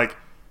tough. Like,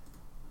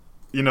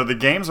 the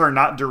games are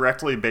not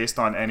directly based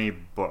on any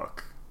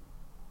book,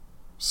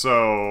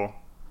 so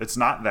it's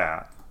not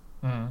that.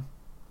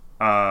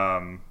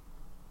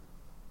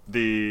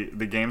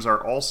 The games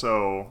are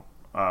also.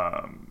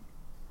 I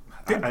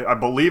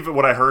believe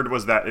what I heard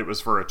was that it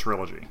was for a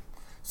trilogy.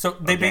 So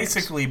they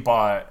basically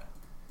bought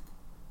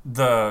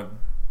the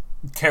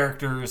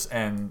characters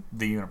and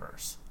the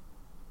universe.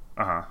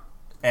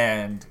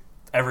 And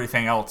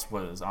everything else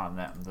was on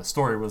them. The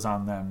story was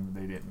on them.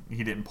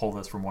 He didn't pull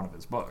this from one of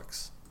his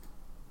books.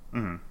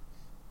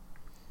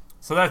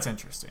 So that's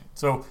interesting.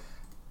 So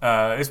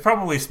it's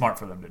probably smart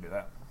for them to do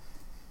that.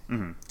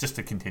 Just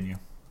to continue.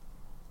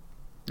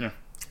 Yeah.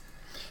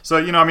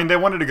 So, they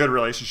wanted a good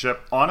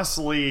relationship.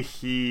 Honestly,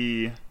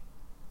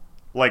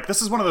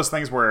 this is one of those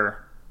things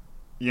where,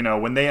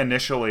 when they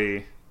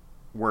initially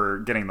were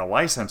getting the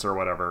license or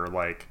whatever,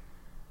 like,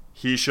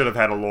 he should have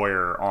had a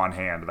lawyer on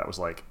hand that was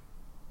like,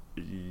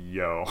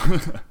 yo,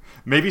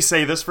 maybe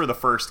say this for the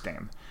first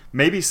game.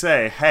 Maybe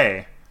say,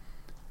 hey,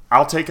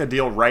 I'll take a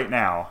deal right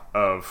now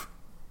of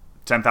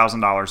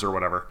 $10,000 or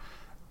whatever,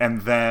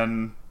 and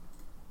then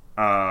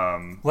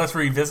let's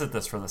revisit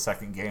this for the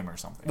second game or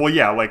something. Well,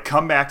 yeah, like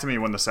come back to me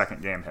when the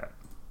second game hit.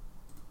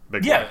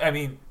 Big yeah, one. I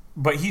mean,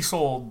 but he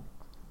sold,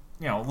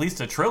 at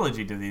least a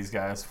trilogy to these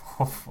guys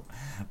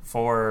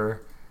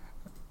for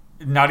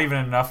not even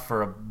enough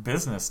for a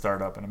business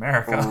startup in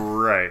America.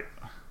 Right.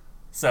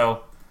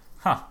 So,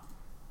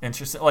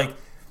 interesting. Like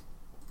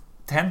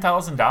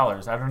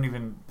 $10,000. I don't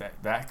even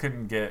that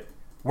couldn't get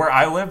where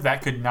I live.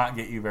 That could not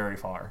get you very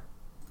far.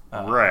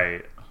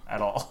 Right.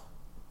 At all.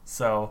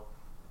 So,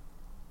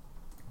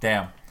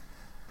 damn.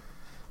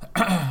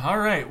 All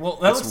right. Well,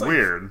 that's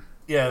weird.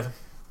 Yeah.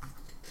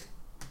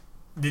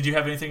 Did you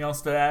have anything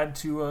else to add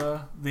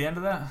to the end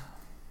of that?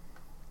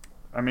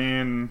 I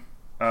mean,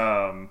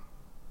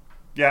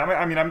 yeah.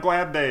 I mean, I'm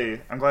glad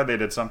they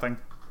did something.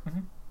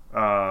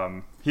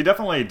 He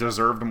definitely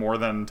deserved more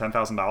than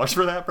 $10,000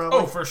 for that, probably.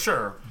 Oh, for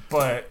sure.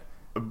 But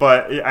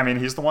I mean,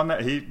 he's the one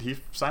that he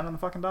signed on the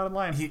fucking dotted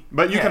line.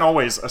 But you can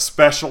always,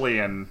 especially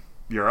in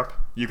Europe,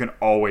 you can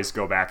always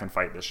go back and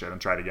fight this shit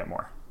and try to get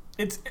more.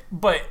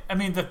 But I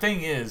mean, the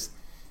thing is,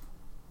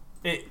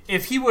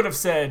 if he would have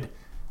said,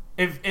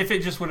 if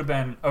it just would have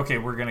been, okay,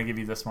 we're gonna give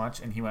you this much,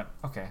 and he went,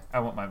 okay,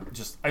 I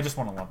just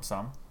want a lump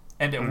sum,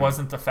 and it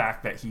wasn't the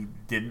fact that he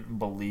didn't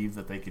believe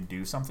that they could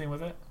do something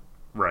with it.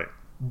 Right.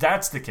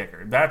 That's the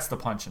kicker. That's the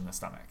punch in the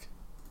stomach.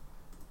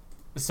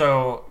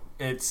 So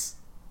it's,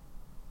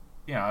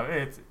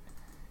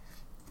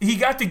 he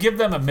got to give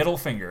them a middle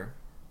finger.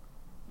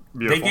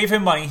 Beautiful. They gave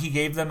him money. He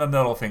gave them a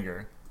middle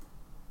finger.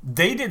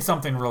 They did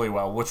something really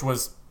well, which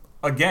was,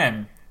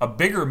 again, a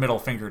bigger middle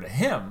finger to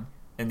him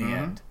in the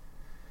end.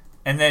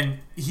 And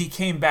then he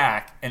came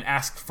back and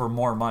asked for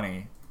more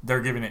money.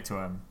 They're giving it to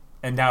him.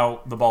 And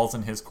now the ball's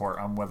in his court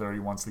on whether he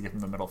wants to give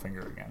him the middle finger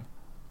again.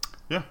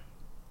 Yeah.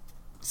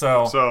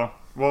 So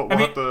we'll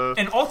have to.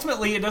 And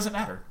ultimately, it doesn't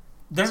matter.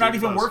 They're See not what it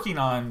even does. working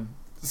on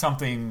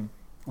something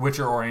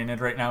Witcher oriented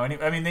right now.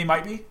 I mean, they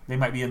might be. They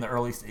might be in the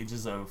early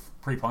stages of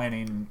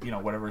pre-planning.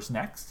 Whatever's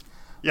next.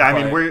 Yeah, I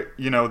mean,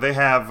 But- they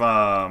have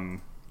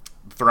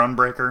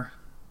Thronebreaker,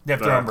 They have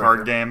the Thronebreaker.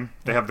 card game.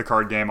 They have the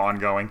card game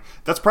ongoing.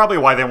 That's probably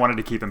why they wanted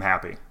to keep him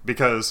happy,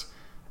 because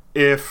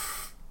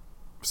if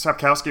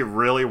Sapkowski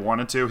really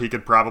wanted to, he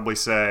could probably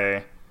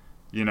say,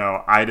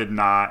 I did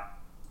not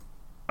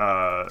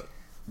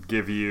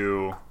give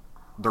you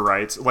the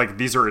rights. Like,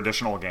 these are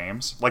additional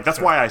games. Like, that's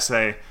why I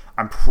say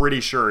I'm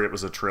pretty sure it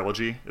was a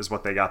trilogy is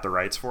what they got the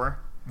rights for.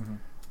 Mm-hmm.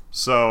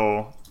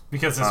 So,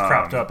 Because this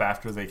cropped up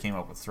after they came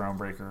up with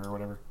Thronebreaker or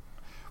whatever.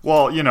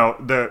 well,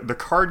 the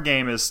card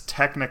game is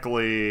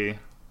technically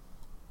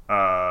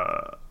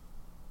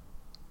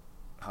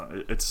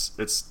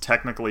it's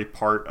technically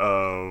part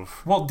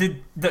of Well,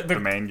 did the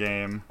main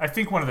game. I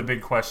think one of the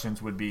big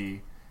questions would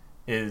be,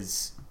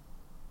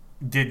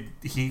 did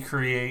he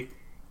create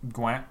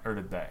Gwent or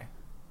did they?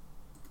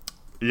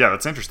 Yeah,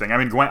 that's interesting. I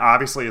mean, Gwent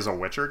obviously is a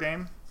Witcher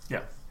game,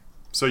 Yeah.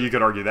 so you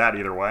could argue that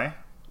either way.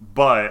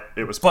 But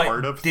it was But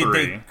part of did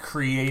 3. they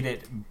create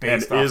it And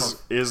based off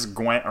of... is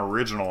Gwent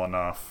original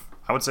enough?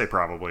 I would say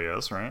probably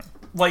is, right?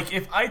 Like,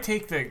 if I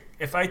take the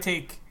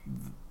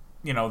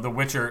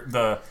Witcher,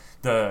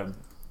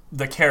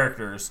 the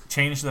characters,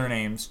 change their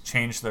names,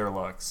 change their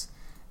looks,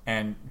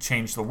 and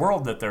change the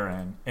world that they're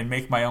in, and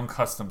make my own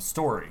custom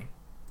story,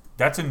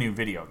 that's a new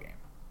video game.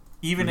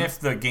 Even if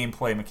the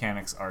gameplay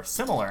mechanics are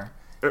similar,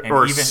 and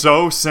Or even,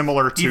 so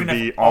similar to even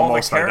be if all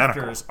almost the identical.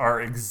 characters are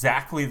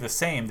exactly the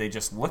same, they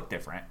just look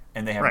different,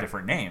 and they have Right.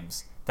 different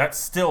names. That's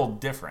still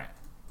different.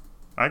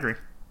 I agree.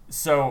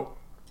 So,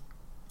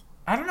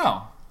 I don't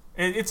know.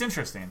 It's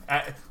interesting.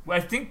 I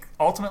think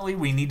ultimately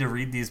we need to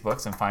read these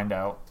books and find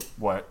out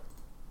what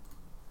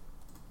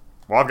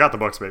Well, I've got the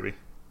books, baby.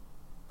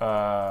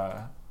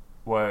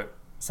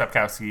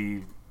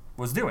 Sapkowski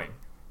was doing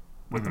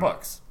with the Mm-hmm.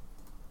 books,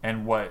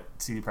 and what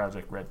CD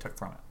Projekt Red took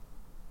from it.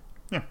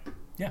 Yeah.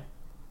 Yeah.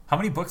 How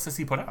many books does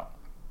he put out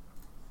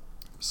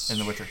in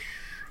The Witcher?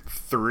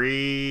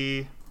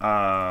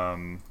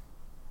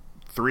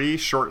 3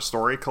 short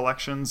story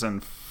collections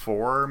and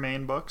 4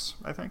 main books,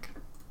 I think.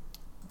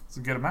 It's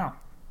a good amount.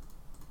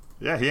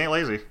 Yeah, he ain't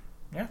lazy.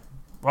 Yeah.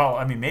 Well,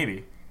 I mean,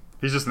 maybe.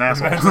 He's just an It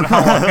depends asshole. on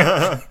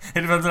how long,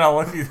 it depends on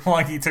how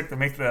long he took to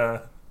make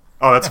the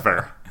Oh, that's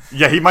fair.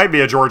 Yeah, he might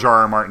be a George R.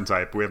 R. Martin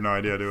type. We have no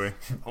idea, do we?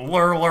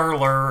 lure, lure,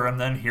 lure, and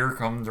then here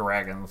come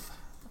dragons.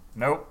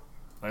 Nope.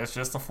 That's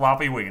just a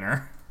floppy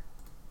wiener.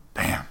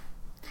 Damn.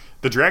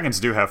 The dragons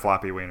do have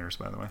floppy wieners,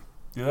 by the way.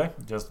 Do they?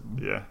 Just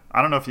Yeah.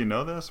 I don't know if you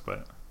know this,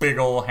 but big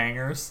ol'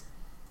 hangers.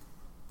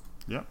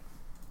 yeah.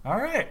 All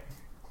right.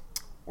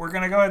 We're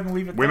going to go ahead and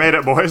leave it We there. made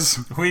it, boys.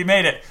 We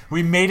made it.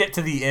 We made it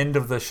to the end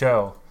of the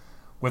show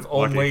with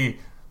only...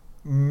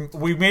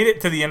 We made it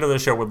to the end of the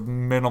show with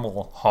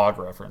minimal hog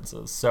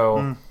references.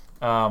 So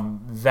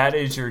that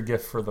is your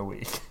gift for the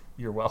week.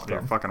 You're welcome.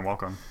 You're fucking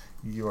welcome.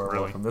 You are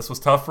Really. welcome. This was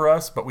tough for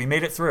us, but we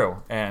made it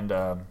through. And,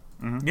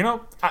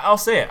 I'll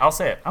say it.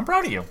 I'm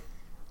proud of you.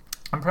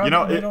 I'm proud You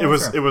know, of you.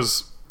 it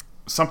was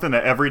something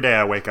that every day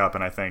I wake up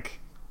and I think,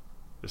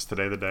 is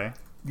today the day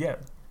Yeah.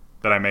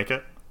 that I make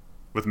it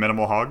with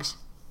minimal hogs?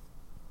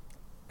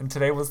 And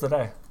today was the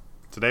day.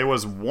 Today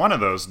was one of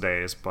those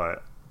days,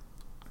 but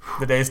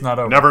The day's not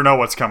over. never know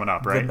what's coming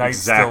up, right? The night's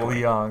still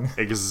young.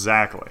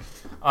 Exactly.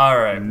 All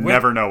right.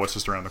 Never know what's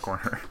just around the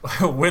corner.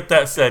 With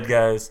that said,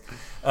 guys,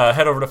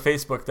 head over to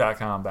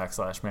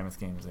facebook.com/Mammoth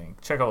Games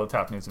Inc. Check all the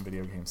top news and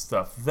video game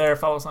stuff there.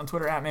 Follow us on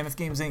Twitter @Mammoth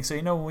Games Inc. So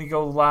you know when we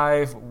go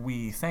live.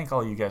 We thank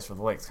all you guys for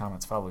the likes,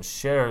 comments, follows,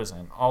 shares,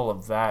 and all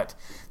of that.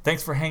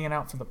 Thanks for hanging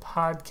out for the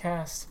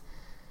podcast.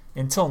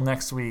 Until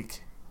next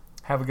week,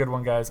 have a good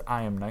one, guys.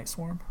 I am Night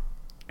Swarm.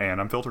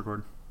 And I'm Filter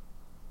Cord.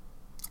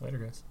 Later,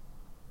 guys.